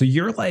 Oh, so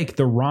you're like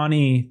the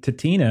Ronnie to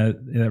Tina,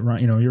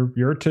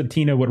 you're to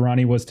Tina what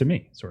Ronnie was to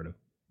me, sort of.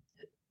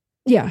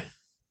 Yeah.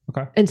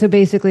 Okay. And so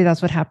basically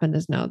that's what happened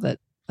is now that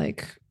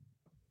like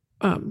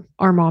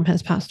our mom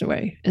has passed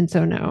away. And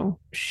so now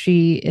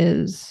she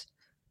is,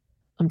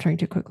 I'm trying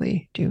to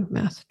quickly do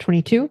math,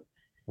 22.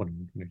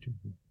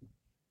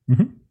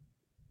 Mm-hmm.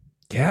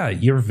 Yeah,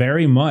 you're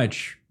very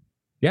much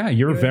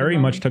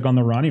took on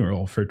the Ronnie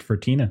role for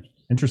Tina.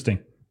 Interesting.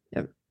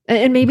 Yep.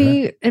 And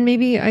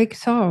maybe I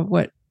saw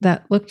what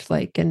that looked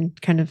like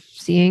and kind of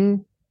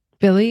seeing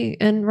Billy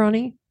and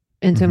Ronnie.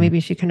 And so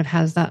maybe she kind of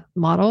has that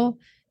model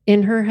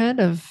in her head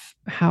of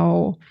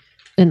how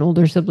an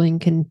older sibling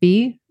can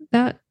be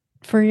that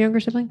for a younger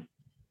sibling.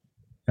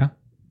 Yeah.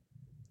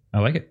 I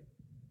like it.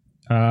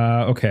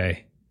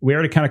 Okay. We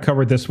already kind of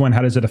covered this one.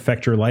 How does it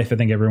affect your life? I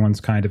think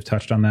everyone's kind of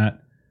touched on that.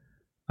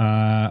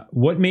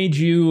 What made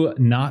you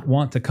not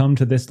want to come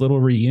to this little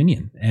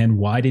reunion, and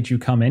why did you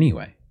come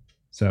anyway?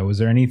 So was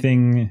there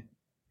anything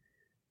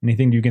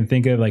you can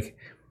think of, like,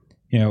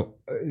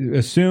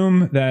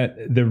 assume that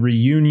the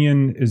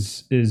reunion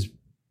is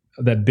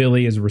that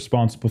Billy is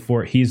responsible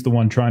for it. He's the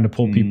one trying to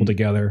pull people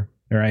together,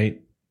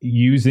 right?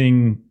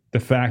 Using the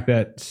fact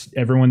that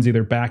everyone's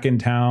either back in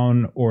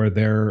town or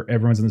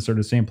everyone's in the sort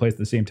of same place at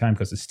the same time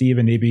because of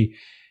Steven,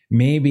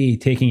 maybe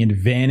taking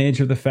advantage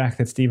of the fact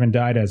that Steven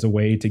died as a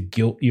way to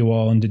guilt you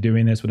all into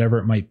doing this, whatever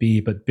it might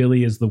be. But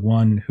Billy is the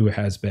one who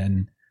has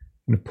been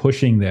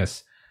pushing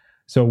this.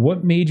 So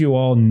what made you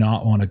all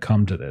not want to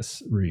come to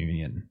this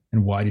reunion,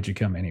 and why did you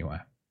come anyway?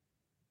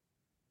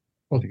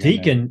 Well,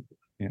 Deacon,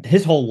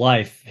 his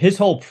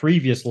whole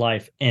previous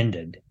life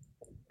ended,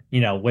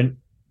 when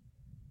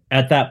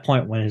at that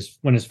point when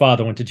his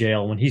father went to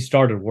jail, when he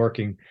started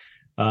working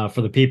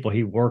for the people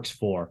he works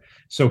for.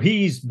 So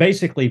he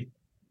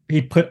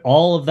put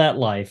all of that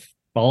life,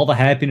 all the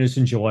happiness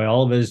and joy,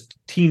 all of his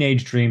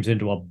teenage dreams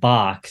into a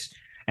box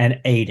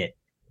and ate it.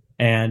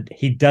 And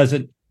he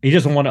doesn't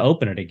want to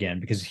open it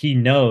again because he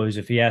knows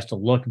if he has to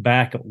look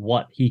back at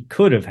what he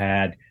could have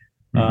had,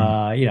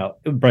 it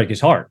would break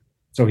his heart.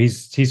 So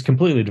he's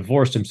completely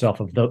divorced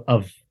himself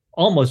of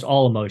almost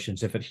all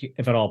emotions, if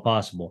at all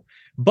possible.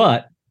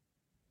 But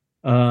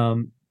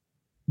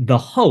the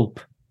hope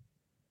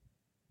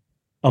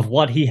of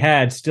what he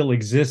had still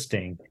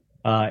existing,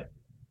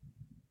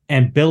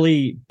 and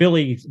Billy,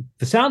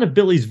 the sound of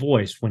Billy's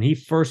voice when he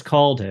first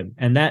called him,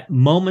 and that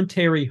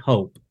momentary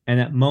hope and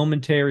that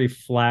momentary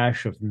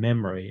flash of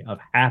memory of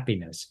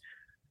happiness,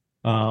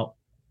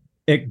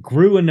 it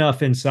grew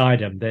enough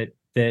inside him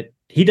that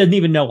he doesn't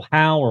even know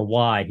how or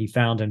why he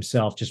found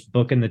himself just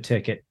booking the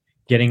ticket,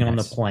 getting on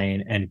the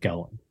plane, and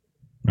going.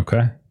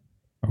 Okay.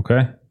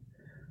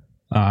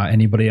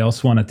 Anybody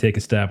else want to take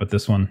a stab at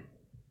this one?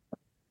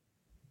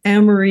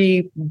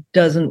 Amory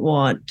doesn't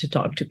want to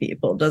talk to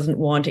people, doesn't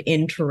want to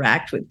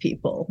interact with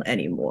people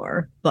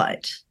anymore,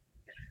 but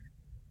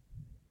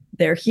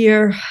they're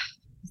here.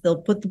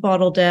 They'll put the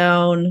bottle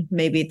down.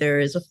 Maybe there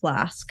is a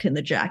flask in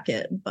the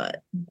jacket,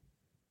 but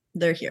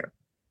they're here.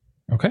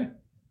 Okay.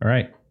 All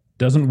right.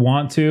 Doesn't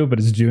want to, but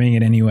is doing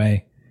it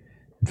anyway.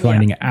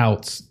 Finding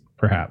outs,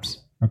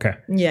 perhaps. Okay.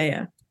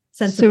 Yeah.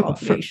 Sense of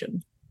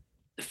obligation.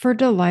 For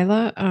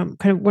Delilah,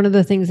 kind of one of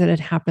the things that had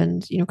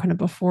happened, kind of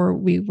before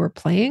we were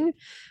playing,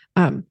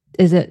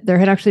 is that there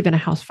had actually been a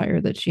house fire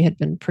that she had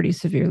been pretty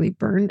severely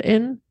burned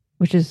in,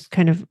 which is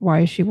kind of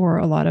why she wore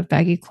a lot of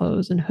baggy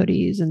clothes and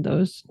hoodies and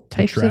those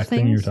types of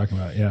things. You were talking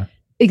about, yeah.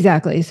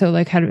 Exactly. So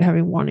like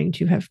having wanting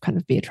to have kind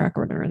of be a track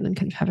runner and then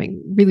kind of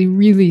having really,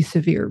 really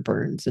severe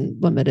burns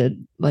and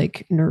limited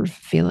like nerve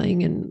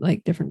feeling and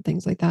like different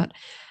things like that.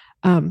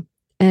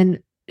 And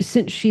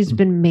since she's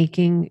been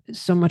making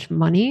so much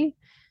money,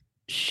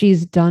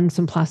 she's done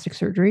some plastic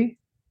surgery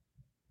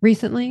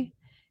recently.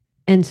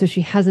 And so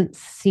she hasn't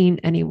seen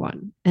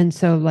anyone. And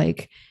so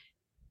like,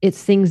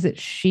 it's things that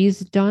she's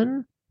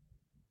done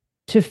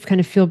to kind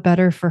of feel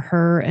better for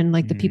her. And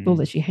like the people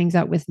that she hangs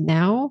out with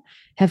now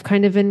have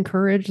kind of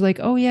encouraged like,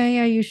 oh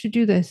yeah, you should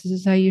do this. This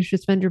is how you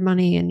should spend your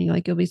money. And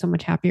you'll be so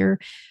much happier.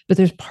 But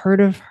there's part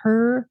of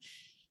her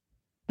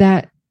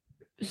that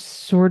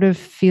sort of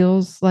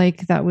feels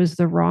like that was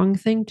the wrong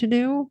thing to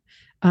do,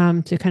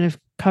 to kind of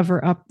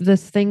cover up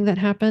this thing that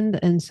happened.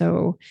 And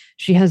so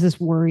she has this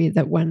worry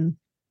that when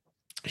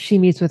she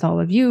meets with all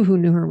of you who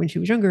knew her when she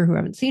was younger, who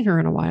haven't seen her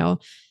in a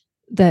while,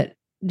 that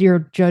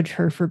you'll judge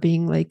her for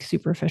being like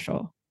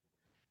superficial.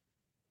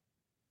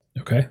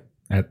 Okay.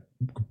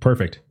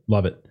 Perfect.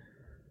 Love it.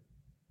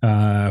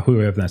 Who do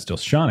we have that still?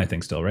 Sean, I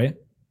think still, right?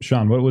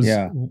 Sean,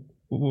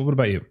 what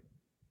about you?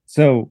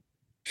 So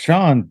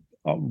Sean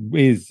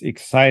is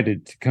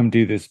excited to come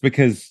do this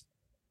because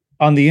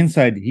on the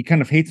inside, he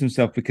kind of hates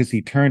himself because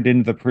he turned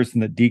into the person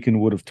that Deacon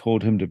would have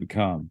told him to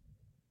become.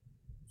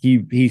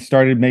 He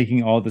started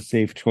making all the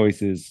safe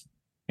choices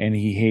and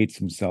he hates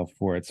himself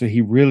for it. So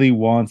he really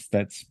wants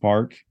that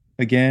spark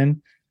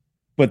again.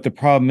 But the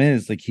problem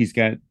is, like, he's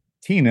got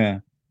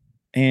Tina,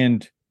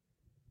 and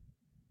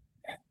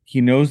he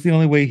knows the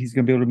only way he's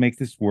going to be able to make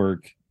this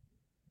work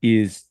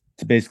is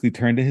to basically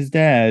turn to his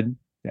dad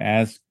to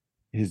ask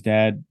his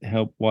dad to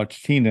help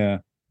watch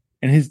Tina.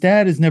 And his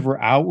dad has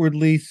never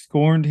outwardly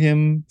scorned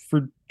him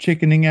for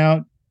chickening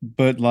out,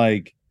 but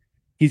like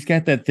he's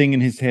got that thing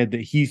in his head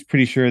that he's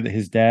pretty sure that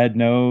his dad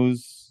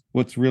knows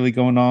what's really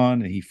going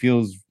on, and he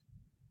feels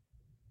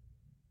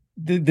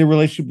the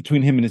relationship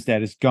between him and his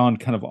dad has gone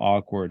kind of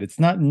awkward. It's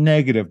not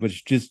negative, but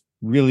it's just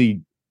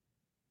really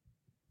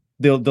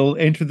they'll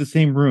enter the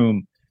same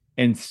room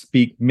and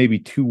speak maybe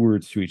 2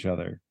 words to each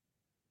other.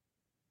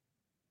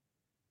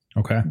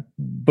 Okay.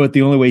 But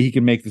the only way he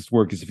can make this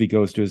work is if he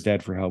goes to his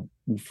dad for help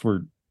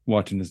for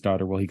watching his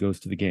daughter while he goes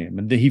to the game.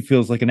 And he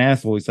feels like an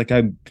asshole. He's like,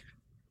 I'm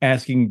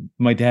asking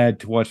my dad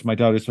to watch my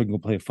daughter so I can go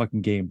play a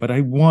fucking game, but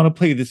I want to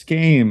play this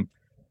game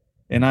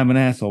and I'm an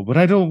asshole, but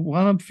I don't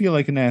want to feel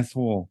like an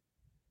asshole.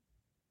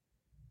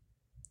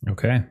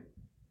 Okay.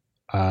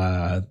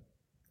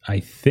 I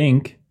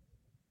think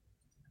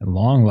at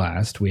long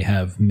last we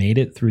have made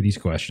it through these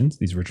questions,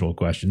 these ritual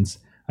questions.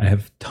 I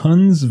have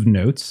tons of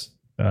notes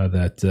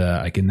that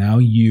I can now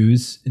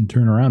use and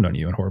turn around on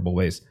you in horrible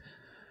ways.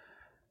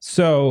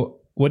 So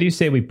what do you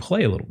say we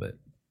play a little bit?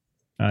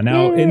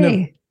 Now,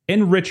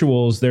 in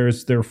rituals, there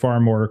are far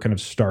more kind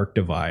of stark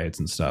divides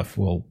and stuff.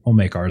 We'll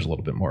make ours a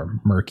little bit more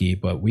murky,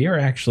 but we are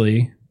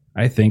actually,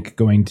 I think,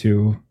 going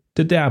to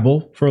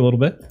dabble for a little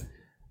bit.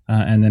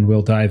 And then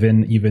we'll dive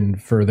in even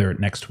further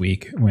next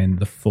week when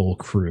the full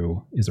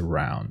crew is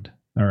around.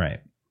 All right.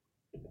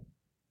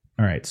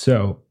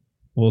 So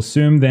we'll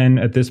assume then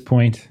at this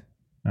point,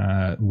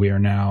 we are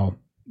now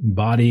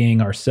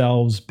embodying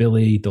ourselves,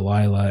 Billy,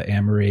 Delilah,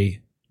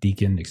 Amory,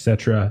 Deacon,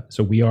 etc.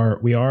 So we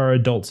are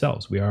adult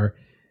selves. We are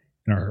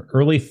in our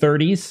early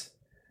 30s,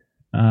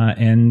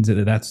 and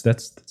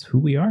that's who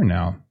we are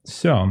now.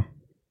 So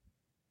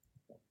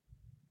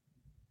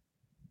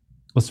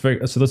let's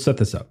set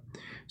this up.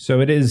 So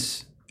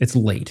it's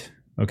late.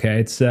 Okay.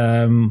 It's,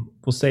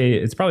 we'll say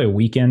it's probably a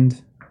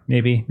weekend,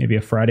 maybe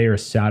a Friday or a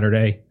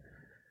Saturday.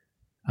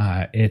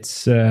 We'll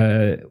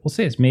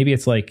say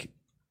it's like,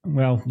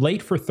 well,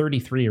 late for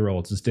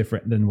 33-year-olds is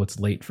different than what's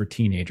late for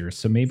teenagers.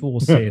 So maybe we'll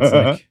say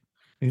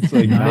it's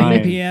like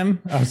 9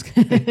 p.m.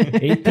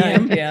 8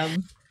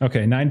 p.m.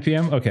 Okay. 9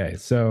 p.m. Okay.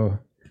 So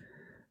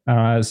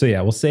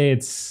yeah, we'll say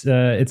it's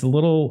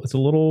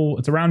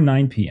around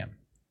 9 p.m.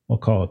 We'll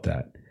call it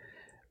that.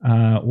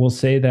 We'll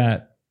say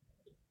that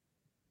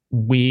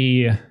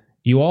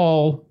you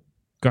all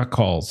got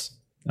calls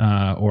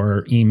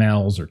or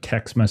emails or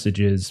text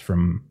messages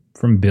from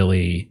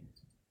Billy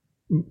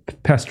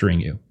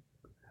pestering you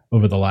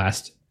over the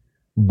last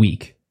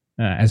week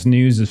as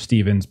news of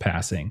Stephen's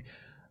passing.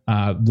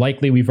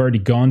 Likely we've already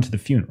gone to the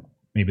funeral.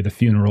 Maybe the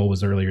funeral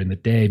was earlier in the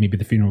day. Maybe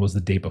the funeral was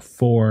the day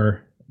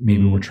before.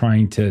 Maybe we're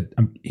trying to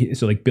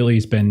so like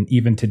Billy's been,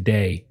 even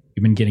today,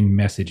 you've been getting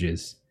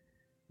messages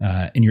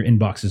in your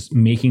inboxes,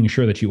 making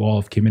sure that you all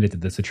have committed to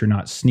this, that you're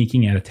not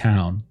sneaking out of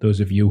town, those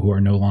of you who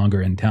are no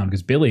longer in town,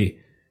 because Billy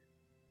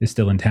is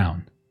still in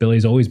town.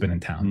 Billy's always been in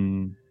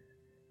town.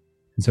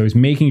 And so he's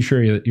making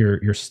sure that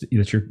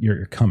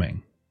you're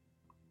coming.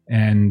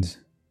 And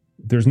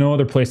there's no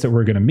other place that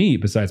we're going to meet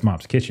besides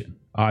Mom's Kitchen,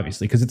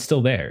 obviously, because it's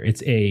still there.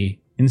 It's a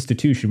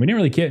institution. We didn't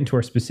really get into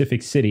our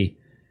specific city.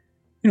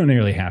 You don't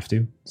nearly have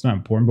to. It's not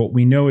important, but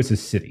we know it's a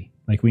city.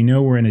 Like, we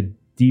know we're in a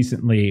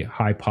decently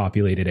high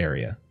populated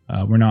area.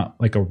 We're not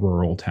like a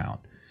rural town,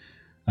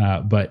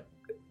 but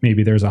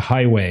maybe there's a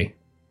highway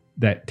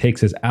that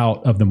takes us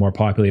out of the more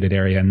populated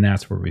area, and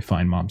that's where we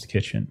find Mom's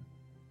Kitchen.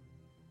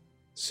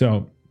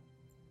 So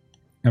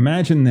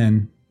imagine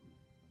then,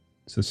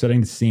 so setting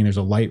the scene, there's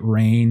a light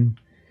rain.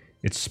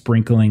 It's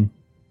sprinkling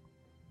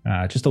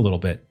just a little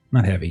bit,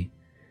 not heavy.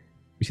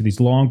 We see these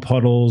long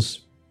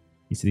puddles.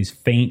 You see these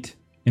faint,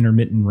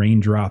 intermittent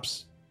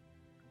raindrops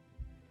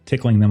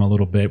tickling them a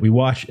little bit. We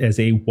watch as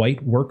a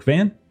white work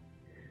van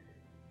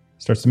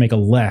starts to make a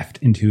left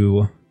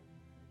into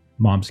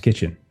Mom's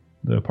Kitchen,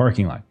 the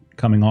parking lot,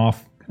 coming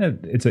off.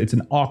 It's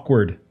an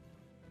awkward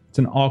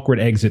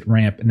exit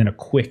ramp, and then a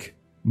quick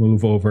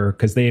move over,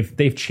 because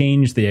they've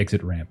changed the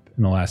exit ramp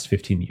in the last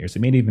 15 years. It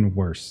made it even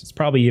worse. It's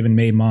probably even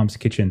made Mom's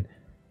Kitchen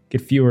get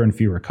fewer and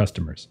fewer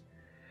customers.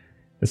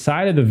 The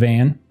side of the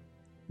van,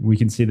 we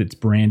can see that it's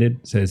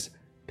branded, it says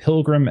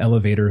Pilgrim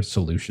Elevator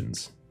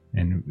Solutions.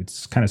 And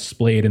it's kind of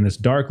splayed in this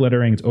dark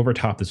lettering. It's over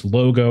top this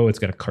logo. It's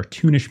got a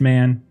cartoonish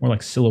man, more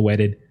like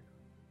silhouetted,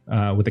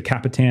 with a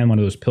capitan, one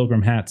of those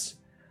pilgrim hats,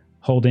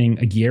 holding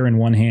a gear in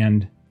one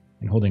hand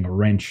and holding a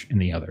wrench in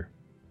the other.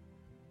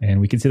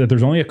 And we can see that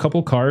there's only a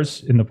couple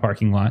cars in the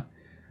parking lot.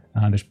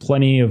 There's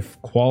plenty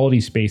of quality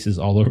spaces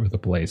all over the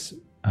place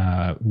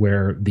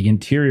where the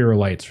interior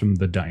lights from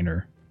the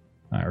diner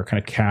are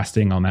kind of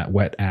casting on that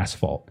wet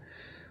asphalt.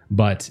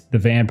 But the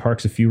van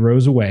parks a few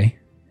rows away,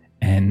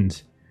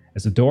 and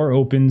as the door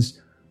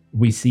opens,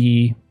 we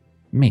see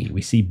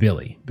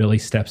Billy. Billy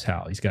steps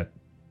out. He's got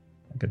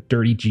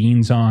dirty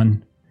jeans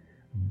on,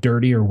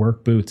 dirtier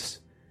work boots.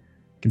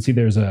 You can see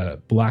there's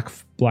a black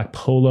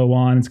polo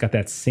on. It's got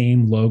that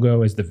same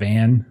logo as the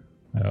van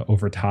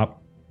over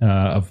top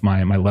of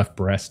my left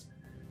breast.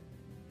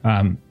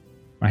 My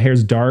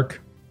hair's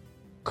dark,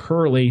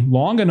 curly,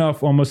 long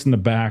enough almost in the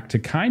back to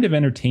kind of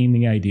entertain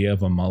the idea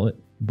of a mullet,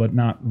 but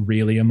not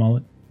really a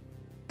mullet.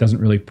 Doesn't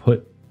really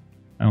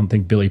I don't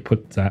think Billy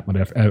put that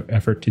much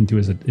effort into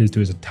his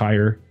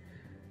attire.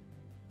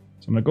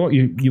 So I'm going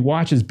to go, you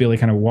watch as Billy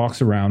kind of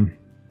walks around,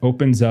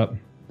 opens up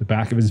the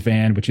back of his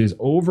van, which is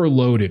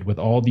overloaded with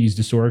all these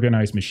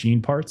disorganized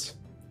machine parts,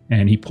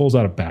 and he pulls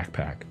out a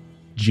backpack.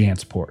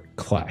 Jansport,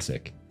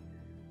 classic.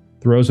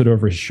 Throws it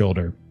over his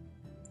shoulder.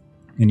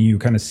 And you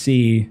kind of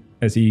see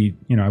as I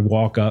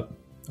walk up,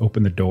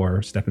 open the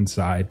door, step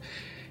inside,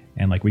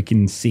 and like we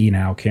can see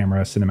now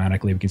camera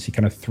cinematically, we can see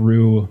kind of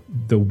through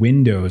the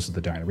windows of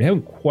the diner. We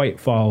haven't quite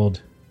followed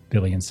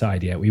Billy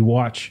inside yet. We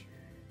watch,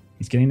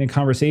 he's getting in a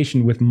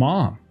conversation with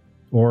mom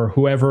or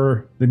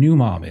whoever the new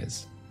mom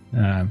is.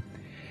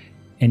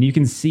 And you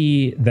can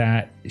see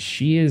that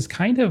she is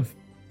kind of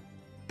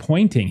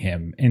pointing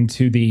him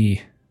into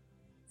the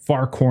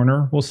far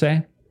corner, we'll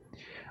say,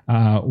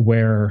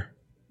 where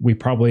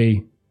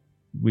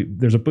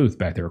there's a booth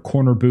back there, a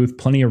corner booth,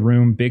 plenty of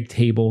room, big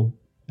table.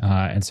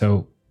 And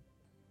so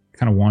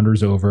kind of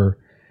wanders over.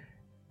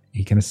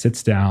 He kind of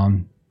sits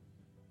down.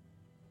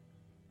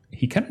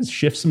 He kind of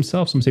shifts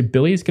himself. Some say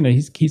Billy's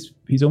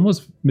he's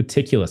almost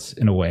meticulous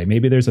in a way.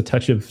 Maybe there's a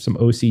touch of some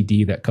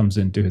OCD that comes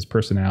into his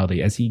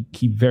personality as he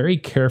very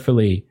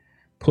carefully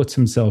puts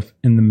himself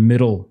in the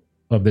middle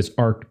of this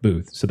arced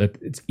booth so that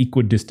it's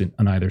equidistant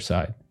on either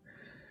side.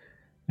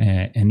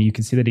 And you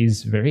can see that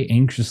he's very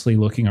anxiously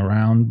looking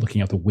around,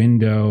 looking out the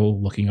window,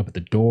 looking up at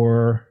the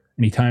door.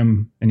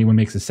 Anytime anyone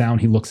makes a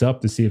sound, he looks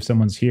up to see if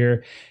someone's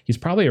here. He's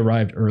probably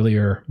arrived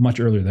earlier, much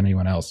earlier than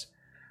anyone else.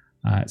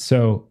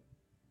 So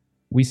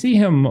we see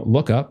him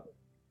look up.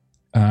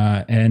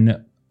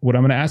 And what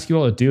I'm going to ask you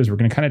all to do is we're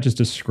going to kind of just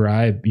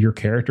describe your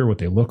character, what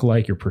they look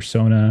like, your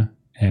persona,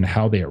 and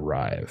how they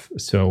arrive.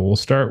 So we'll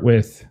start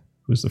with,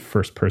 who's the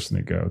first person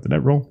to go? Did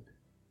that roll?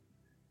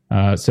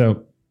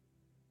 So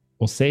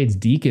we'll say it's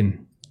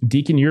Deacon.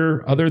 Deacon,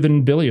 you're, other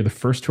than Billy, you're the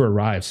first to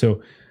arrive.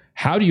 So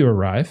how do you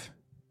arrive?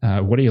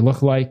 What do you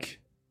look like?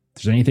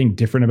 If there's anything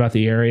different about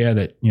the area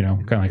that,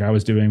 kind of like I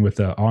was doing with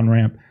the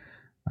on-ramp.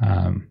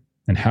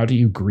 And how do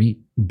you greet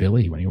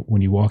Billy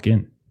when you walk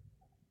in?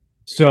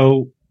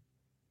 So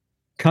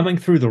coming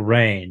through the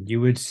rain,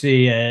 you would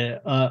see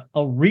a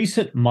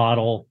recent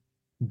model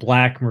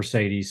black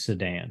Mercedes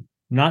sedan.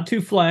 Not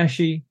too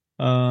flashy,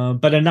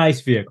 but a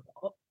nice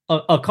vehicle.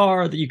 A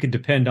car that you can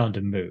depend on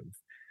to move.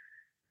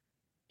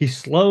 He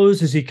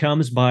slows as he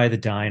comes by the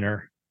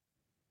diner,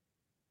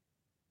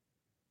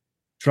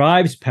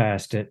 drives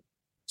past it,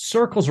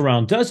 circles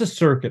around, does a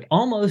circuit,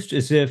 almost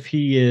as if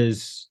he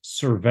is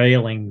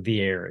surveilling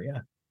the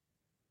area.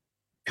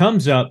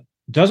 Comes up,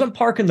 doesn't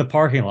park in the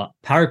parking lot,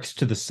 parks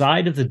to the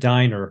side of the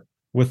diner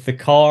with the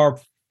car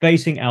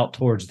facing out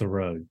towards the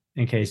road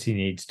in case he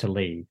needs to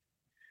leave.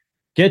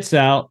 Gets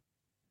out,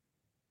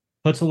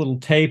 puts a little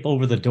tape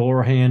over the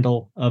door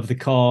handle of the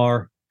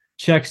car,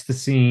 checks the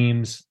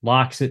seams,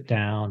 locks it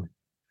down.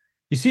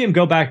 You see him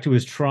go back to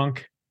his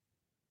trunk,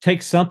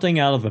 take something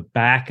out of the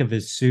back of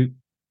his suit.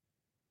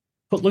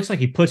 Looks like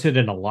he puts it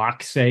in a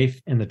lock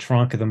safe in the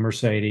trunk of the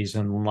Mercedes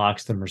and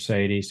unlocks the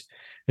Mercedes.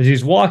 As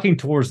he's walking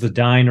towards the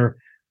diner,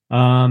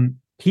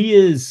 he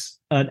is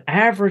an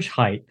average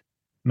height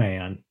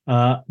man,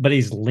 but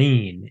he's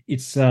lean.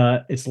 It's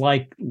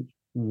like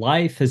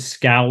life has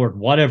scoured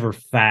whatever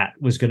fat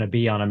was going to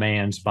be on a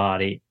man's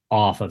body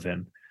off of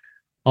him.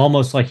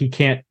 Almost like he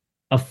can't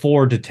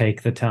afford to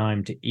take the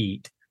time to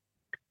eat.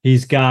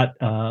 He's got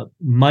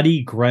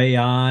muddy gray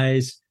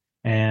eyes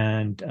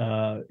and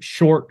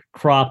short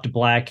cropped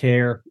black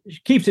hair.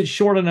 Keeps it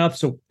short enough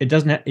so he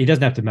doesn't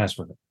have to mess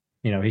with it.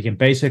 He can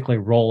basically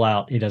roll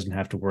out. He doesn't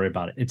have to worry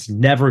about it. It's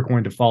never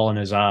going to fall in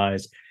his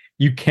eyes.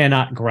 You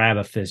cannot grab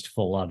a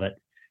fistful of it.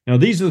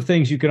 These are the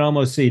things you can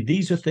almost see.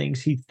 These are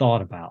things he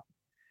thought about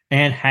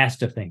and has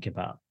to think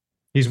about.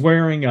 He's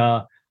wearing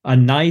a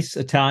nice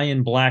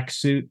Italian black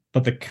suit,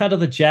 but the cut of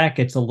the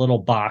jacket's a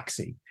little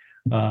boxy.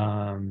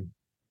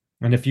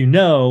 And if you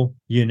know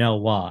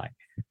why.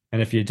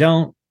 And if you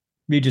don't,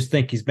 you just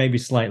think he's maybe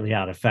slightly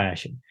out of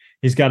fashion.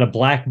 He's got a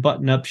black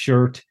button-up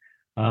shirt,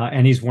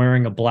 and he's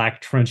wearing a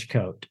black trench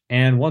coat.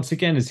 And once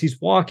again, as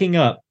he's walking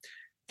up,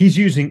 he's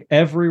using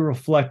every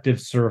reflective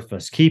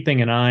surface,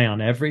 keeping an eye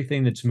on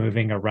everything that's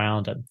moving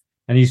around him.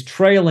 And he's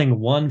trailing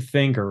one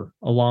finger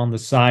along the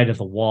side of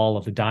the wall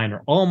of the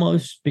diner,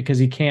 almost because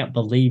he can't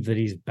believe that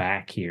he's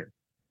back here.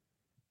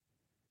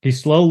 He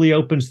slowly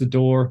opens the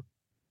door,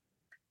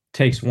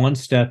 takes one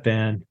step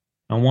in,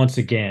 and once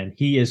again,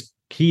 he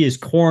is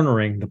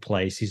cornering the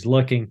place. He's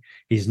looking,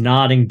 he's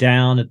nodding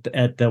down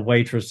at the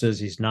waitresses,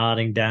 he's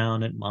nodding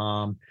down at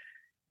mom.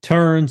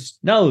 Turns,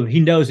 no, he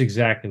knows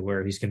exactly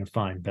where he's going to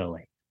find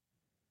Billy.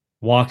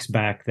 Walks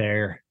back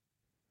there,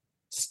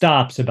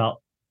 stops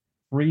about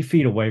 3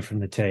 feet away from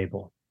the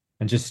table,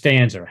 and just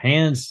stands there,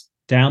 hands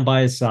down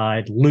by his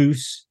side,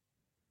 loose,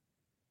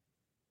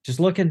 just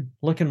looking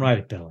right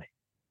at Billy.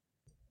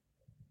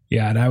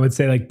 Yeah, and I would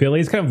say like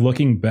Billy's kind of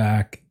looking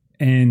back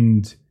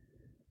and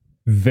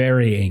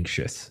very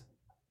anxious.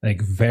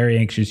 Like very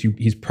anxious.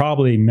 He's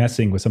probably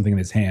messing with something in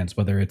his hands,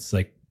 whether it's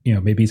like,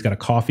 maybe he's got a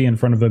coffee in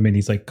front of him and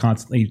he's like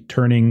constantly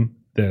turning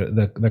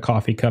the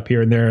coffee cup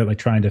here and there, like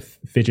trying to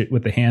fidget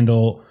with the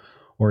handle,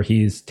 or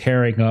he's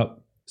tearing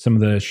up some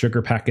of the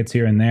sugar packets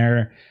here and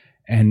there.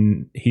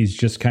 And he's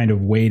just kind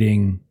of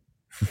waiting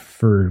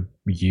for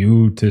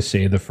you to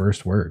say the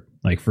first word.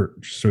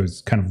 So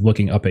he's kind of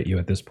looking up at you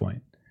at this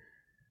point.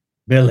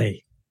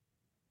 Billy,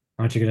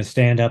 aren't you going to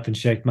stand up and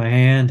shake my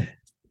hand?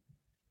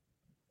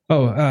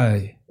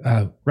 Oh,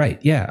 right.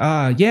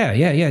 Yeah.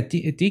 Yeah.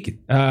 Deacon.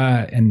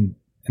 And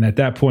at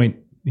that point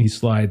he'll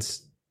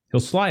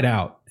slide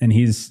out, and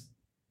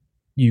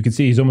you can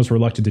see he's almost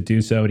reluctant to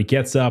do so. And he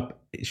gets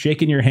up,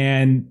 shaking your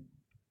hand.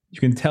 You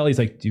can tell he's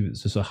like, dude,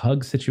 is this a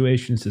hug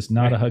situation? Is this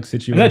not a hug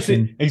situation? That's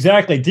it.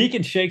 Exactly.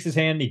 Deacon shakes his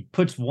hand. He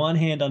puts one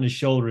hand on his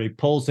shoulder. He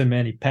pulls him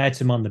in. He pats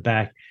him on the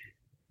back.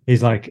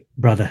 He's like,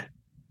 brother,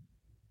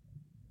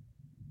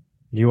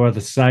 you are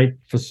the sight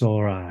for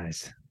sore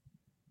eyes.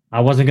 I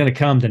wasn't going to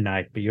come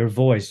tonight, but your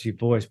voice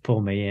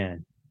pulled me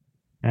in.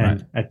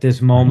 And at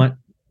this moment,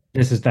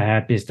 this is the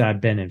happiest I've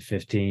been in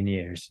 15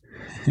 years.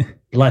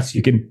 Bless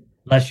you.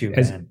 Bless you,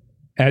 man.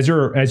 As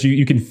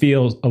you can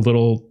feel a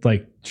little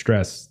like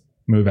stress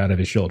move out of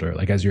his shoulder,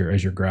 like as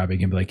you're grabbing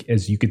him, like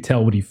as you could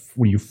tell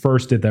when you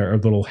first did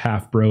that little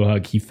half bro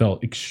hug, he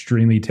felt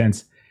extremely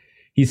tense.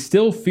 He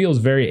still feels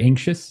very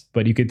anxious,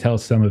 but you could tell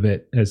some of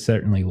it has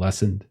certainly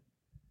lessened.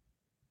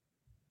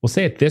 We'll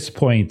say at this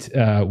point,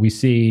 we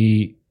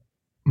see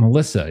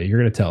Melissa. You're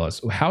going to tell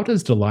us, how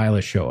does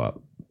Delilah show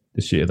up?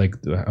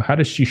 How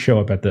does she show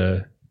up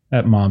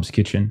at Mom's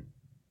kitchen?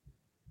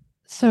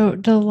 So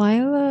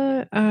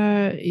Delilah,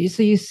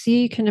 so you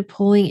see kind of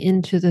pulling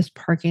into this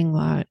parking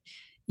lot,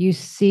 you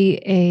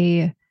see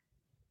a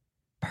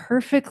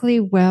perfectly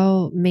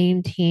well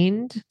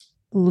maintained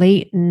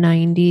late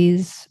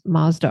 90s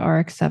Mazda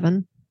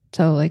RX-7.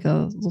 So like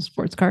a little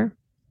sports car.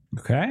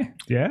 Okay.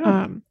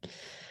 Yeah.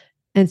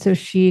 And so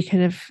she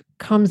kind of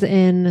comes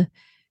in.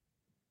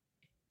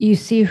 You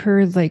see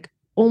her like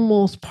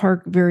almost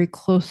park very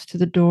close to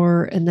the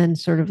door and then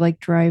sort of like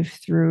drive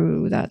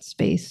through that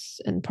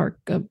space and park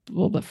a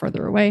little bit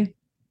further away.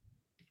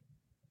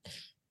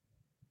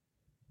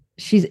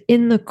 She's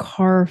in the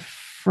car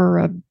for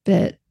a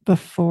bit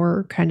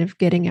before kind of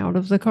getting out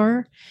of the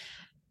car.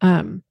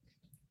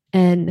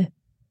 And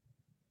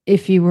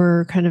if you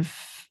were kind of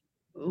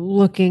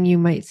looking, you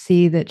might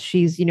see that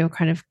she's,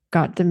 kind of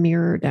got the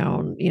mirror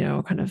down,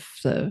 kind of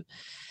the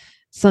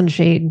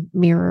sunshade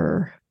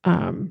mirror,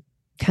 kind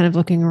of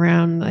looking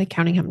around, like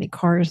counting how many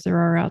cars there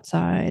are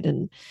outside,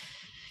 and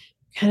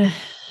kind of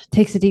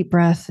takes a deep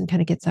breath and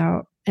kind of gets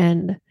out.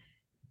 And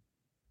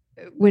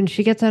when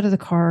she gets out of the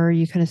car,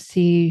 you kind of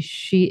see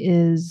she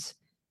is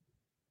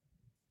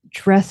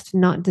dressed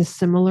not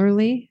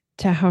dissimilarly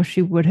to how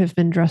she would have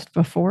been dressed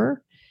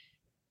before.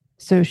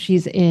 So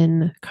she's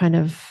in kind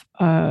of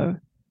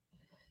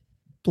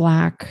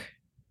black,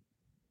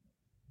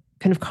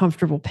 kind of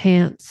comfortable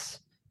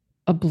pants,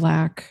 a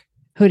black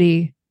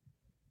hoodie.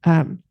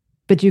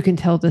 But you can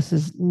tell this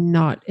is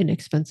not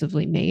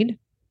inexpensively made.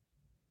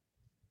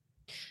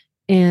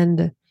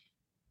 And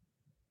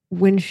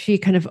when she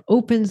kind of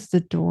opens the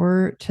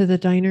door to the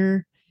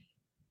diner,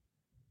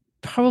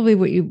 probably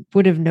what you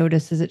would have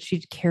noticed is that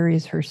she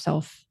carries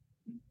herself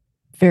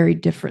very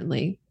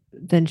differently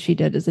than she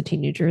did as a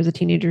teenager. As a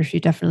teenager, she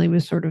definitely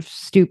was sort of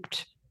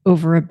stooped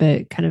over a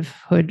bit, kind of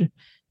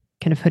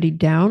hoodied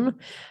down.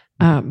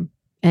 And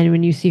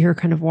when you see her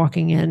kind of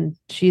walking in,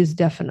 she is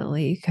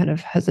definitely kind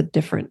of has a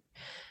different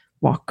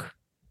walk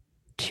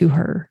to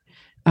her.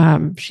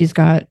 She's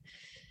got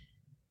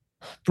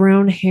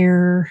brown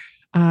hair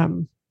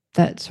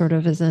that sort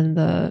of is in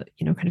the,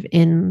 kind of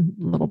in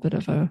a little bit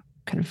of a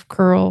kind of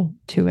curl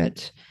to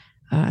it.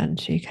 And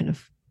she kind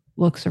of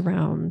looks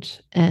around,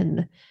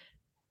 and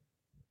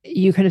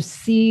you kind of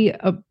see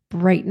a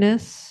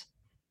brightness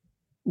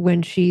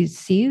when she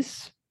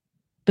sees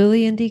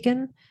Billy and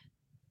Deacon.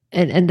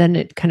 And then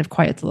it kind of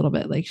quiets a little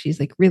bit. Like she's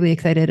like really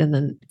excited, and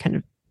then kind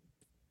of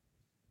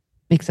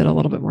makes it a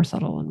little bit more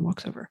subtle and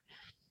walks over.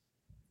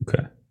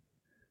 Okay.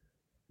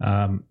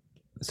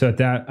 So at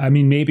that, I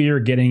mean, maybe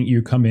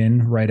you come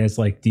in right as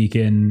like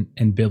Deacon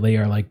and Billy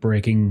are like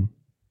breaking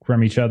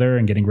from each other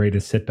and getting ready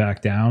to sit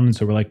back down. And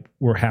so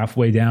we're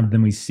halfway down, but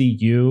then we see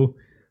you,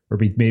 or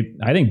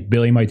I think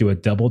Billy might do a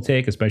double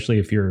take, especially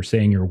if you're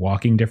saying you're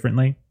walking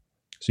differently.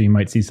 So you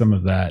might see some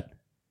of that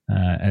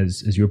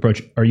as you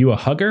approach. Are you a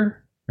hugger?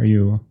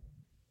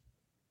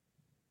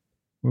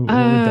 What would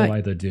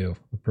Delilah do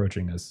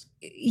approaching us?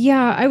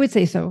 Yeah, I would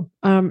say so.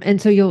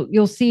 And so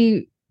you'll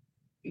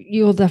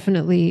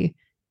definitely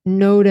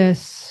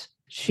notice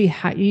she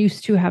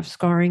used to have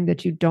scarring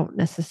that you don't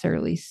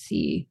necessarily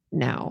see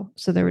now.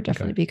 So there would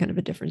definitely be kind of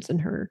a difference in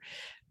her.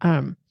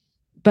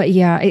 But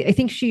yeah, I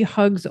think she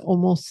hugs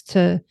almost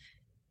to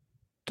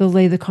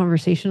delay the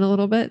conversation a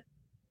little bit,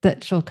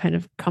 that she'll kind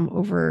of come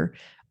over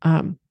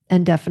and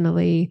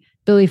definitely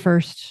Billy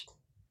first,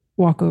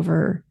 walk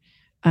over,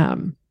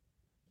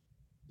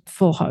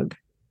 full hug.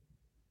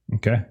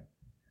 Okay.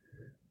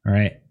 All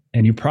right.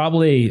 And you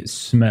probably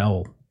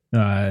smell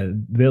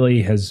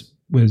Billy has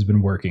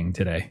been working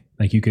today.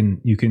 Like you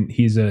can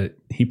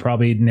he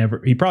probably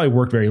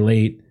worked very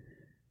late.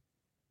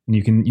 And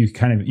you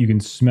can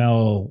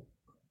smell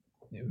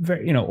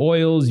very,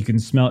 oils. You can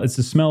smell, it's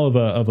the smell of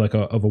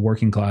a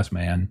working class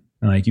man.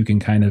 And like you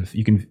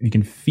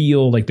can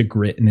feel like the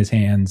grit in his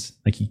hands.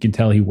 Like you can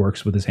tell he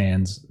works with his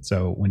hands.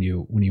 So when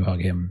you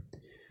hug him,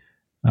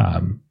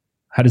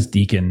 how does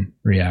Deacon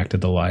react to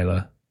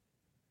Delilah?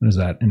 How does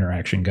that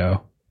interaction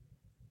go?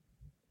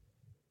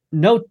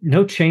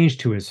 No change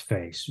to his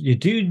face. You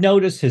do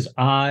notice his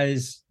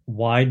eyes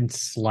widen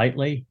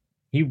slightly.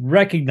 He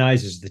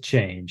recognizes the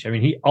change. I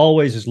mean, he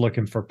always is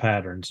looking for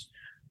patterns,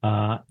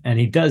 and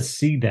he does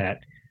see that.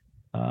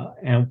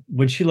 And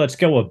when she lets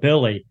go of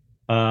Billy,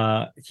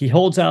 he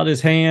holds out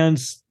his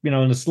hands, in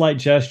a slight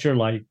gesture,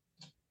 like,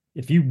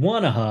 if you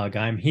want a hug,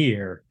 I'm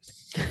here.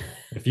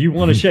 If you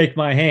want to shake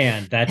my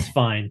hand, that's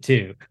fine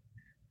too.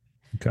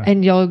 Okay.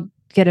 And you'll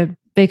get a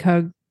big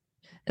hug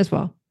as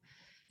well.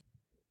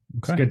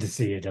 Okay. It's good to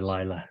see you,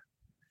 Delilah.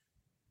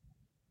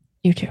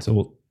 You too.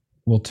 So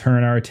we'll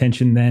turn our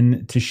attention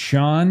then to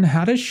Sean.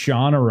 How does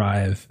Sean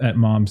arrive at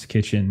Mom's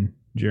kitchen,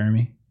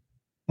 Jeremy?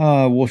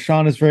 Well,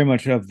 Sean is very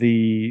much of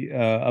the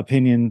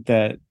opinion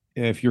that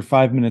if you're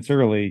 5 minutes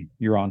early,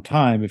 you're on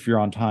time. If you're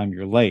on time,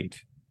 you're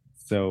late.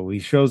 So he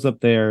shows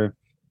up there.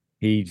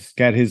 He's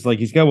got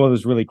one of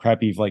those really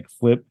crappy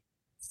flip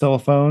cell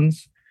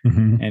phones,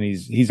 and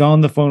he's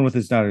on the phone with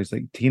his daughter. He's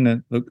like,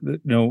 Tina, look,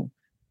 no,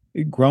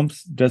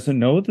 Grumps doesn't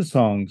know the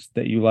songs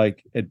that you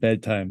like at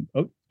bedtime.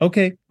 Oh,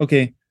 okay.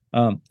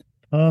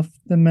 Puff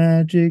the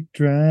Magic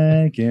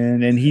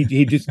Dragon, and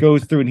he just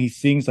goes through and he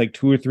sings like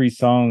 2 or 3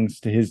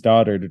 songs to his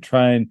daughter to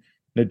try and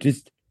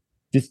just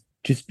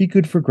be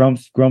good for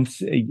Grumps. Grumps,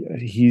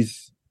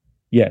 he's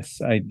got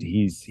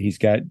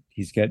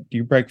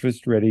your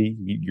breakfast ready.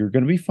 You're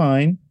gonna be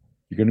fine.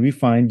 You're gonna be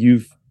fine.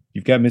 You've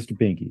got Mr.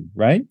 Binky,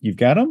 right? You've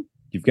got him.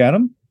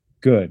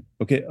 Good.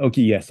 Okay.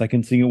 Yes, I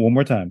can sing it one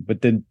more time,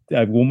 but then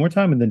one more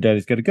time, and then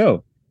Daddy's got to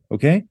go.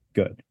 Okay.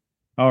 Good.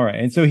 All right.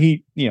 And so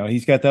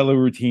he's got that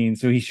little routine.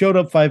 So he showed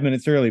up 5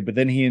 minutes early, but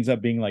then he ends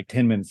up being like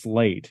 10 minutes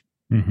late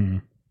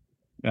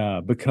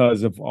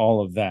because of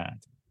all of that.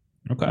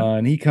 Okay.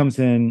 And he comes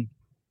in,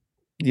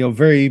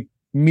 very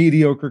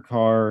mediocre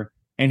car,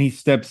 and he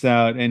steps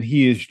out, and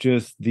he is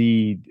just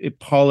the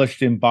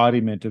polished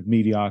embodiment of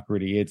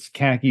mediocrity. It's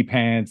khaki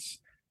pants,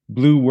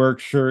 blue work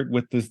shirt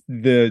with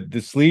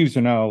the sleeves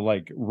are now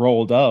like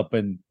rolled up,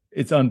 and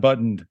it's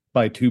unbuttoned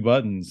by 2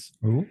 buttons.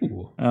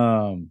 Ooh.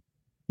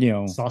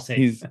 Saucy.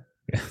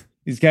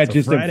 He's got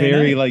just a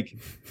very night.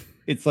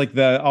 It's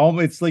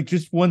like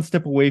just one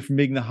step away from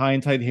being the high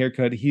and tight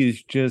haircut. He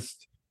is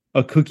just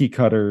a cookie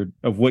cutter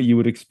of what you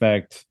would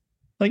expect.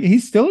 Like,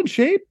 he's still in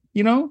shape,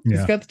 he's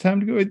got the time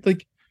to go.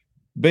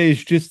 But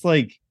it's just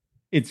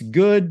it's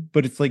good,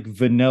 but it's like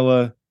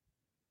vanilla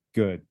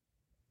good.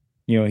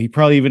 He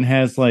probably even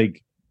has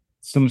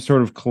some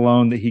sort of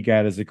cologne that he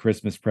got as a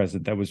Christmas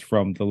present that was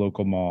from the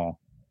local mall.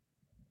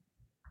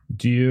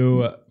 Do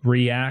you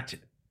react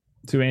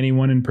to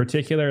anyone in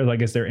particular?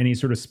 Like, is there any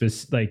sort of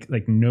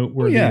like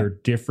noteworthy or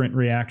different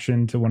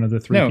reaction to one of the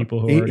 3 people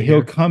who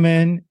he'll come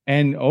in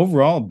and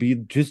overall be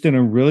just in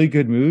a really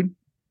good mood.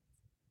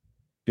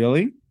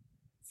 Billy,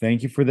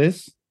 thank you for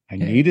this. I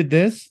needed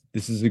this.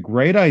 This is a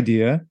great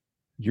idea.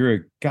 You're a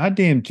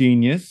goddamn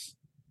genius.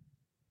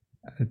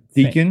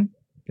 Deacon.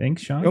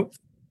 Thanks, Sean. Oh,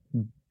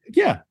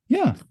 yeah.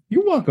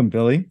 You're welcome,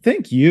 Billy.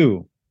 Thank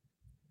you.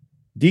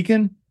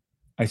 Deacon,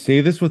 I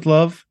say this with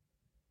love,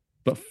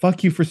 but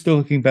fuck you for still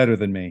looking better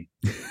than me.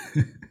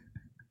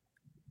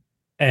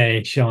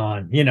 Hey,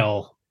 Sean,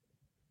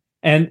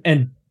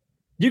 and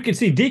you can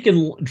see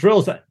Deacon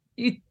drills that.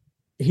 He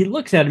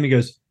looks at him, he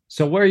goes,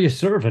 so where are you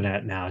serving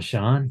at now,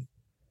 Sean?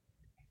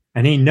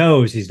 And he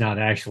knows he's not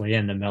actually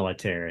in the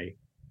military,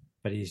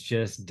 but he's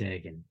just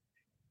digging.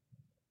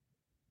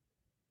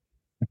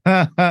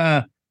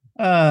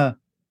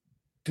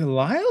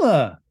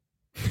 Delilah.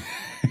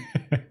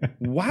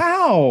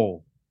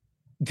 Wow.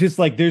 Just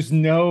there's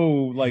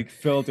no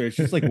filter. It's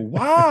just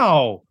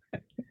wow.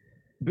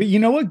 But you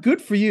know what?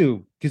 Good for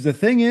you. Because the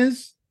thing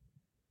is,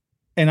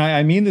 and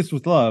I mean this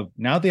with love,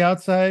 now the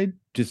outside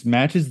just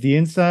matches the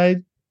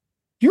inside.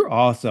 You're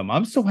awesome.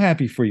 I'm so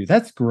happy for you.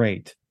 That's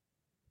great.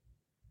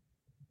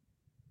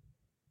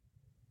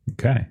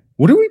 Okay.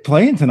 What are we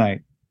playing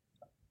tonight?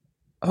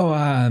 Oh,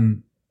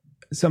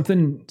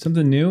 something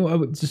new.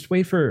 Oh, just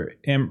wait for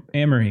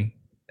Amory.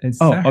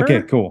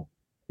 Okay, cool.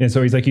 And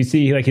so he's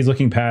he's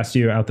looking past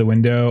you out the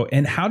window.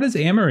 And how does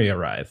Amory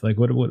arrive?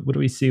 What do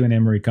we see when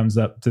Amory comes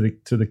up to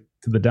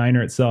the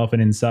diner itself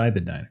and inside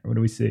the diner? What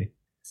do we see?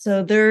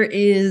 So there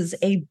is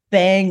a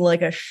bang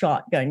like a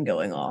shotgun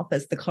going off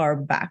as the car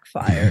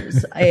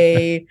backfires.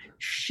 A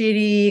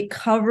shitty,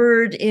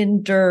 covered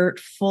in dirt,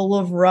 full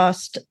of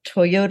rust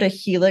Toyota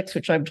Helix,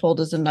 which I'm told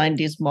is a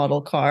 90s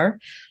model car,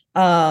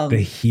 The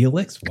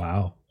Helix?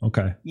 Wow.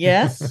 Okay.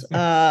 Yes.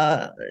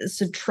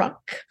 It's a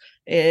truck.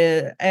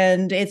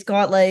 And it's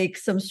got like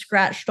some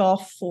scratched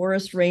off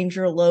Forest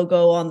Ranger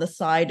logo on the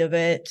side of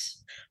it.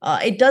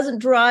 It doesn't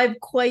drive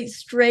quite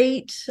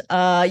straight.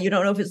 You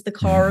don't know if it's the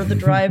car or the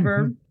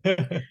driver.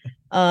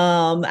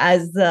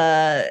 As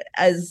the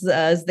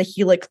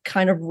Helix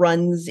kind of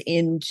runs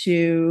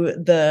into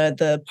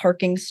the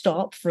parking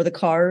stop for the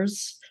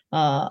cars.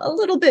 A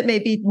little bit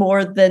maybe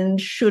more than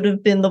should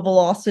have been the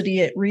velocity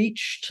it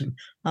reached.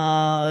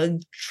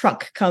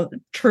 Truck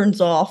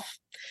turns off.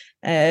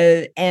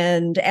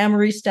 And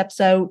Amory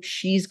steps out.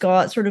 She's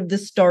got sort of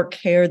this dark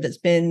hair that's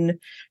been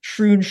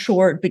shroon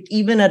short, but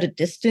even at a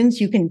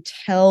distance, you can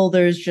tell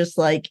there's just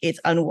like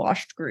it's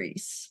unwashed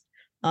grease.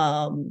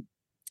 And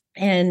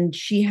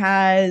she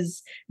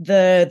has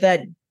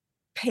that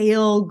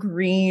pale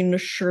green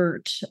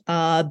shirt,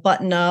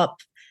 button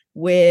up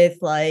with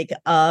like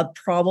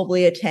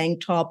probably a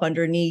tank top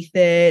underneath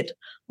it,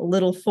 a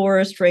little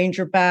Forest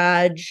Ranger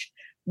badge.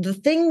 The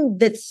thing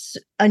that's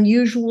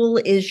unusual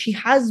is she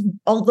has,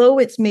 although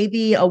it's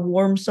maybe a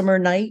warm summer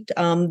night,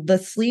 the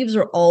sleeves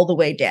are all the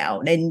way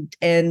down,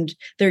 and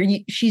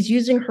she's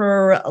using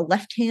her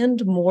left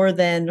hand more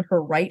than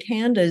her right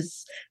hand,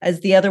 as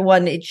the other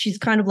one. She's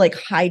kind of like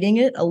hiding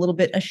it, a little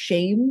bit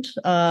ashamed.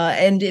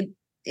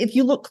 If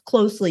you look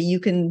closely, you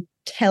can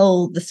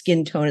tell the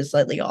skin tone is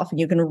slightly off, and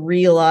you can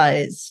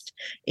realize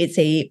it's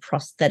a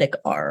prosthetic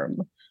arm.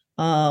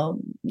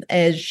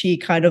 As she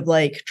kind of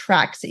like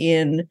tracks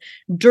in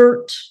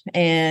dirt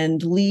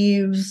and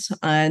leaves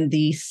and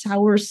the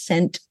sour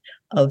scent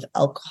of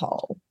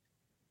alcohol.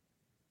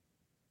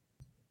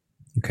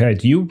 Okay.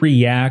 Do you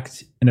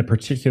react in a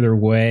particular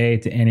way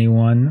to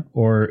anyone,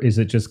 or is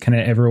it just kind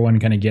of everyone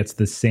kind of gets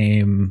the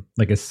same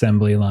like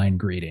assembly line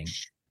greeting?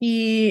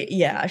 She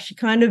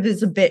kind of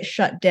is a bit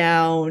shut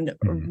down,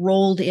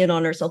 rolled in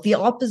on herself. The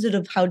opposite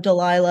of how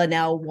Delilah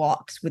now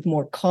walks with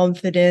more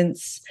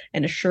confidence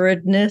and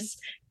assuredness.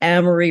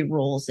 Amory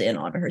rolls in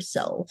on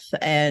herself,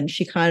 and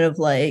she kind of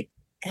like,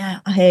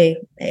 hey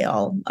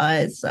all,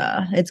 it's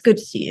good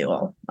to see you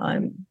all. I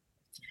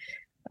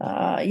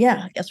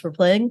guess we're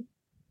playing.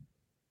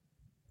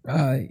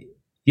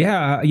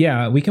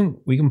 Yeah, we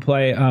can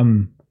play.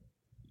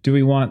 Do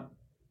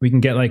we can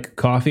get like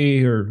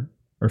coffee or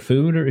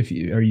food, or if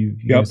you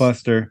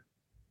Gutbuster.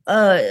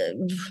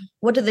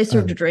 What do they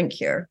serve to drink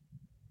here?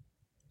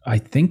 I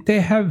think they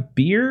have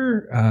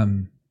beer.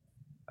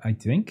 I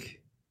think.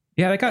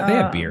 Yeah, they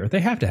have beer. They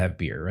have to have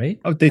beer, right?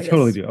 Oh, they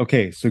totally do.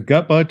 Okay, so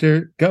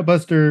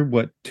Gutbuster,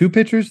 what, 2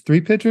 pitchers,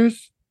 3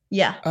 pitchers?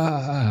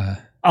 Yeah.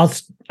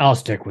 I'll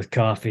stick with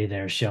coffee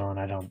there, Sean.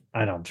 I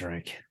don't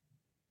drink.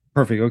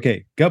 Perfect.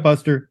 Okay,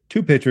 Gutbuster,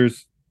 2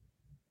 pitchers,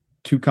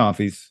 2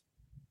 coffees.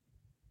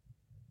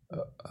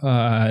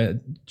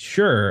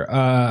 Sure.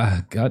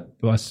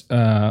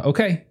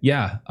 Okay.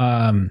 Yeah.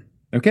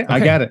 Okay, I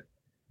got it.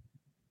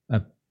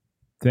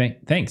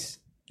 Thanks.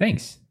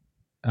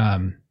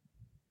 And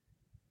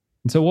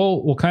so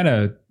we'll kind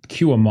of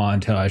cue a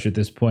montage at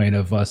this point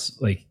of us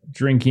like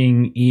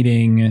drinking,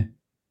 eating,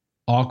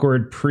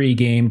 awkward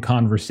pre-game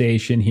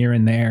conversation here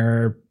and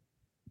there,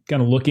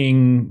 kind of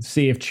looking,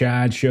 see if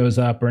Chad shows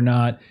up or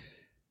not,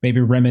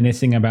 maybe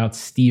reminiscing about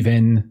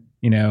Steven.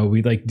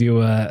 We'd like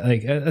do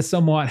a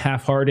somewhat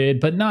half-hearted,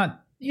 but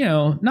not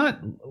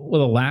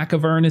with a lack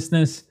of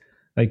earnestness,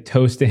 like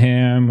toast to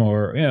him,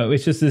 or,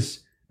 it's just this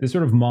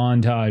sort of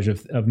montage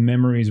of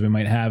memories we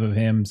might have of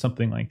him,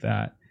 something like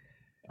that.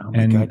 Oh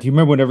my God. Do you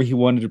remember whenever he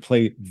wanted to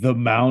play The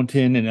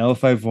Mountain in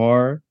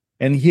L5R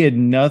and he had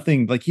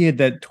nothing, like he had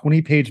that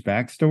 20-page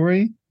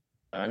backstory?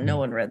 No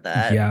one read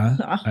that. Yeah.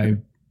 I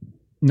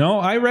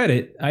read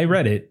it.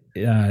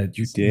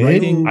 You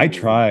did? I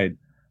tried.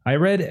 I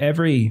read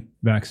every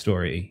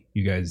backstory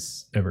you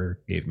guys ever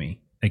gave me.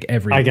 Like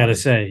every. I gotta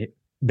say,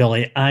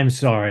 Billy, I'm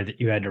sorry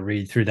that you had to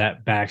read through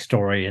that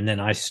backstory, and then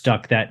I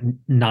stuck that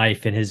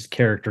knife in his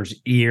character's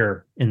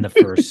ear in the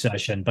first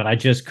session, but I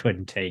just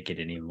couldn't take it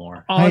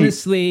anymore.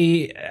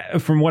 Honestly,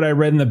 from what I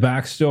read in the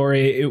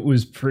backstory, it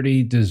was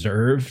pretty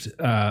deserved.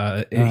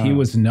 He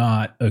was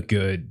not a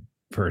good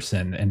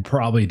person and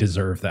probably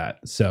deserved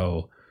that.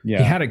 So he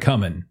had it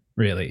coming,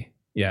 really.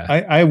 Yeah.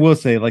 I will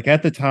say, like,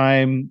 at the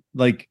time,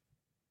 like,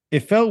 it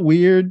felt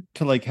weird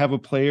to like have a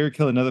player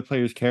kill another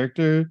player's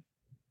character.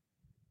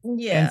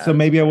 Yeah. And so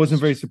maybe I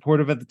wasn't very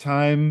supportive at the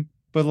time,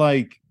 but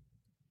like,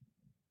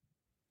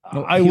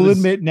 I will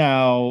admit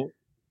now,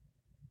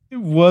 it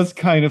was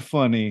kind of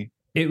funny.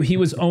 He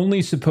was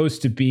only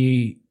supposed to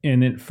be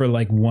in it for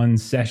like one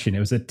session. It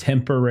was a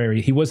temporary.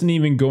 He wasn't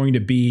even going to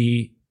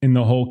be in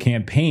the whole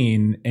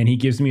campaign. And he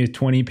gives me a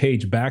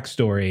 20-page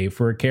backstory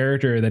for a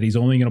character that he's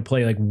only going to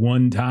play like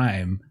one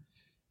time.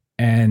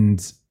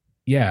 And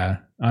yeah,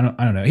 I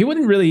don't know. He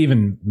wasn't really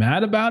even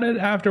mad about it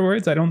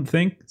afterwards, I don't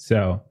think.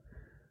 So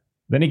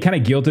then he kind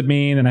of guilted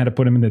me, and then I had to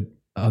put him in the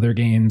other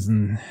games.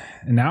 And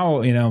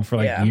now, for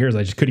like years,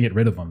 I just couldn't get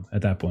rid of him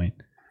at that point.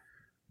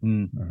 I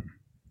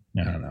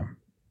don't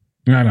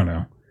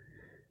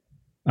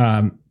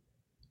know.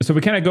 So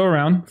we kind of go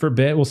around for a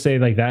bit. We'll say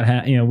like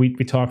that, we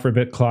talk for a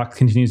bit. Clock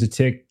continues to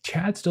tick.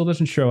 Chad still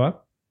doesn't show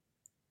up.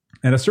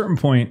 At a certain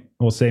point,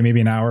 we'll say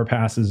maybe an hour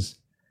passes,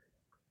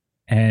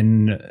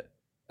 and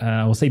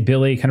we'll say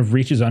Billy kind of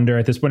reaches under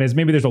at this point. As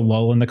maybe there's a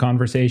lull in the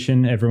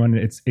conversation. Everyone,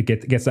 it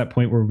gets that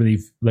point where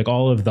we've like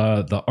all of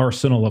the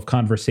arsenal of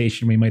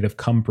conversation we might have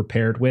come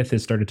prepared with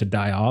has started to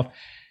die off,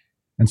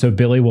 and so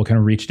Billy will kind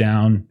of reach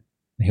down.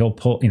 And he'll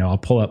pull, I'll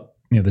pull up,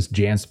 this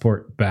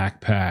JanSport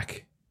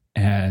backpack,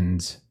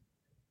 and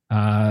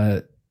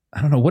I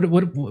don't know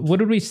what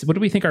did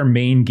we think our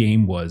main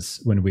game was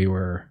when we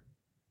were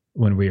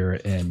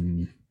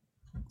in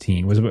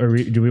teen.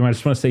 Do we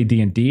just want to say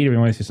D&D? Do we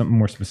want to say something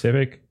more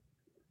specific?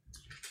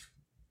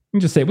 We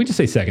just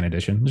say second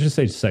edition. Let's just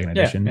say second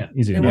edition. Yeah.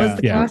 Easy. It was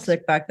the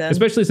classic back then.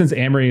 Especially since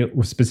Amory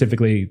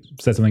specifically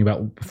said something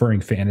about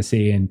preferring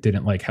fantasy and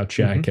didn't like how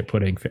Chad kept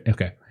putting.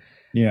 Okay.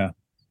 Yeah.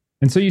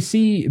 And so you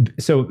see,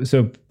 so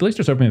Billy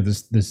starts opening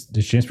this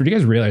JanSport. Do you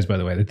guys realize, by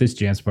the way, that this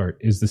JanSport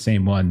is the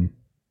same one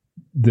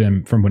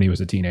from when he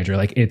was a teenager?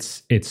 Like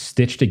it's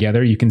stitched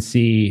together. You can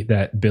see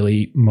that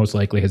Billy most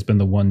likely has been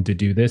the one to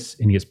do this,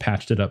 and he has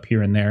patched it up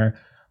here and there.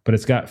 But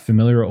it's got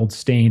familiar old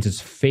stains. It's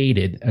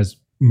faded as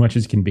much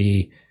as can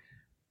be.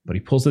 But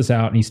he pulls this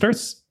out, and he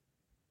starts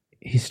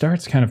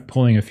kind of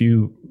pulling a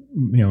few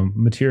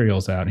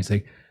materials out. And he's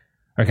like,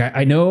 "Okay,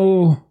 I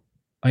know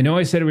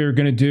I said we were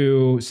going to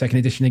do second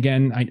edition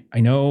again. I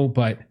know,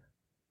 but I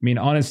mean,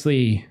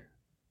 honestly,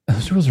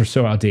 those rules are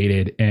so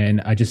outdated,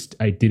 and I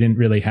didn't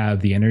really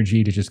have the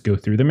energy to just go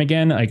through them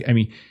again. Like, I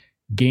mean,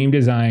 game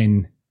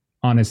design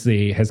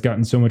honestly has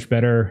gotten so much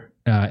better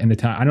in the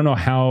time. I don't know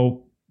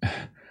how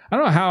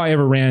I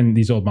ever ran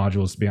these old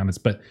modules, to be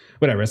honest, but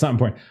whatever. It's not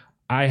important.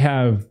 I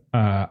have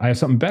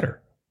something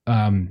better.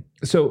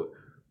 So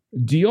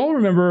do you all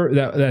remember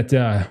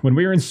that when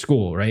we were in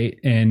school, right?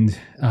 And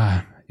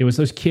it was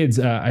those kids.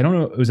 I don't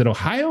know. Was it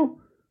Ohio?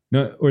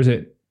 No, or is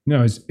it?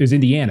 No, it was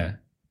Indiana.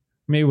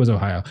 Maybe it was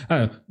Ohio. I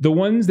don't know. The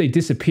ones, they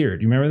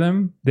disappeared. You remember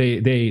them?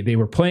 They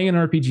were playing an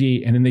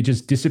RPG, and then they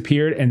just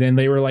disappeared, and then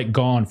they were like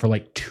gone for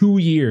like 2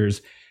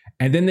 years,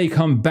 and then they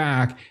come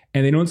back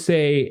and they don't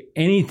say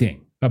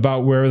anything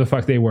about where the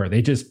fuck they were.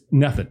 They just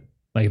nothing.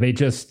 Like they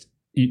just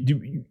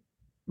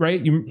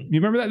right? You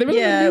remember that? They were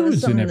yeah, in the news, it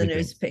was some and in the everything.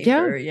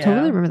 newspaper. Yeah,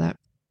 totally remember that.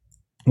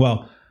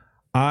 Well,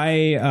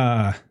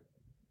 I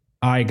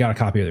got a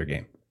copy of their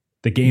game.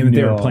 The game that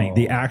they were playing,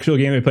 the actual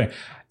game they were playing.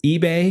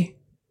 eBay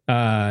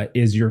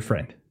is your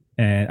friend,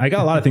 and I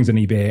got a lot of things on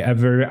eBay.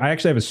 I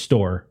actually have a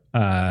store.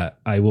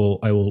 I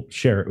will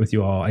share it with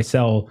you all. I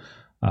sell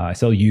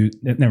you.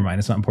 Never mind,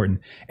 it's not important.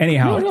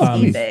 Anyhow,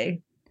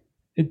 eBay.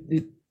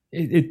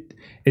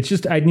 It's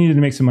just I needed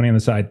to make some money on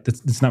the side.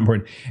 That's not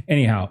important.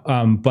 Anyhow,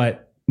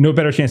 but no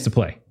better chance to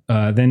play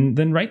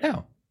than right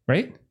now,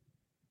 right?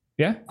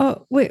 Yeah.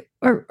 Oh wait,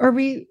 are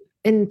we?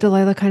 And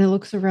Delilah kind of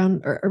looks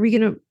around. Are we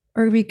gonna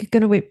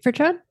wait for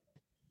Chad?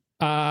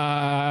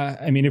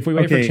 I mean, if we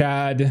wait for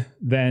Chad,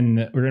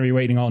 then we're gonna be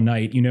waiting all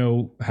night. You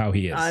know how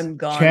he is. I'm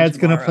gone. Chad's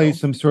gonna play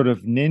some sort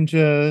of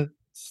ninja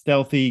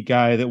stealthy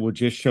guy that will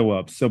just show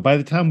up. So by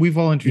the time we've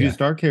all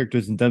introduced our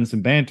characters and done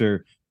some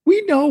banter,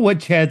 we know what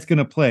Chad's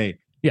gonna play.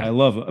 Yeah, I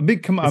love it.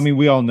 I mean,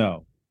 we all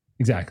know.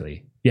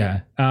 Exactly.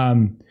 Yeah.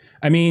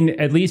 I mean,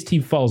 at least he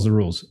follows the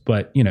rules,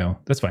 but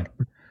that's fine.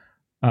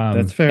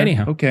 That's fair.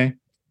 Anyhow, okay.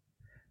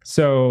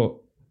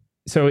 So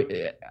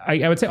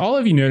I would say all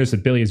of you notice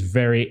that Billy is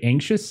very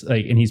anxious,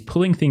 and he's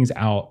pulling things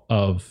out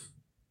of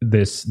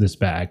this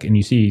bag, and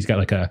you see he's got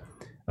like a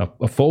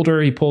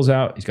folder he pulls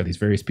out. He's got these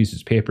various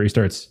pieces of paper. He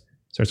starts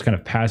kind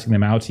of passing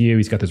them out to you.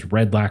 He's got this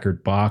red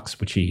lacquered box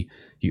which he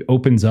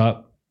opens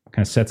up,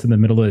 kind of sets in the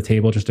middle of the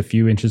table, just a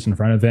few inches in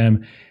front of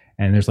him.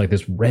 And there's like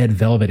this red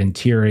velvet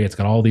interior. It's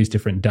got all these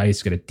different dice.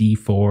 It's got a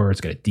D4.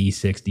 It's got a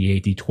D6,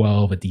 D8,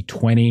 D12, a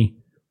D20.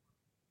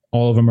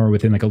 All of them are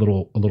within like a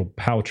little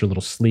pouch, a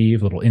little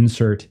sleeve, a little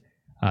insert.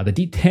 The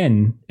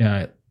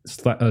D10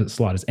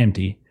 slot is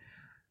empty.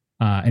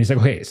 And he's like,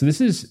 okay, so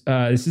this is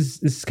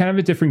kind of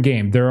a different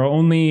game. There are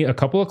only a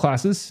couple of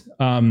classes.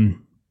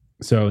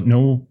 So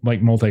no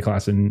like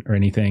multi-class or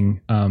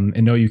anything.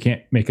 And no, you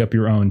can't make up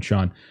your own,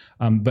 Sean.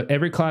 But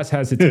every class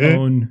has its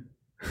own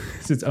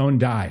its own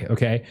die.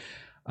 Okay.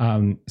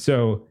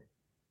 So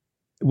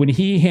when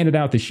he handed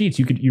out the sheets,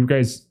 you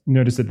guys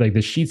noticed that like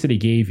the sheets that he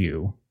gave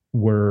you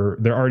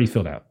they're already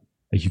filled out.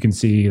 Like you can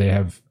see they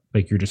have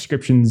like your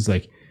descriptions.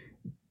 Like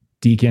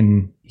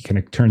Deacon, he kind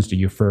of turns to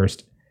you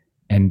first,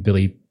 and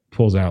Billy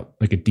pulls out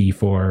like a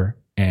D4,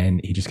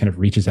 and he just kind of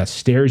reaches out,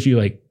 stares you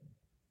like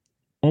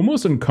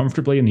almost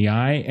uncomfortably in the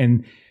eye.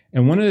 And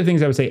one of the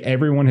things I would say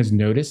everyone has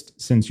noticed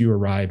since you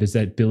arrived is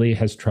that Billy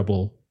has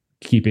trouble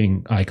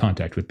keeping eye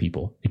contact with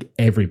people, like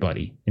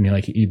everybody. And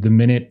the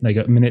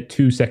minute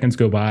 2 seconds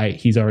go by,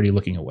 he's already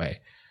looking away.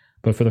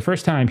 But for the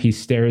first time, he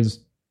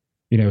stares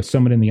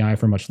someone in the eye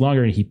for much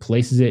longer, and he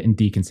places it in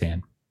Deacon's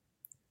hand.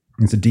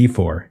 It's a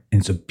D4, and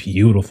it's a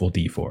beautiful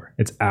D4.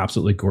 It's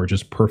absolutely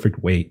gorgeous, perfect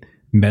weight,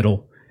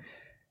 metal.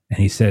 And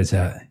he says,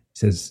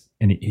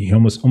 and he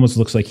almost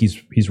looks like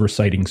he's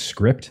reciting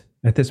script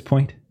at this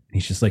point. And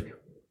he's just like,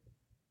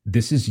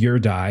 This is your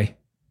die.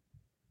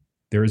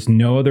 There is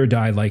no other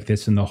die like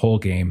this in the whole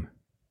game.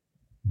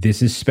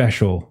 This is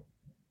special.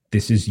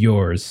 This is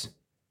yours.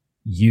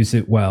 Use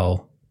it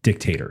well,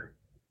 dictator.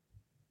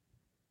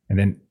 And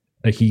then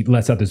like he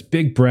lets out this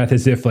big breath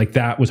as if like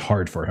that was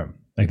hard for him.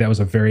 Like that was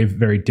a very,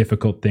 very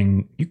difficult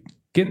thing. You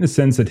get in the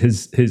sense that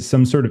his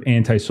some sort of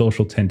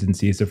antisocial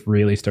tendencies have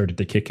really started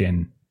to kick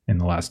in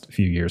the last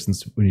few years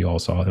since when you all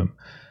saw him.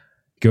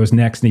 Goes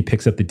next and he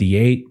picks up the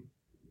D8,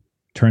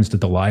 turns to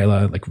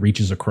Delilah, like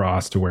reaches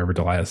across to wherever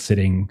Delilah's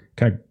sitting,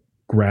 kind of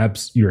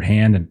grabs your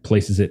hand and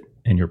places it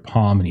in your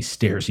palm, and he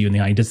stares you in the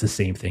eye and does the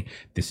same thing.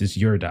 This is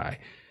your die.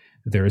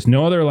 There is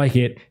no other like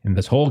it in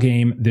this whole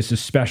game. This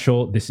is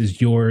special. This is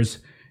yours.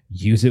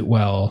 Use it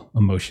well.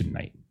 Emotion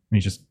Knight.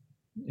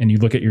 And you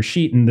look at your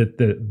sheet, and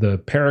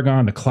the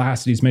paragon, the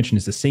class that he's mentioned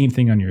is the same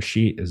thing on your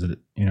sheet as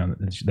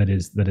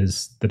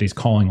that he's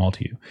calling all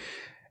to you.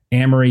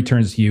 Amory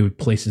turns to you,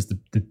 places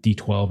the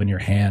D12 in your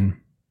hand.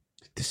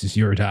 This is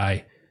your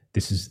die.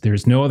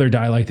 There's no other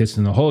die like this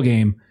in the whole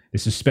game.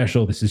 This is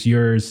special. This is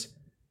yours.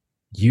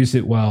 Use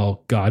it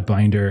well,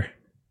 Godbinder.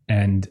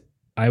 And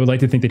I would like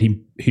to think that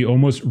he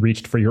almost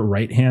reached for your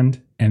right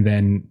hand and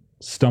then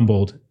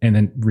stumbled and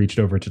then reached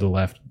over to the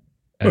left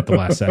at the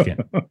last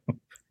second.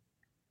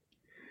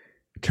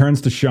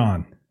 Turns to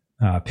Sean,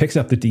 picks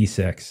up the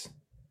D6.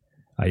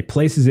 He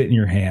places it in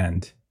your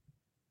hand,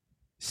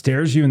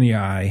 stares you in the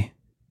eye.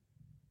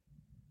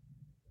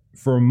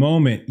 For a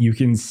moment, you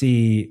can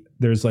see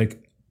there's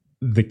like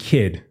the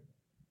kid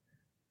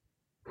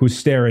who's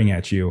staring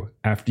at you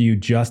after you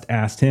just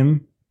asked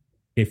him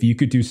if you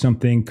could do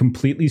something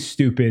completely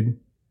stupid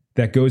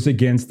that goes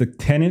against the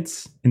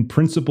tenets and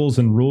principles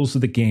and rules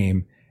of the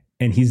game,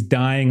 and he's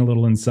dying a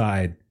little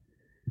inside.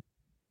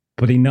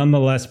 But he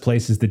nonetheless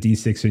places the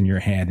D6 in your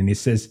hand, and he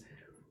says,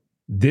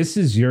 this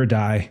is your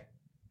die.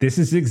 This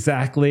is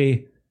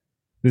exactly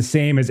the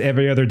same as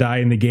every other die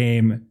in the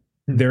game.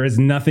 There is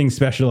nothing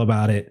special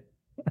about it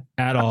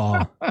at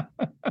all.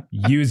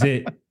 Use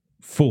it,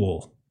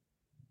 fool.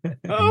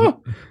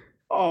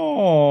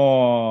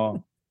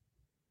 Oh.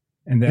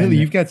 And then, Billy,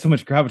 you've got so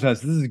much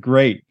gravitas. This is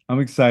great. I'm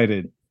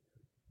excited.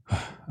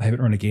 I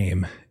haven't run a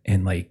game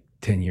in like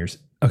 10 years.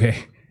 Okay.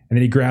 And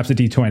then he grabs a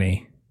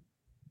D20,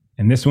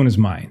 and this one is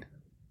mine.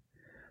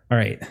 All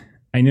right.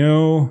 I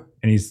know.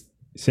 And he's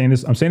saying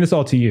this. I'm saying this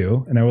all to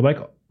you. And I would like,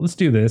 let's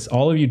do this.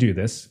 All of you do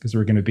this because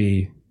we're going to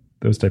be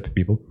those type of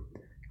people.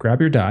 Grab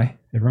your die.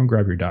 Everyone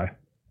grab your die.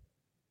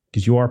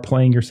 Because you are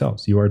playing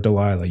yourselves. You are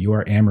Delilah. You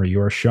are Amory.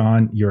 You are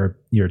Sean. You're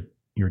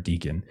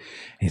Deacon. And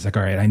he's like,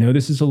 all right, I know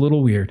this is a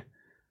little weird.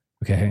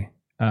 Okay.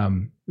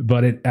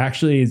 But it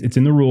actually is, it's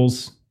in the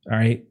rules. All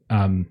right.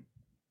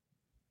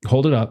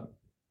 Hold it up.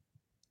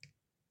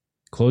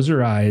 Close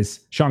your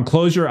eyes. Sean,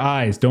 close your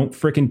eyes. Don't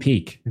frickin'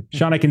 peek.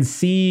 Sean, I can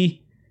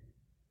see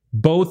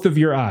both of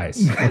your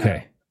eyes.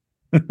 Okay.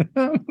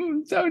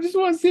 So I just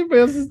want to see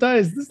everybody else's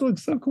dice. This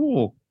looks so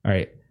cool. All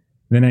right.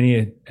 Then I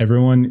need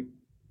everyone,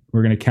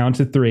 we're going to count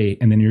to 3,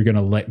 and then you're going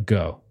to let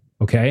go.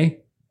 Okay?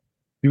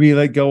 Do we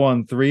let go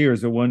on 3, or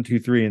is it 1, 2,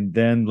 3, and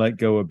then let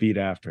go a beat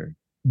after?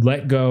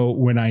 Let go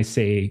when I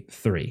say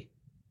 3.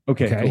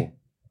 Okay? Cool.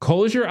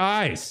 Close your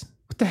eyes.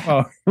 What the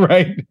hell? Oh,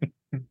 right.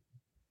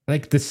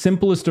 Like the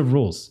simplest of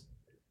rules.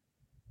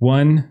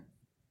 1,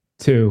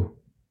 2,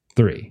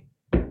 3.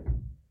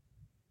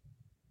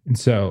 And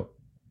so,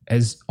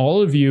 as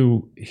all of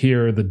you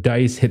hear the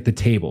dice hit the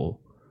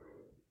table,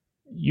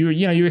 you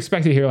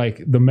expect to hear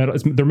like they're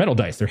metal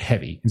dice, they're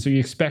heavy, and so you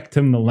expect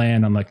them to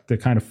land on like the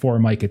kind of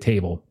Formica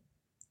table.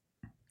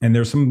 And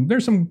there's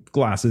some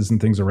glasses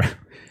and things around.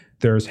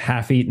 There's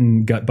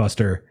half-eaten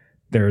Gutbuster.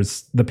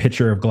 There's the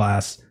pitcher of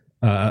glass,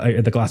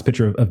 the glass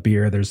pitcher of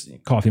beer. There's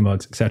coffee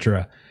mugs,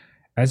 etc.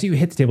 As you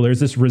hit the table, there's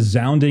this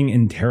resounding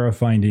and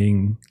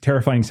terrifying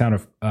sound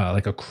of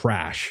like a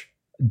crash.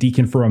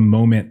 Deacon, for a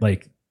moment,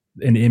 like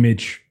an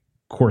image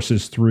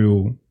courses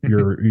through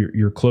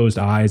your closed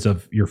eyes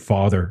of your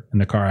father in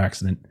the car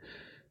accident.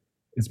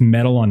 It's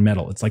metal on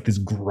metal. It's like this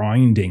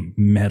grinding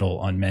metal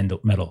on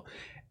metal.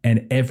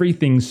 And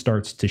everything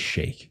starts to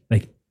shake,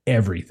 like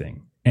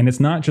everything. And it's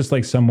not just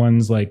like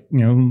someone's like,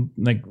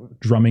 like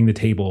drumming the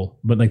table,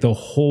 but like the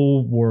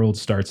whole world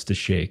starts to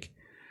shake.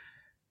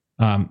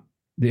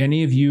 Did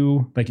any of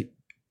you like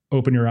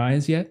open your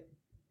eyes yet?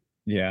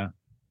 Yeah.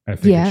 I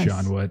figured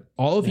Sean would.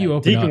 All of you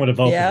open Deacon up. would have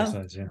opened his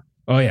eyes, yeah.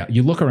 Oh yeah.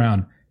 You look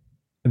around.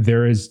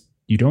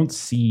 You don't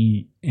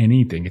see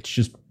anything. It's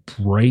just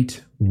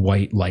bright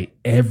white light.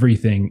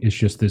 Everything is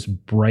just this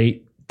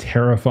bright,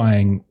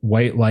 terrifying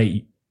white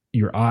light.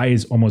 Your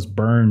eyes almost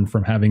burn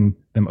from having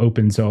them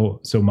open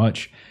so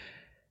much.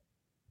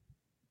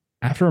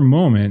 After a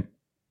moment,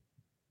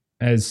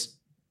 as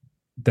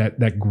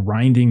that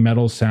grinding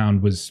metal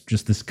sound was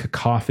just this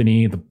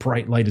cacophony, the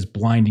bright light is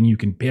blinding. You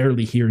can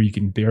barely hear, you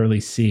can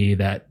barely see.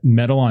 That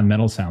metal on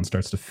metal sound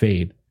starts to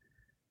fade.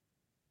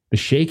 The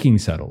shaking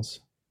settles,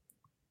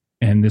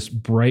 and this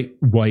bright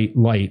white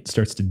light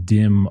starts to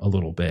dim a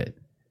little bit.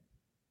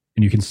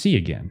 And you can see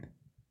again.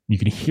 You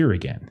can hear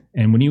again.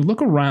 And when you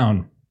look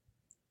around,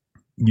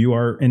 you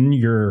are in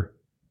your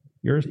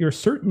You're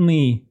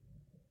certainly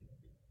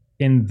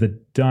in the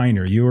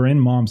diner. You are in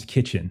Mom's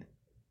kitchen.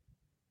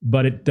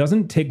 But it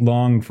doesn't take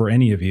long for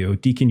any of you.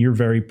 Deacon, you're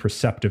very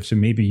perceptive, so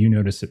maybe you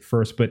notice it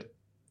first, but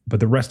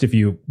the rest of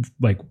you,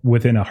 like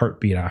within a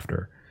heartbeat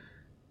after.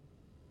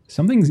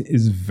 Something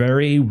is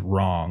very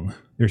wrong.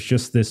 There's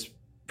just this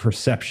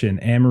perception.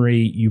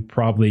 Amory, you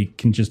probably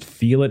can just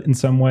feel it in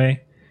some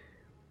way.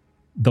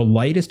 The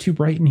light is too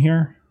bright in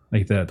here.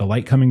 Like the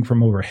light coming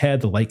from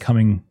overhead, the light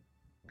coming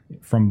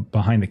from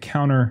behind the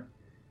counter.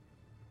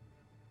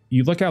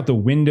 You look out the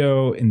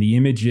window and the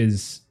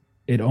images,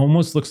 it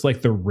almost looks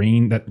like the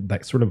rain,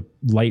 that sort of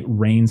light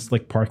rain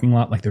slick parking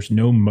lot. Like there's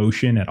no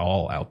motion at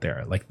all out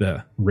there. Like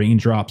the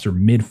raindrops are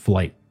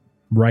mid-flight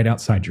right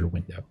outside your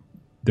window.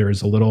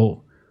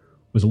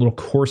 Was a little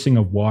coursing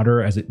of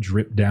water as it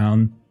dripped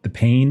down the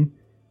pane,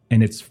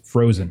 and it's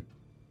frozen.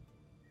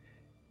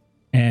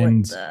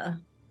 And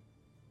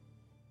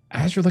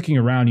as you're looking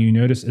around, you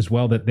notice as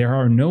well that there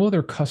are no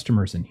other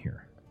customers in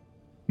here.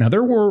 Now,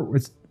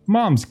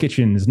 Mom's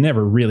Kitchen has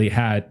never really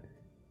had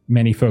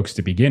many folks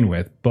to begin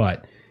with,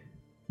 but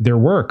there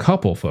were a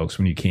couple folks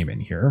when you came in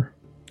here.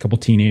 A couple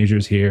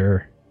teenagers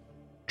here,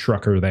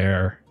 trucker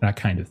there, that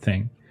kind of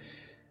thing.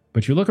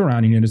 But you look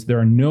around and you notice there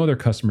are no other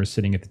customers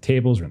sitting at the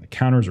tables or on the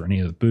counters or any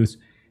of the booths.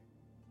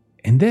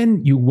 And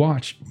then you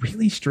watch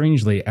really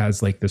strangely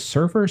as like the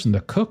servers and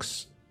the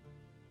cooks,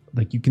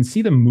 like you can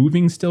see them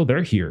moving still.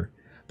 They're here,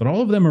 but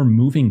all of them are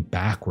moving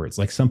backwards,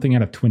 like something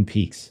out of Twin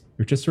Peaks.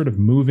 They're just sort of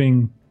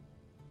moving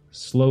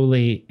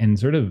slowly and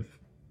sort of,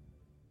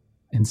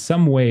 in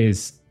some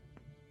ways,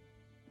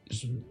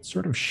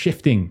 sort of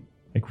shifting,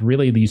 like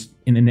really these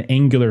in an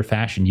angular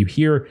fashion. You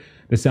hear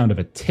the sound of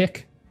a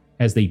tick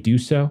as they do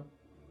so.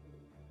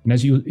 And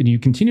as you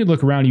continue to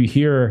look around, you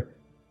hear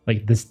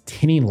like this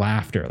tinny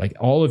laughter. Like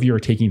all of you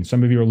are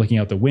some of you are looking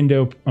out the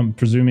window, I'm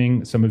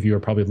presuming. Some of you are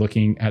probably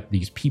looking at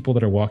these people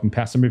that are walking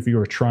past. Some of you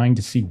are trying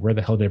to see where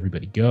the hell did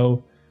everybody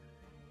go.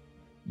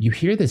 You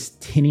hear this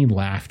tinny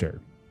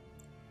laughter.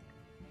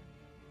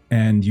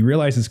 And you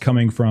realize it's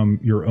coming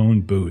from your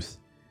own booth.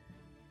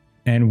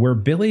 And where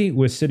Billy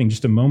was sitting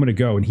just a moment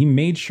ago, and he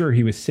made sure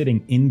he was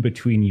sitting in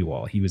between you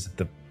all. He was at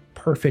the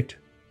perfect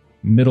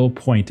middle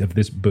point of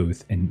this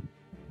booth. And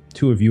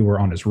two of you were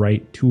on his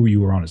right, two of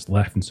you were on his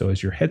left. And so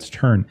as your heads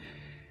turn,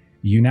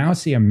 you now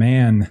see a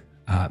man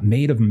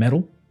made of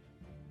metal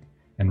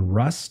and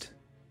rust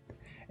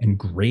and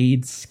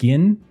grayed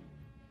skin.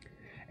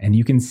 And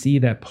you can see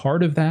that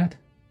part of that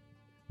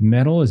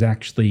metal is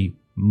actually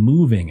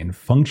moving and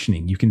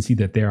functioning. You can see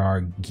that there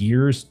are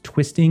gears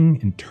twisting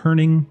and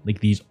turning, like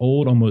these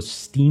old,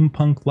 almost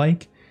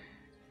steampunk-like.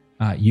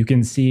 You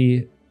can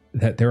see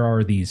that there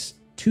are these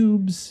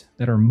tubes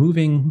that are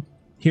moving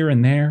here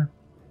and there.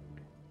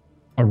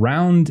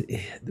 Around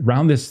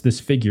this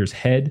figure's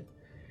head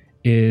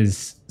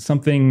is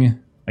something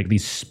like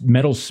these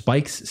metal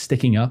spikes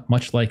sticking up,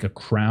 much like a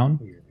crown.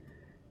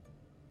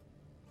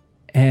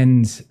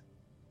 And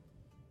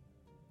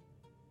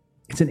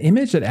it's an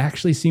image that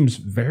actually seems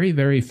very,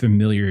 very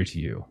familiar to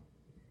you.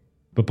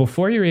 But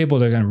before you're able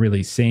to kind of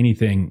really say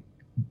anything,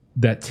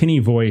 that tinny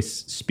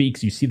voice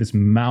speaks. You see this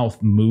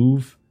mouth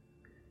move.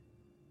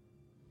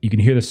 You can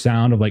hear the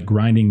sound of like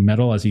grinding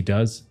metal as he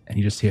does. And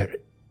you just hear,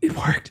 it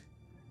worked.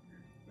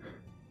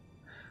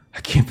 I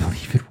can't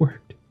believe it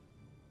worked.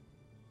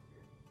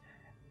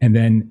 And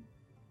then,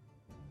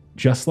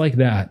 just like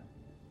that,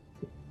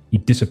 he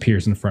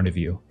disappears in front of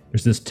you.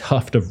 There's this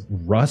tuft of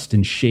rust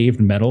and shaved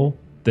metal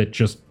that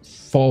just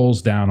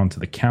falls down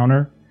onto the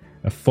counter,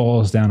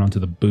 falls down onto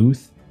the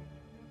booth,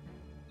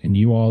 and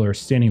you all are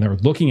standing there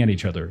looking at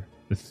each other.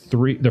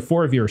 The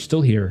four of you are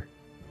still here.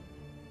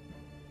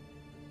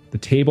 The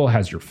table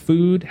has your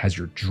food, has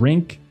your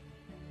drink,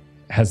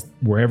 has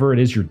wherever it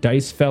is your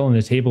dice fell on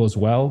the table as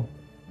well.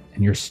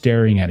 And you're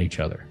staring at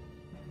each other.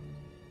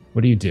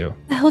 What do you do?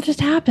 What the hell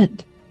just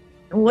happened?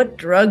 What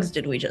drugs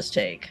did we just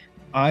take?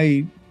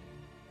 I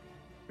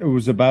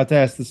was about to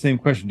ask the same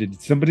question.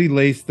 Did somebody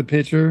lace the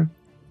pitcher?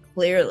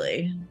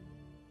 Clearly.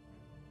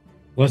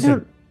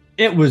 Listen,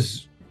 it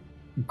was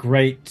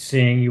great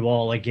seeing you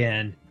all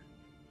again.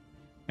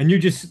 And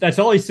that's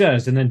all he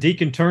says. And then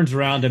Deacon turns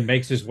around and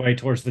makes his way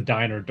towards the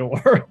diner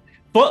door,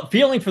 but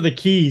feeling for the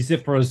keys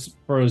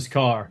for his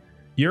car.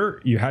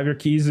 You have your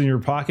keys in your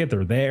pocket.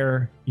 They're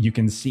there. You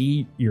can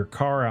see your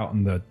car out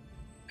in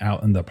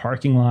the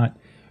parking lot.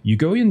 You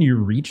go in, you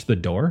reach the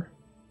door.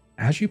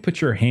 As you put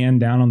your hand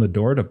down on the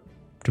door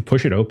to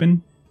push it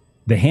open,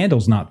 the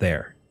handle's not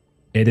there.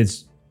 It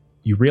is.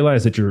 You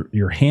realize that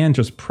your hand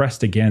just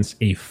pressed against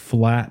a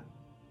flat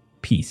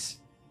piece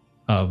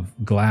of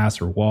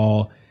glass or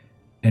wall,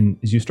 and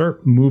as you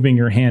start moving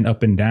your hand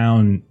up and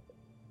down,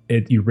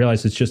 you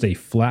realize it's just a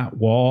flat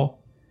wall.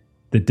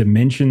 The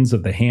dimensions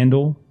of the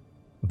handle,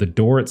 the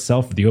door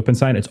itself, the open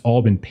side, it's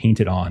all been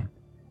painted on.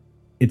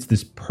 It's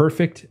this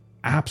perfect,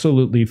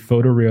 absolutely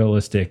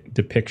photorealistic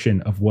depiction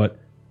of what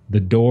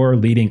the door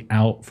leading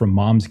out from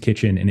Mom's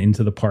kitchen and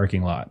into the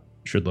parking lot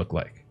should look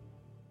like.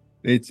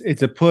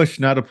 It's a push,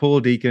 not a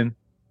pull, Deacon.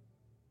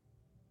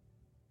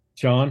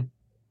 Sean,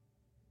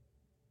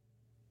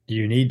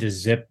 You need to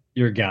zip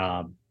your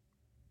gob,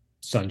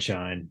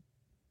 Sunshine.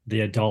 The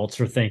adults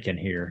are thinking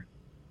here.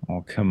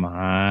 Oh, come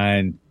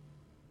on.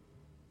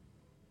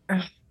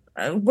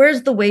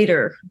 Where's the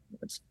waiter?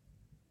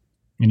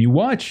 And you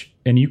watch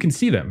and you can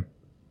see them,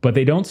 but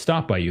they don't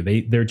stop by you.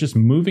 They're just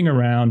moving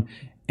around.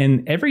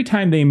 And every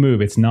time they move,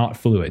 it's not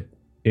fluid.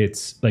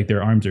 It's like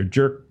their arms are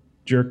jerk,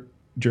 jerk,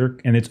 jerk.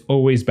 And it's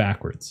always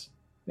backwards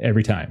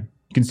every time.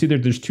 You can see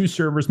that there's two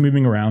servers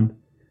moving around.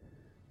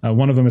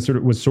 One of them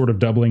was sort of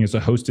doubling as a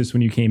hostess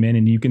when you came in,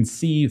 and you can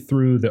see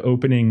through the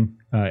opening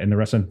in the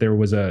restaurant there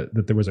was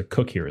a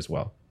cook here as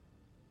well.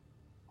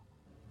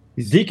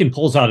 Deacon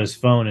pulls out his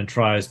phone and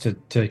tries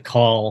to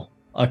call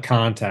a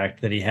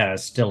contact that he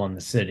has still in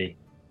the city.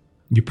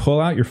 You pull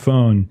out your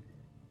phone,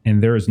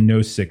 and there is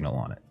no signal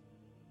on it.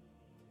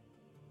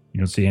 You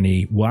don't see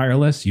any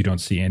wireless. You don't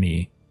see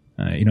any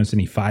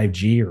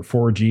 5G or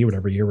 4G,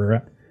 whatever year we're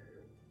at.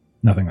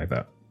 Nothing like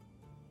that.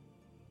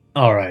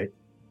 All right.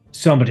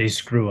 Somebody's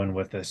screwing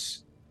with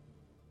us.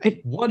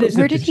 What is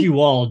it that you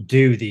all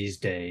do these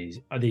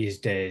days?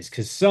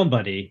 Because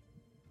somebody,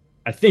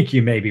 I think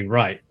you may be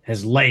right,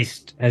 has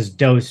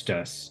dosed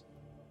us.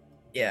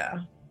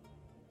 Yeah.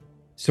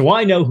 So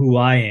I know who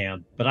I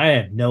am, but I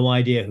have no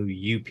idea who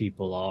you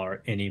people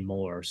are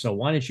anymore. So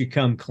why don't you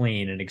come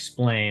clean and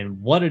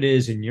explain what it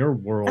is in your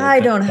world? I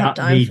don't have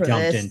time for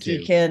this,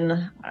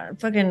 Deacon. I'm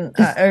going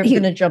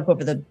to jump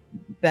over the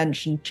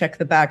bench and check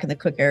the back in the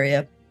cook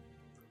area.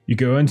 You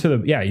go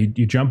into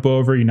you jump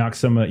over, you knock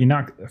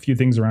a few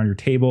things around your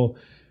table.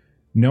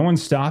 No one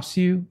stops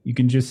you. You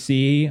can just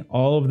see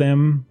all of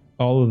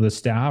the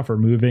staff are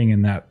moving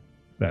in that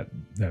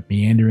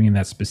meandering in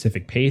that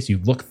specific pace. You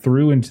look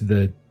through into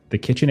the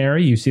kitchen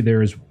area. You see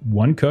there is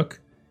one cook,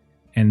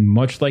 and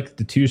much like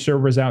the two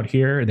servers out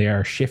here, they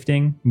are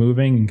shifting,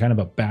 moving in kind of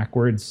a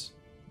backwards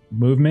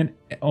movement.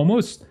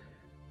 Almost,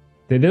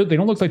 they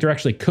don't look like they're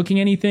actually cooking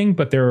anything,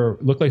 but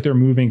look like they're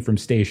moving from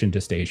station to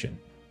station.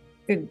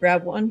 Could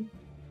grab one.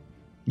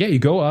 Yeah, you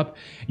go up.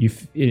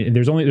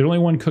 There's only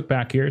one cook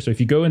back here. So if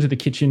you go into the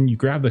kitchen, you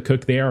grab the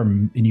cook.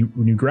 When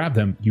you grab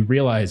them, you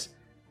realize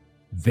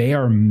they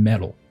are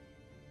metal.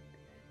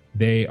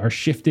 They are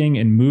shifting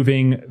and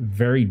moving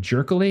very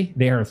jerkily.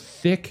 They are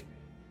thick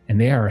and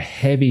they are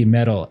heavy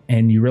metal.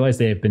 And you realize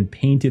they have been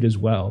painted as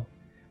well,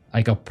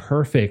 like a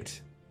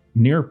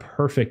near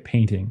perfect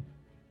painting.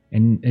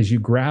 And as you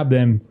grab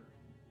them,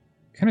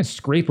 kind of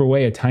scrape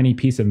away a tiny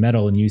piece of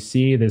metal, and you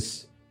see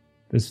this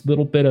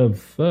little bit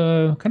of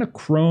kind of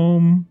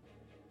chrome,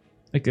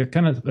 like a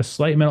kind of a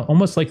slight metal,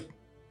 almost like,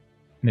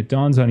 and it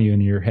dawns on you in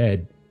your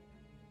head.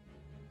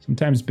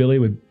 Sometimes Billy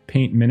would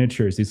paint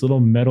miniatures, these little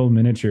metal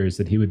miniatures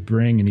that he would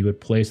bring and he would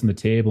place on the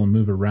table and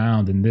move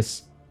around. And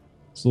this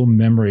little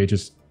memory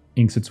just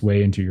inks its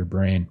way into your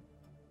brain.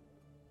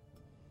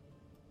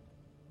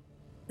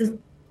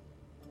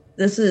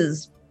 This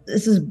is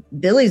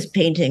Billy's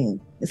painting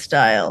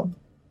style.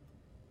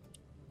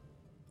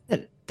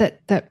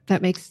 That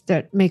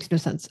makes no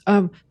sense.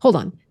 Hold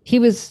on. He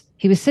was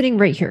sitting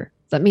right here.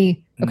 Let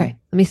me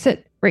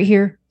sit right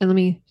here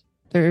and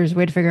there's a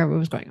way to figure out what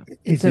was going on.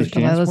 Is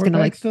Delilah's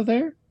gonna still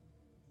there?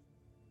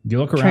 You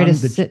look around. Try to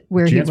sit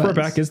where he was. Jansport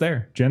bag is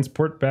there.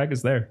 Jansport bag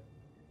is there.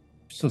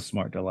 So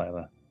smart,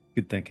 Delilah.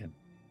 Good thinking.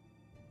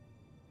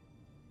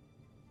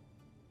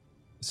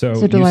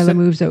 So Delilah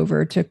moves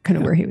over to kind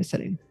of where he was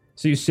sitting.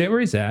 So you sit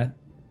where he's at.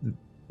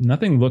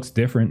 Nothing looks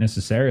different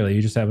necessarily.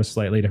 You just have a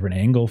slightly different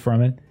angle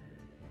from it.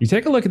 You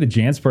take a look at the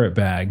Jansport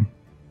bag.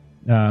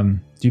 Do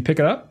you pick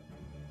it up?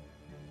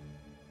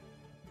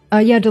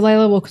 Yeah,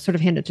 Delilah will sort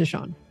of hand it to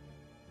Sean.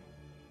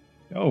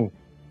 Oh,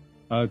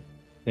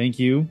 thank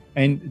you.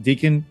 And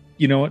Deacon,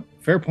 you know what?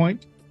 Fair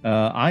point.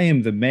 I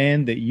am the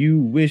man that you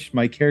wish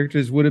my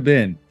characters would have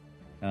been.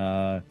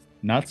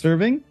 Not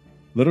serving,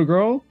 little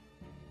girl,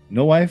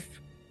 no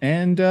wife,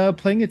 and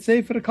playing it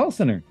safe at a call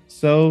center.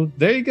 So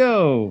there you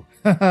go.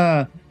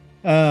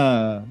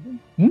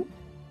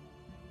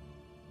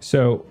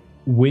 So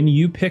when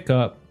you pick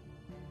up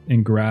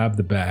and grab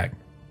the bag,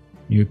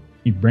 you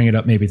bring it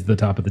up maybe to the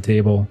top of the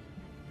table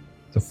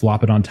to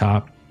flop it on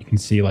top. You can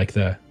see like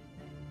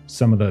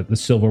some of the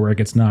silverware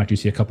gets knocked. You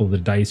see a couple of the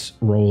dice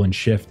roll and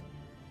shift.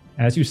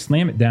 As you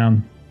slam it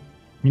down,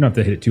 you don't have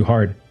to hit it too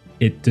hard.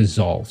 It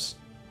dissolves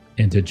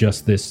into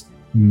just this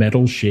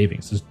metal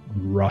shavings, this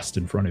rust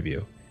in front of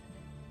you.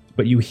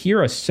 But you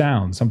hear a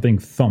sound, something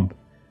thump,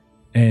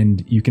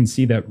 and you can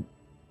see that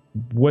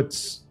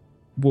what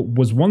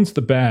was once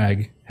the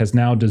bag has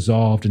now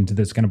dissolved into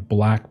this kind of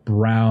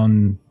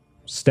black-brown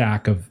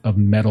stack of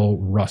metal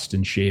rust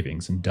and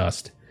shavings and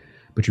dust.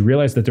 But you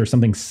realize that there's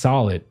something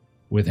solid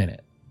within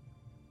it.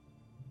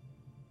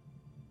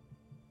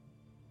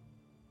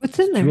 What's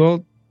in there?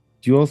 Do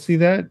you all see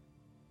that?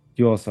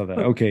 You all saw that.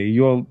 Okay,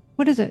 you all...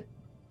 What is it?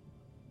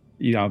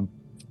 I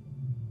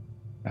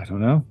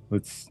don't know.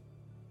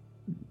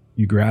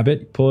 You grab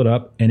it, pull it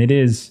up, and it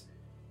is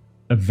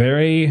a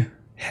very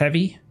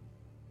heavy,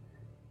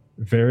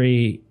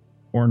 very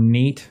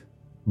ornate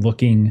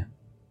looking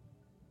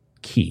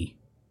key,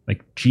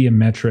 like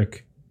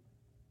geometric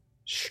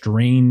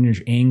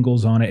strange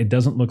angles on it. It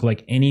doesn't look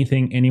like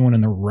anything anyone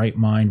in their right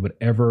mind would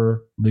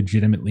ever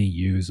legitimately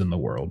use in the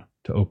world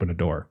to open a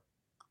door.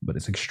 But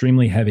it's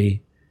extremely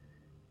heavy.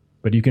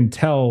 But you can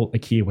tell a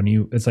key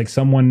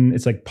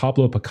it's like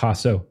Pablo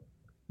Picasso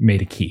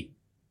made a key.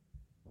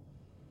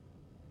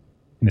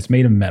 And it's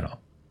made of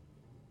metal.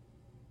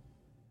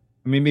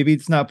 I mean, maybe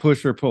it's not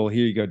push or pull.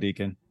 Here you go,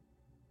 Deacon.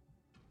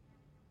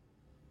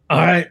 All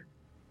right.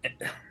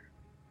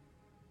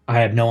 I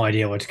have no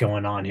idea what's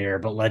going on here,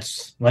 but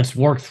let's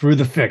work through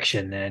the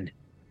fiction then.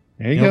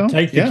 There you go.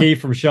 Take the key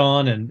from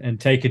Sean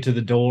and take it to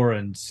the door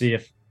and see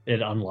if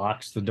it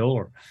unlocks the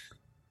door.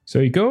 So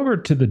you go over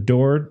to the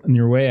door on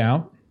your way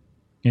out,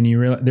 and you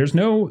realize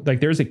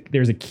there's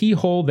a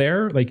keyhole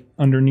there, like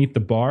underneath the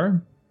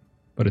bar,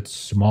 but it's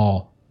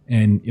small.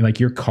 And like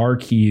your car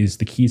keys,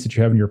 the keys that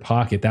you have in your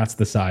pocket, that's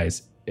the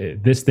size.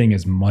 This thing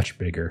is much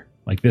bigger.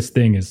 Like this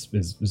thing is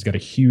got a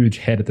huge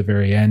head at the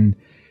very end.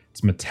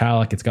 It's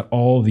metallic. It's got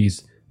all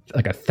these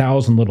like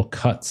 1,000 little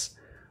cuts,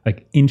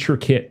 like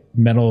intricate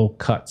metal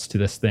cuts to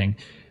this thing.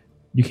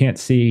 You can't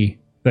see,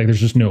 like there's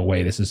just no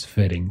way this is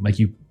fitting. Like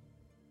you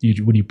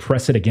when you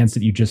press it against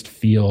it, you just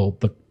feel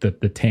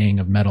the tang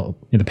of metal,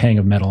 the pang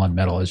of metal on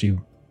metal as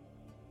you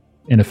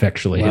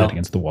ineffectually hit it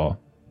against the wall.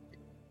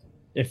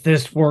 If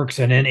this works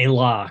in any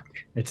lock,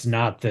 it's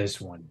not this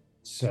one.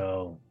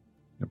 So,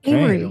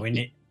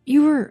 Amory,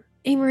 you were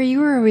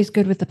always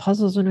good with the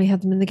puzzles when we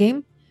had them in the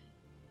game.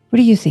 What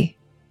do you see?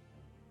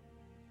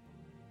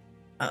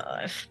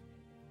 I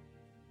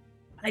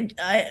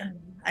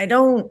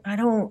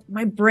don't,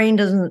 my brain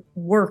doesn't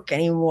work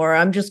anymore.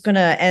 I'm just going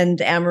to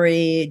end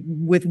Amory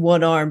with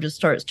one arm, just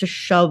starts to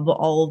shove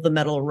all of the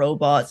metal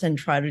robots and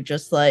try to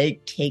just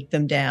like take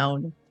them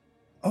down.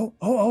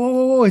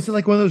 Oh, is it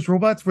like one of those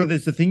robots where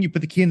there's the thing you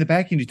put the key in the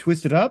back and you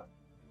twist it up?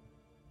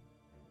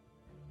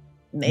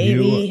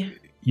 Maybe.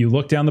 You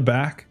look down the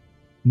back,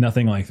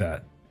 nothing like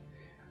that.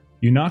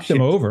 You knock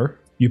them over,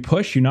 you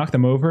knock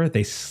them over,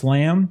 they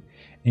slam,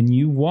 and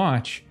you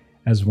watch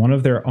as one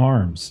of their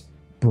arms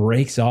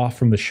breaks off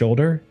from the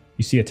shoulder.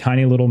 You see a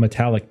tiny little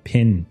metallic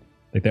pin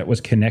like that was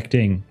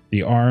connecting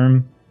the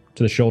arm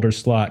to the shoulder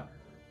slot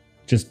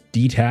just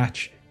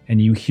detach,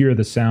 and you hear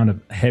the sound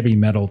of heavy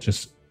metal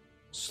just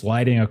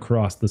sliding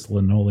across this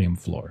linoleum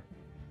floor.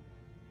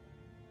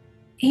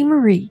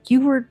 Amory, you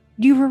were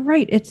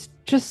right. It's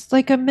just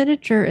like a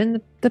miniature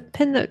and the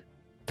pin that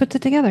puts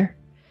it together.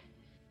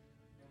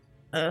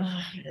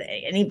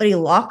 Anybody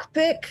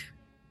lockpick?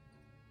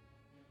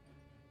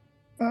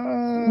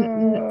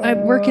 I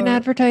work in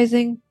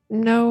advertising.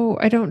 No,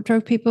 I don't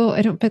drug people.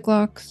 I don't pick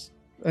locks.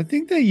 I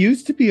think that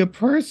used to be a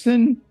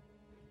person.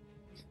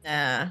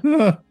 Nah.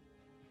 I'm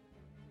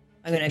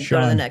going to go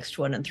to the next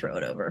one and throw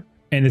it over.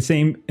 And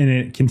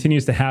it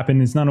continues to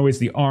happen. It's not always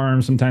the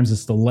arm. Sometimes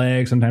it's the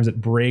leg. Sometimes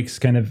it breaks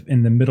kind of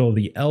in the middle of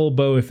the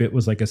elbow if it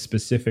was like a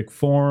specific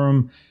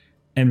form.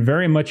 And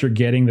very much you're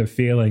getting the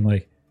feeling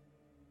like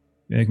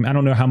I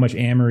don't know how much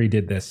Amory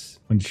did this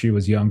when she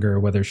was younger,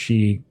 whether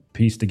she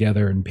pieced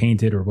together and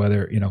painted or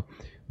whether,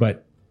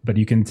 but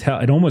you can tell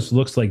it almost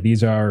looks like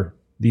these are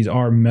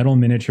metal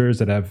miniatures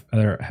that have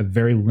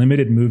very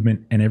limited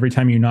movement. And every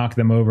time you knock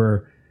them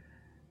over,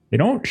 they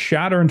don't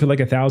shatter into like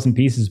 1,000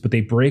 pieces, but they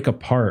break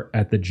apart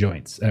at the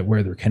joints at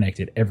where they're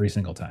connected every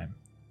single time.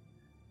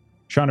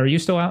 Sean, are you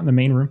still out in the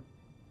main room?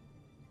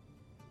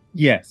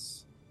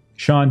 Yes.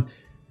 Sean,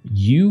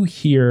 you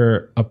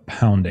hear a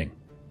pounding,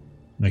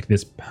 like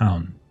this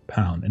pound,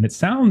 and it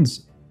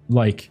sounds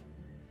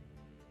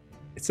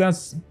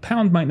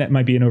pound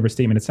might be an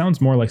overstatement. It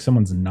sounds more like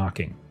someone's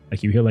knocking.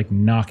 Like you hear like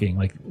knocking,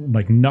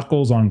 like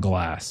knuckles on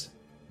glass.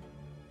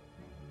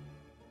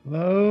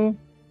 Hello?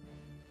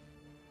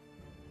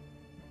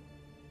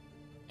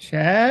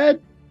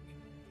 Chad?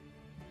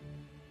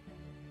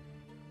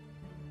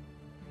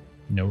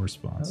 No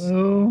response.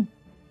 Hello?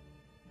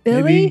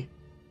 Billy? Maybe.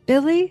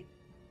 Billy?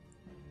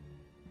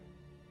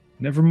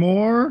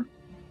 Nevermore?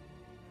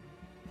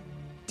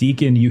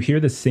 Deacon, you hear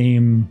the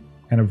same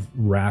kind of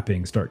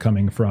rapping start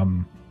coming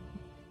from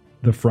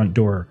the front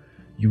door.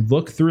 You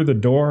look through the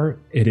door,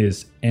 it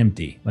is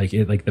empty. Like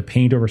the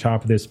paint over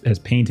top of this has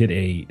painted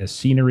a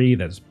scenery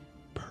that's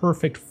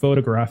perfect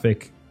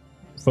photorealistic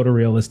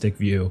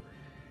view.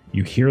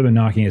 You hear the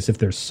knocking as if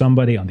there's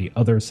somebody on the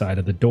other side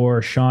of the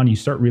door. Sean, you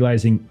start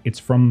realizing it's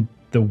from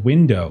the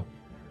window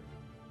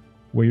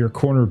where your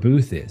corner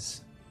booth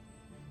is.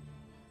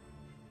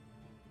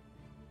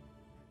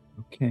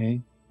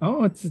 Okay.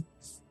 Oh, it's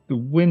the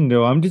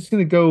window. I'm just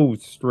going to go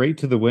straight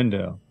to the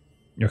window.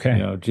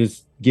 Okay.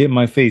 Just get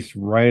my face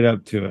right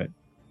up to it.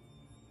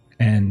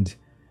 And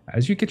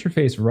as you get your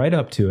face right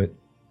up to it,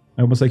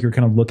 almost like you're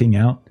kind of looking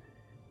out,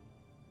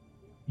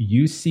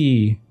 you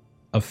see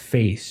a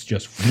face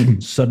just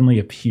suddenly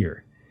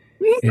appear.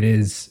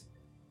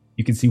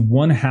 You can see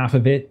one half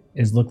of it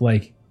look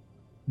like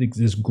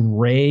this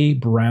gray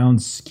brown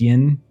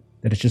skin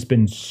that has just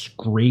been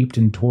scraped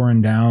and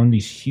torn down.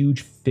 These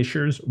huge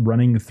fissures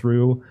running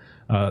through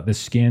the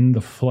skin,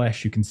 the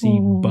flesh. You can see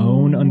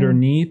bone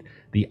underneath.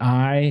 The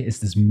eye is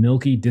this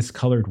milky,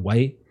 discolored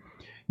white.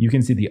 You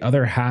can see the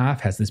other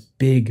half has this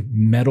big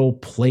metal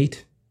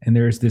plate, and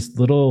there's this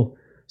little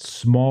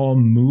small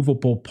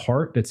movable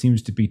part that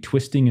seems to be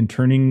twisting and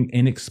turning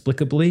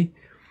inexplicably.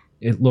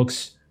 It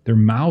looks, their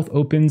mouth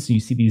opens, and you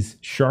see these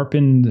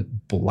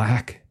sharpened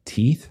black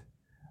teeth.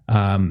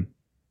 And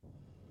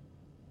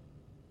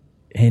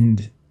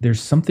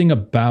there's something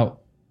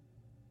about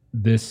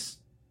this,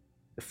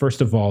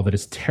 first of all, that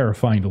is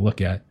terrifying to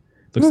look at.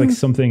 It looks like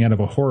something out of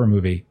a horror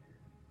movie.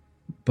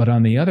 But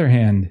on the other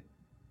hand,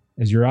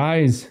 as your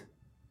eyes,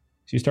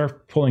 as you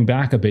start pulling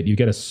back a bit, you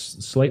get a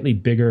slightly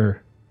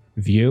bigger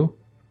view,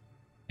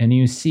 and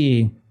you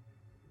see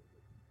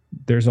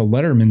there's a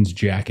Letterman's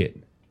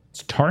jacket.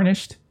 It's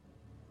tarnished,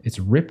 it's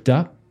ripped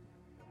up,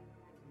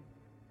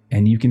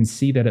 and you can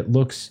see that it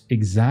looks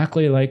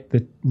exactly like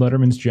the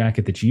Letterman's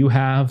jacket that you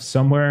have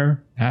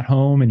somewhere at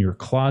home in your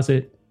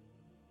closet,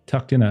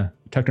 tucked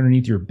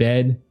underneath your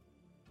bed.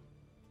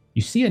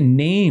 You see a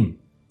name,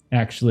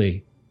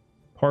 actually,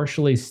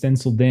 partially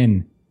stenciled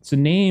in. It's a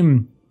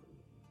name,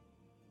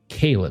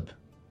 Caleb.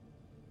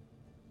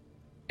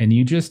 And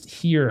you just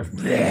hear,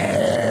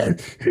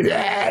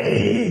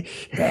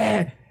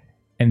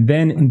 and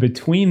then in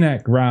between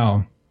that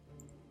growl,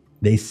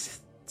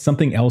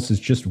 something else is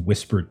just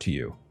whispered to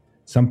you.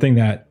 Something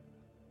that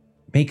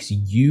makes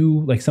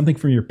you, like something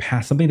from your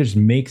past, something that just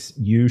makes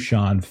you,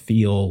 Sean,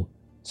 feel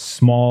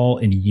small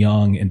and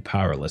young and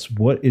powerless.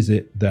 What is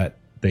it that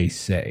they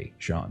say,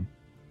 Sean?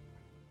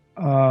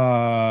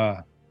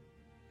 What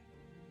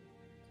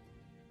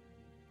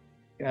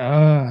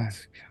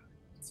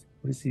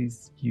is he?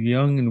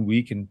 Young and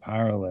weak and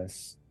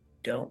powerless.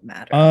 Don't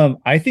matter.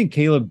 I think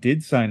Caleb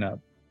did sign up.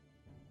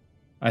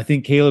 I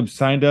think Caleb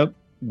signed up,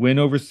 went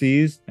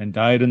overseas, and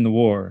died in the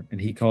war,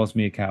 and he calls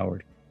me a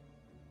coward.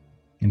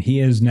 And he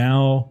is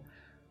now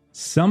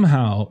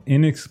somehow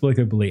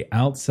inexplicably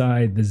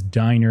outside this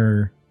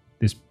diner,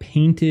 this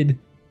painted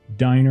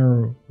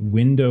diner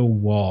window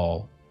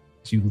wall.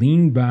 As you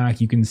lean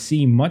back, you can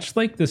see, much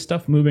like the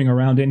stuff moving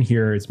around in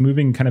here, he's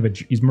moving in kind of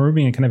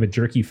a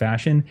jerky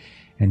fashion.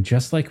 And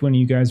just like when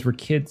you guys were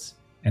kids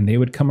and they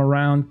would come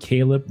around,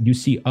 Caleb, you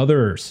see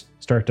others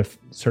start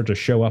to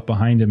show up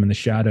behind him in the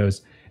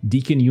shadows.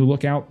 Deacon, you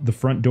look out the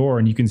front door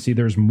and you can see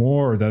there's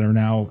more that are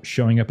now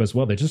showing up as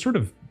well. They're just sort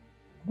of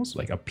almost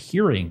like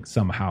appearing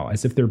somehow,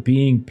 as if they're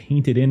being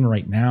painted in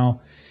right now.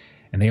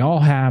 And they all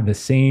have the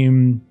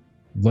same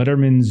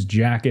Letterman's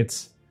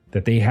jackets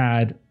that they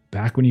had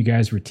back when you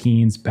guys were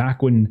teens,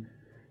 back when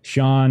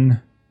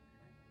Sean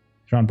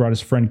brought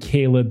his friend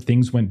Caleb,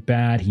 things went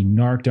bad, he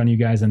narked on you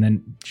guys, and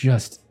then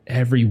just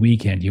every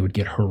weekend you would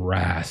get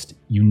harassed,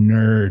 you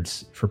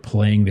nerds, for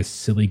playing this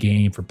silly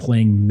game, for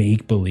playing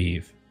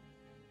make-believe.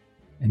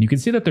 And you can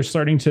see that they're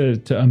starting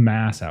to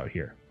amass out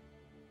here.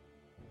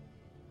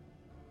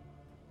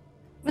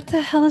 What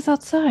the hell is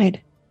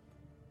outside?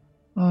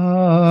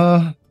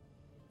 I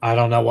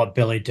don't know what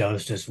Billy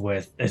dosed us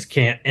with.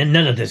 And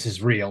none of this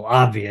is real,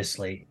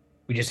 obviously.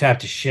 We just have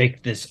to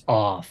shake this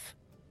off.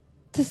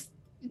 This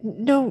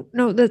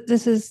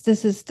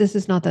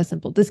is not that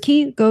simple. This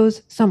key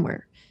goes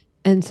somewhere.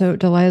 And so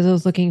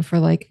Delilah's looking for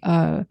like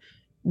a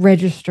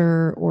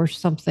register or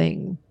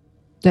something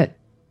that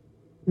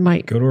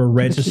might go to a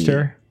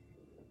register.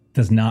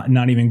 Does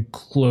not even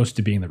close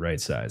to being the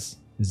right size.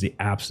 This is the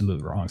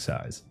absolute wrong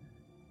size.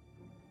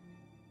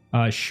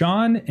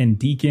 Sean and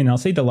Deacon, I'll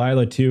say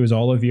Delilah too, as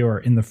all of you are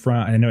in the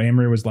front. I know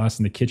Amory was last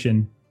in the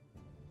kitchen.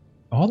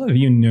 All of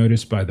you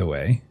notice, by the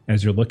way,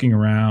 as you're looking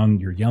around,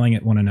 you're yelling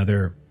at one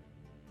another.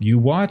 You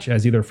watch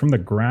as either from the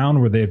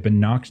ground where they have been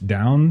knocked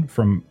down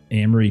from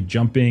Amory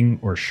jumping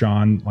or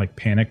Sean like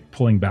panic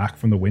pulling back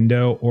from the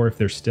window, or if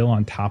they're still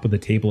on top of the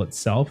table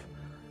itself,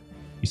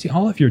 you see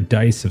all of your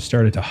dice have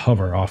started to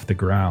hover off the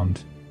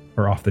ground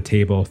or off the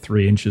table,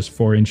 3 inches,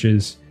 4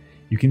 inches.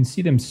 You can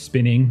see them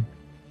spinning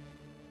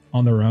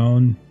on their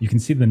own. You can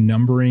see the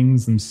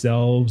numberings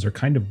themselves are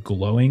kind of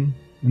glowing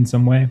in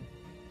some way.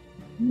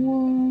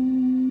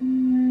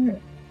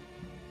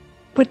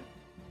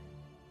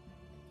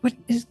 What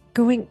is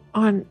going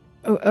on?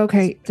 Oh,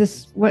 okay.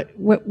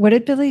 What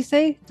did Billy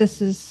say?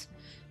 This is,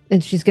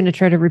 and she's going to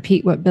try to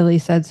repeat what Billy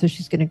said. So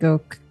she's going to go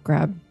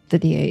grab the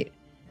D8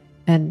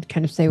 and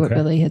kind of say what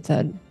Billy had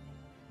said.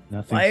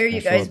 Why are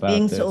you guys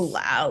being so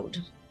loud?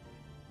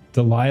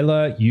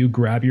 Delilah, you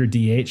grab your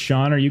D8.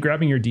 Sean, are you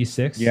grabbing your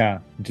D6? Yeah,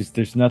 just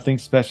there's nothing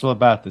special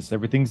about this.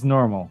 Everything's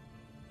normal.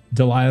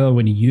 Delilah,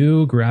 when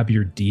you grab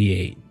your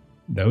D8,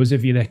 those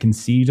of you that can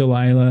see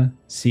Delilah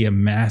see a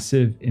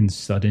massive and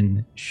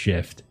sudden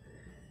shift.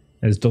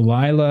 As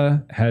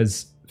Delilah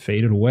has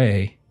faded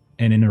away,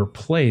 and in her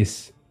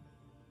place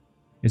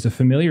is a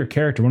familiar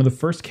character, one of the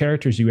first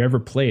characters you ever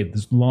played,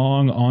 this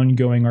long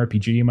ongoing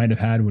RPG you might have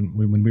had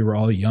when we were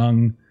all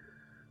young.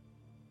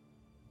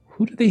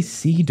 Who do they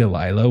see,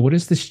 Delilah? What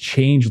does this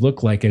change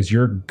look like as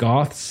your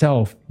goth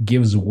self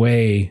gives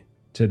way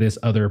to this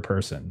other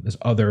person, this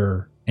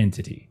other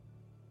entity?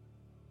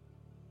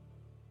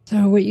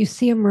 So what you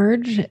see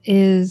emerge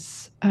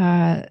is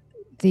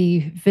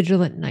the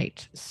Vigilant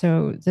Knight.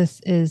 So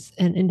this is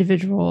an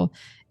individual,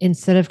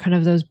 instead of kind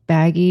of those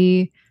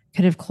baggy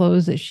kind of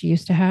clothes that she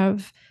used to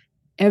have.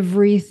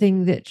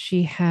 Everything that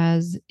she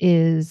has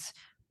is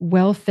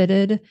well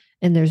fitted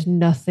and there's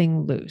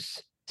nothing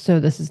loose. So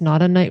this is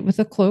not a knight with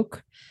a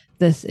cloak.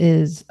 This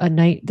is a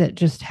knight that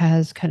just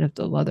has kind of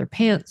the leather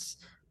pants,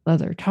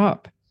 leather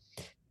top.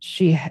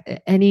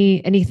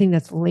 Anything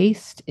that's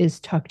laced is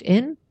tucked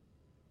in.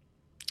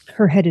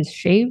 Her head is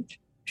shaved.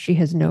 She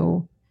has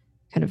no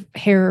kind of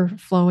hair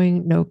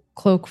flowing, no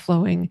cloak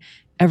flowing.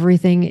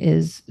 Everything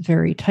is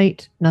very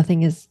tight.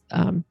 Nothing is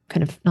kind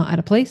of not out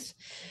of place.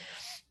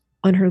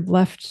 On her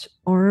left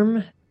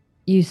arm,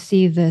 you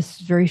see this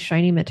very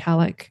shiny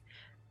metallic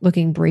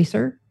looking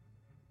bracer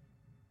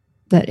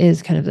that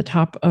is kind of the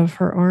top of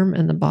her arm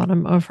and the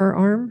bottom of her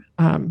arm.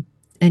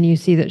 And you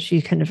see that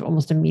she kind of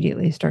almost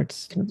immediately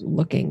starts kind of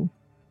looking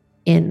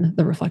in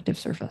the reflective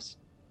surface.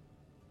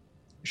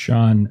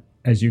 Sean,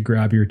 as you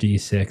grab your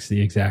D6,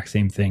 the exact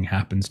same thing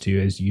happens to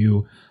you as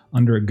you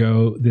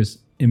undergo this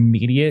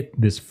immediate,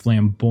 this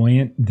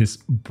flamboyant, this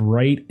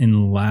bright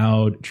and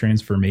loud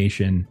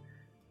transformation.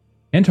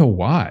 Into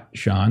what,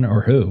 Sean,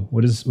 or who?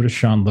 What does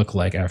Sean look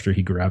like after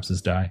he grabs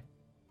his die?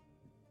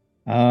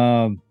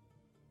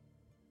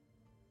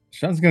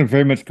 Sean's going to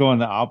very much go on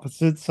the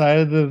opposite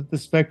side of the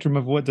spectrum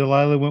of what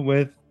Delilah went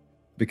with,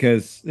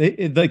 because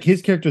like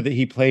his character that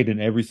he played in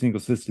every single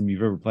system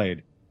you've ever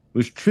played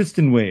was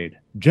Tristan Wade,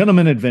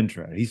 gentleman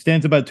adventurer. He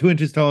stands about 2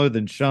 inches taller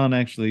than Sean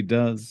actually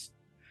does.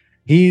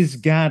 He's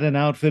got an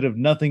outfit of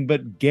nothing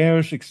but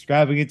garish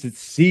extravagance. It's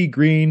sea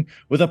green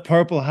with a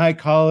purple high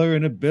collar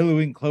and a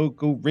billowing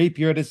cloak, a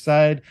rapier at his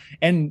side,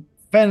 and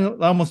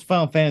almost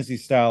Final Fantasy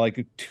style,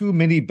 like too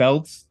many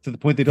belts to the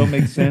point they don't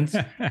make sense,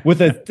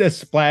 with a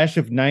splash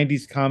of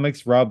 90s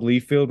comics Rob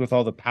Liefeld with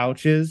all the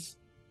pouches,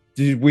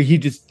 where he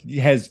just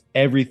has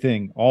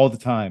everything all the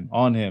time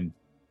on him.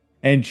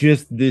 And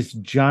just this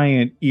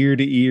giant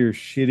ear-to-ear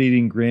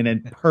shit-eating grin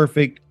and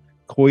perfect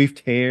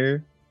coiffed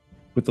hair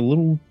with a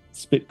little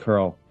spit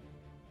curl.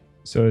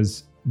 So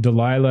as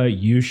Delilah,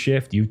 you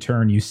shift, you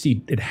turn, you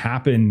see it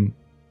happen.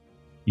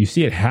 You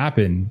see it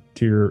happen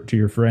to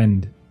your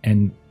friend,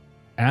 and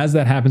as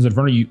that happens in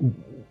front of you,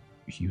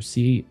 you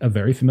see a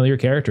very familiar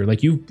character.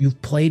 Like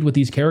you've played with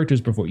these characters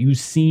before. You've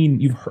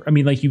heard, I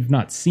mean, like you've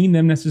not seen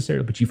them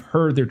necessarily, but you've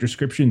heard their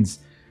descriptions,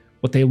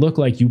 what they look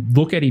like. You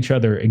look at each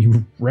other and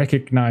you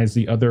recognize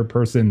the other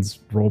person's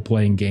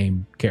role-playing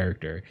game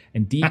character.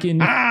 And Deacon,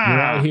 you're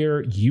out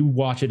here, you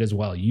watch it as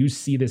well. You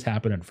see this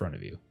happen in front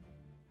of you.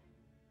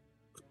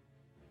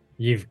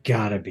 You've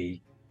got to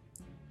be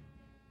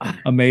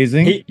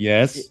amazing.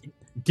 Yes.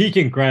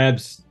 Deacon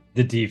grabs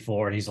the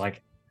D4 and he's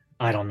like,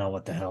 I don't know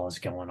what the hell is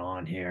going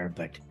on here,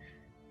 but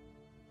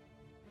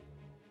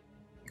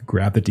you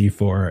grab the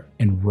D4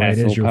 and right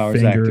as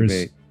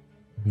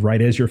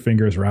your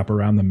fingers wrap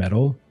around the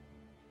metal,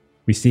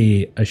 we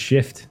see a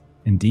shift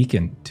in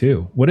Deacon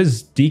too. What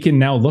does Deacon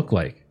now look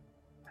like?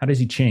 How does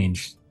he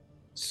change?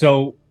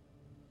 So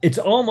it's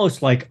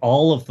almost like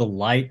all of the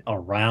light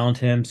around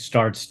him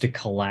starts to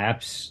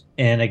collapse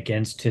in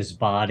against his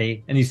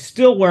body. And he's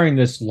still wearing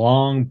this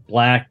long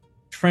black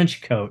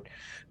trench coat,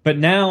 but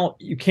now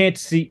you can't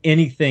see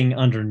anything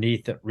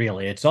underneath it,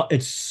 really.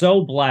 It's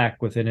so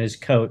black within his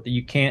coat that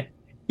you can't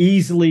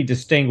easily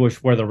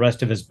distinguish where the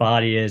rest of his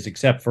body is,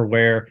 except for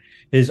where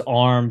his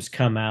arms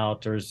come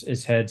out or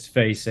his head's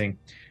facing.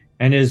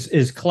 And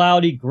his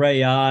cloudy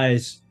gray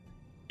eyes,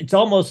 it's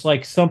almost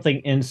like something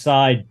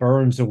inside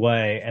burns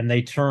away and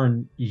they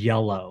turn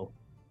yellow.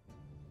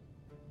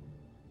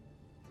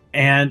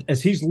 And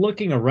as he's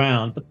looking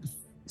around, but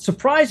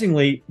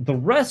surprisingly, the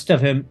rest of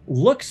him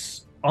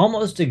looks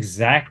almost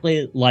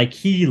exactly like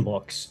he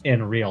looks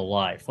in real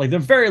life. Like there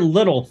are very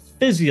little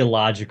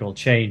physiological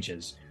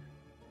changes.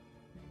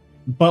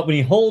 But when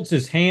he holds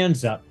his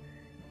hands up,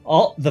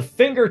 all the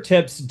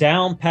fingertips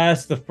down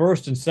past the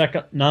first and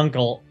second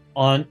knuckle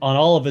on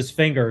all of his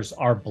fingers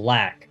are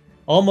black,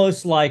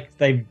 almost like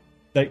the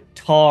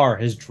tar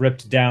has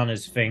dripped down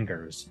his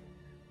fingers.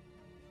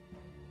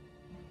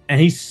 And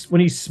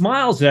when he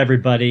smiles at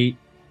everybody,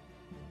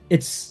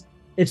 it's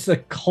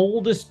the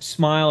coldest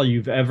smile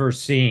you've ever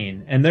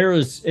seen. And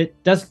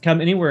it doesn't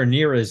come anywhere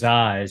near his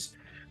eyes,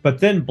 but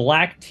then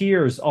black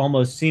tears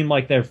almost seem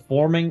like they're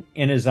forming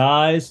in his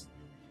eyes.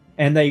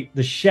 And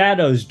the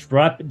shadows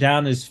drop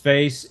down his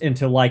face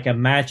into like a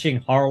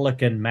matching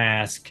harlequin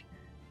mask.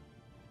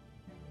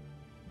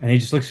 And he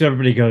just looks at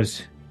everybody and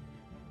goes,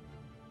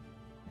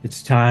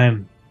 it's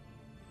time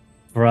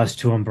for us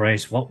to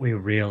embrace what we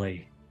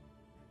really,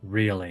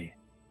 really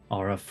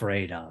are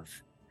afraid of.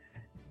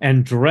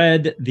 And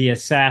Dread the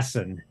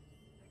assassin,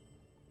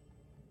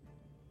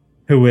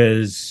 who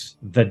is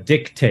the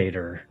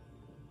dictator,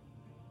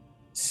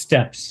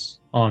 steps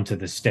onto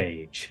the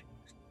stage.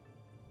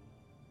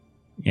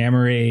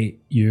 Amory,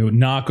 you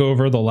knock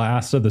over the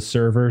last of the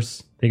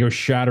servers. They go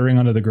shattering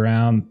onto the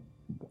ground,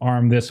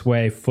 arm this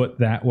way, foot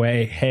that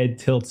way, head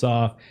tilts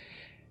off.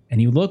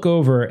 And you look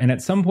over, and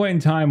at some point in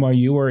time while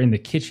you were in the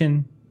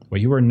kitchen,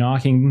 while you were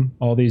knocking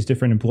all these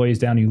different employees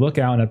down, you look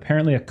out, and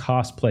apparently a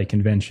cosplay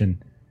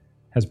convention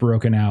has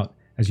broken out.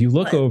 As you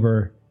look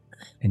over,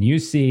 and you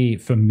see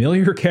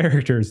familiar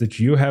characters that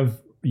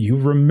you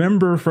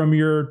remember from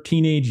your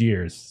teenage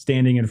years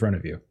standing in front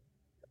of you.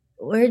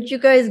 Where'd you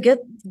guys get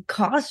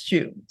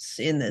costumes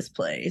in this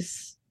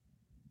place?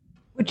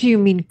 What do you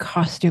mean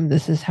costume?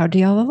 This is how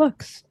Diala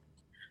looks.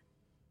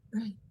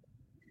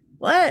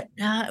 What?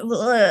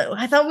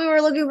 I thought we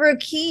were looking for a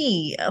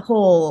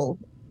keyhole.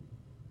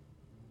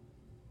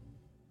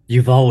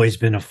 You've always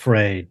been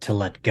afraid to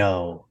let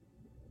go.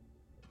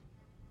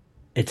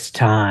 It's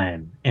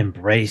time.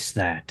 Embrace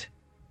that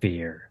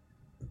fear.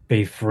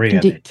 Be free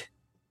of it.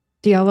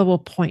 Diala will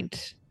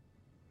point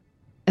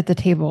at the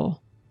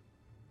table.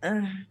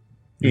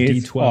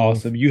 It's D12.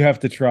 Awesome. You have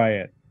to try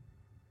it.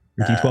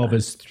 Your D12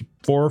 is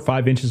 4 or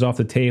 5 inches off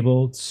the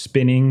table,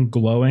 spinning,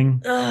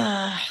 glowing.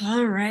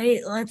 All right,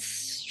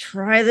 let's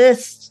try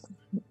this.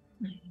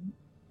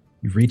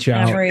 You reach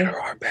out. Amory. Get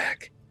her arm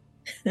back.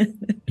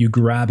 You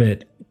grab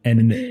it,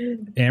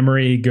 and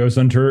Amory goes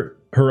under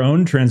her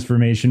own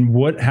transformation.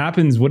 What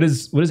happens? What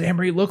does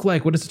Amory look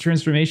like? What does the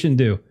transformation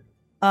do?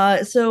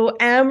 So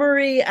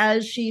Amory,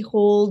 as she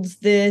holds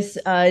this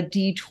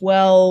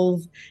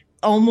D12,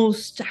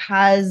 almost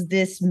has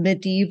this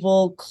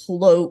medieval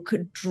cloak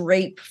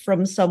drape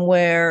from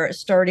somewhere,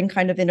 starting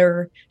kind of in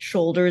her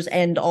shoulders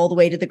and all the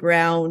way to the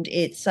ground.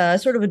 It's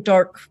sort of a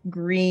dark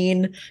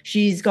green.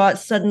 She's got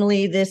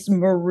suddenly this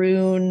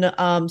maroon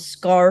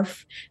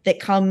scarf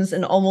that comes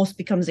and almost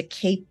becomes a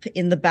cape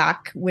in the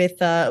back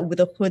with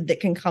a hood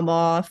that can come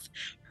off.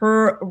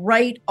 Her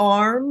right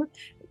arm,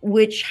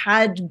 which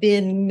had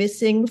been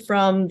missing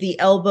from the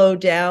elbow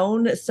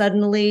down,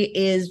 suddenly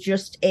is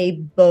just a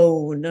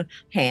bone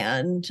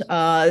hand,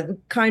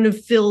 kind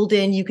of filled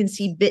in. You can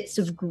see bits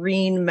of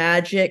green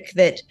magic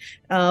that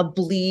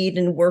bleed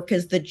and work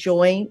as the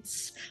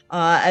joints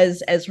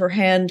as her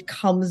hand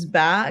comes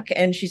back,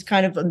 and she's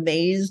kind of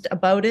amazed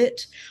about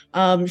it.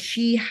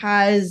 She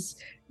has...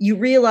 You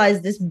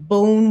realize this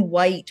bone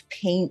white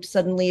paint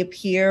suddenly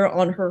appear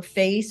on her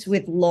face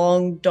with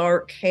long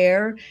dark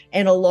hair,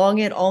 and along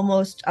it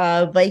almost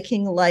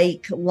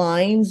Viking-like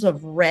lines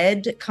of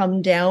red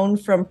come down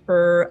from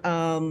her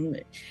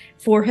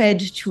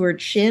forehead to her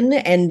chin,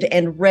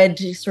 and red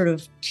sort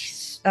of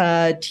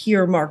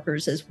tear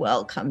markers as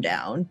well come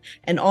down.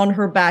 And on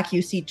her back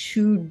you see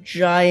 2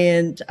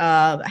 giant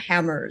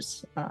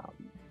hammers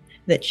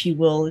that she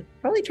will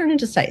probably turn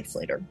into scythes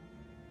later.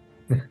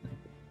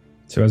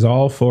 So as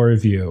all 4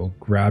 of you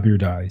grab your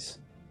dice,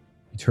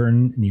 you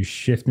turn and you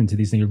shift into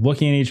these things. You're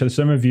looking at each other.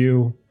 Some of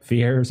you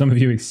fear, some of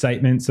you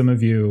excitement, some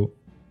of you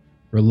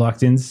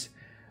reluctance.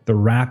 The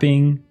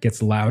rapping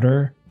gets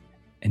louder,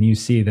 and you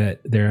see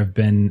that there have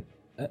been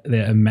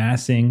the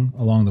amassing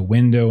along the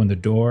window and the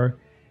door,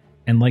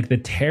 and like the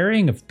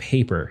tearing of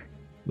paper,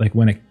 like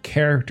when a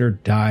character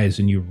dies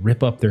and you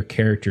rip up their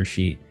character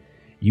sheet,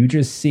 you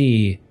just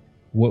see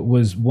what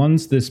was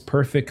once this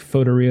perfect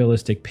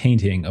photorealistic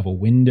painting of a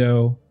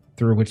window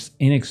through which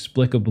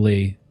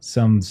inexplicably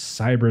some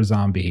cyber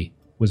zombie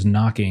was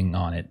knocking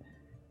on it,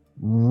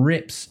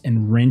 rips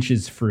and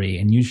wrenches free,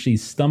 and usually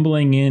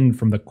stumbling in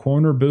from the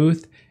corner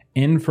booth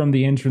and from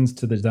the entrance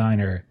to the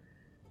diner,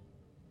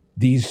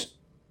 these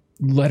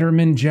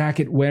Letterman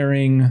jacket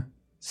wearing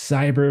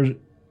cyber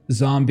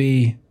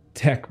zombie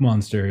tech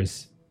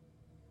monsters.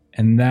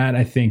 And that,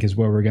 I think, is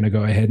where we're going to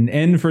go ahead and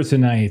end for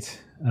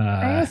tonight.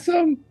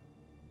 Awesome.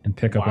 And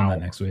pick up on that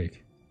next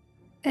week.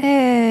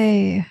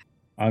 Hey.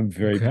 I'm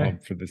very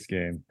pumped for this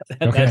game.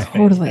 Okay.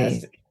 Totally.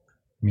 Fantastic.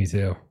 Me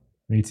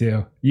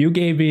too. You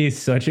gave me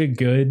such a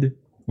good,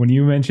 when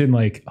you mentioned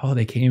like, oh,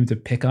 they came to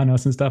pick on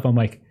us and stuff. I'm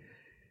like,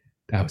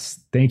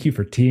 thank you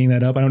for teeing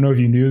that up. I don't know if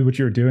you knew what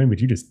you were doing, but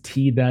you just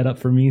teed that up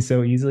for me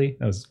so easily.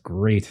 That was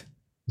great. It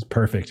was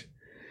perfect.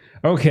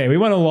 Okay, we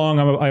went along.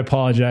 I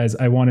apologize.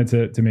 I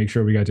wanted to make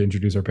sure we got to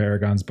introduce our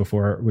Paragons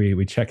before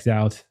we checked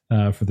out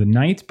for the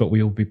night, but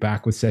we will be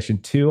back with session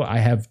 2. I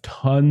have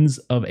tons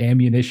of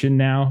ammunition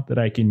now that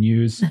I can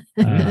use.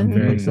 I'm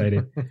very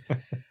excited.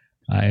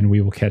 And we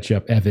will catch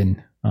up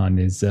Evan on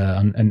his,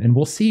 and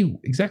we'll see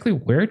exactly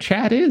where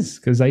Chad is,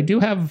 because I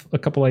do have a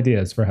couple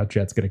ideas for how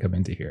Chad's going to come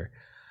into here.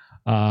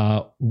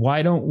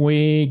 Why don't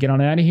we get on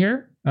out of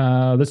here?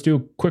 Let's do a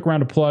quick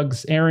round of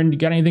plugs. Aaron, you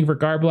got anything for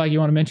Garblag you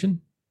want to mention?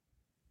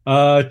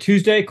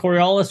 Tuesday,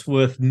 Coriolis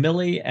with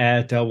Millie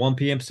at 1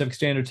 p.m. Pacific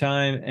Standard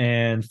Time,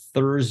 and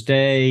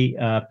Thursday,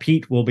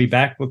 Pete will be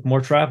back with more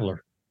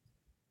Traveler.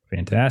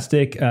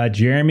 Fantastic.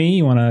 Jeremy,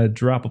 you want to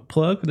drop a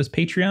plug for this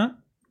Patreon?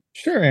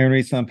 Sure, Aaron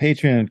Reese on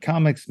Patreon.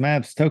 Comics,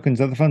 maps, tokens,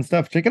 other fun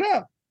stuff. Check it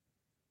out.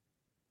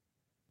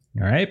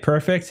 All right,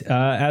 perfect.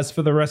 As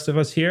for the rest of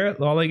us here at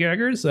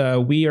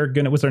Lollygaggers, we are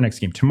going to... What's our next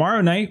game? Tomorrow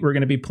night, we're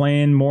going to be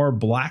playing more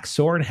Black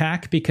Sword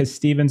Hack because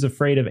Steven's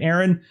afraid of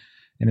Aaron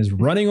and is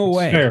running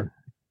away. Fair.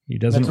 He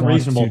doesn't That's a want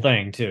reasonable to,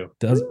 thing, too.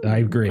 I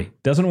agree.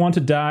 Doesn't want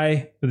to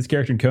die with his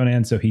character in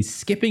Conan, so he's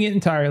skipping it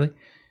entirely.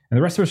 And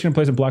the rest of us are going to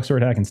play some Black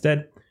Sword Hack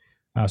instead.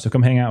 So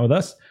come hang out with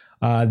us.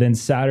 Then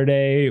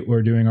Saturday,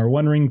 we're doing our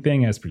One Ring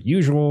thing as per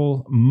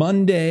usual.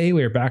 Monday,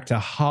 we're back to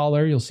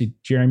Holler. You'll see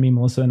Jeremy,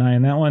 Melissa, and I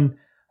in that one.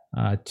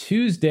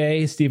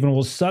 Tuesday, Stephen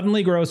will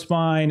suddenly grow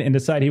spine and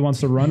decide he wants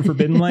to run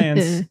Forbidden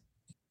Lands.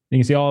 You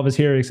can see all of us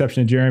here,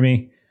 exception of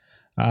Jeremy.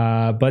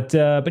 But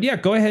yeah,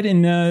 go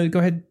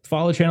ahead,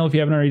 follow the channel if you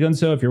haven't already done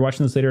so. If you're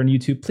watching this later on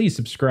YouTube, please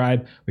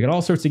subscribe. We got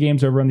all sorts of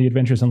games over on the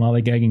Adventures in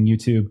Lollygagging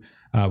YouTube.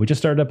 We just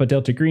started up a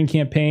Delta Green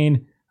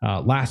campaign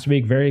last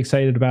week. Very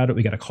excited about it.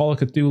 We got a Call of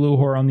Cthulhu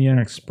Horror on the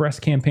Inner Express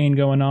campaign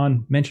going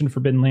on. Mentioned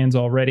Forbidden Lands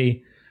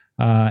already.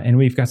 And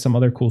we've got some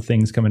other cool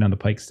things coming down the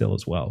pike still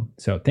as well.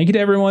 So thank you to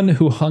everyone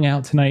who hung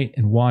out tonight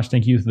and watched.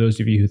 Thank you to those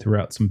of you who threw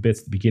out some bits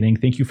at the beginning.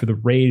 Thank you for the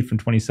raid from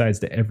 20 Sides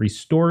to Every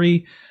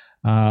Story.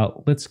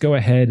 Let's go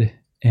ahead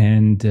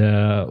and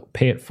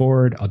pay it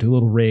forward. I'll do a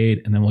little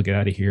raid and then we'll get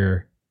out of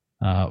here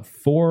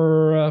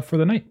for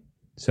the night.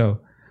 So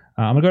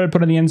I'm going to go ahead and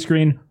put it on the end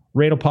screen.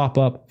 Raid will pop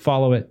up.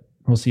 Follow it.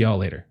 We'll see y'all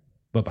later.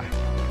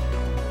 Bye-bye.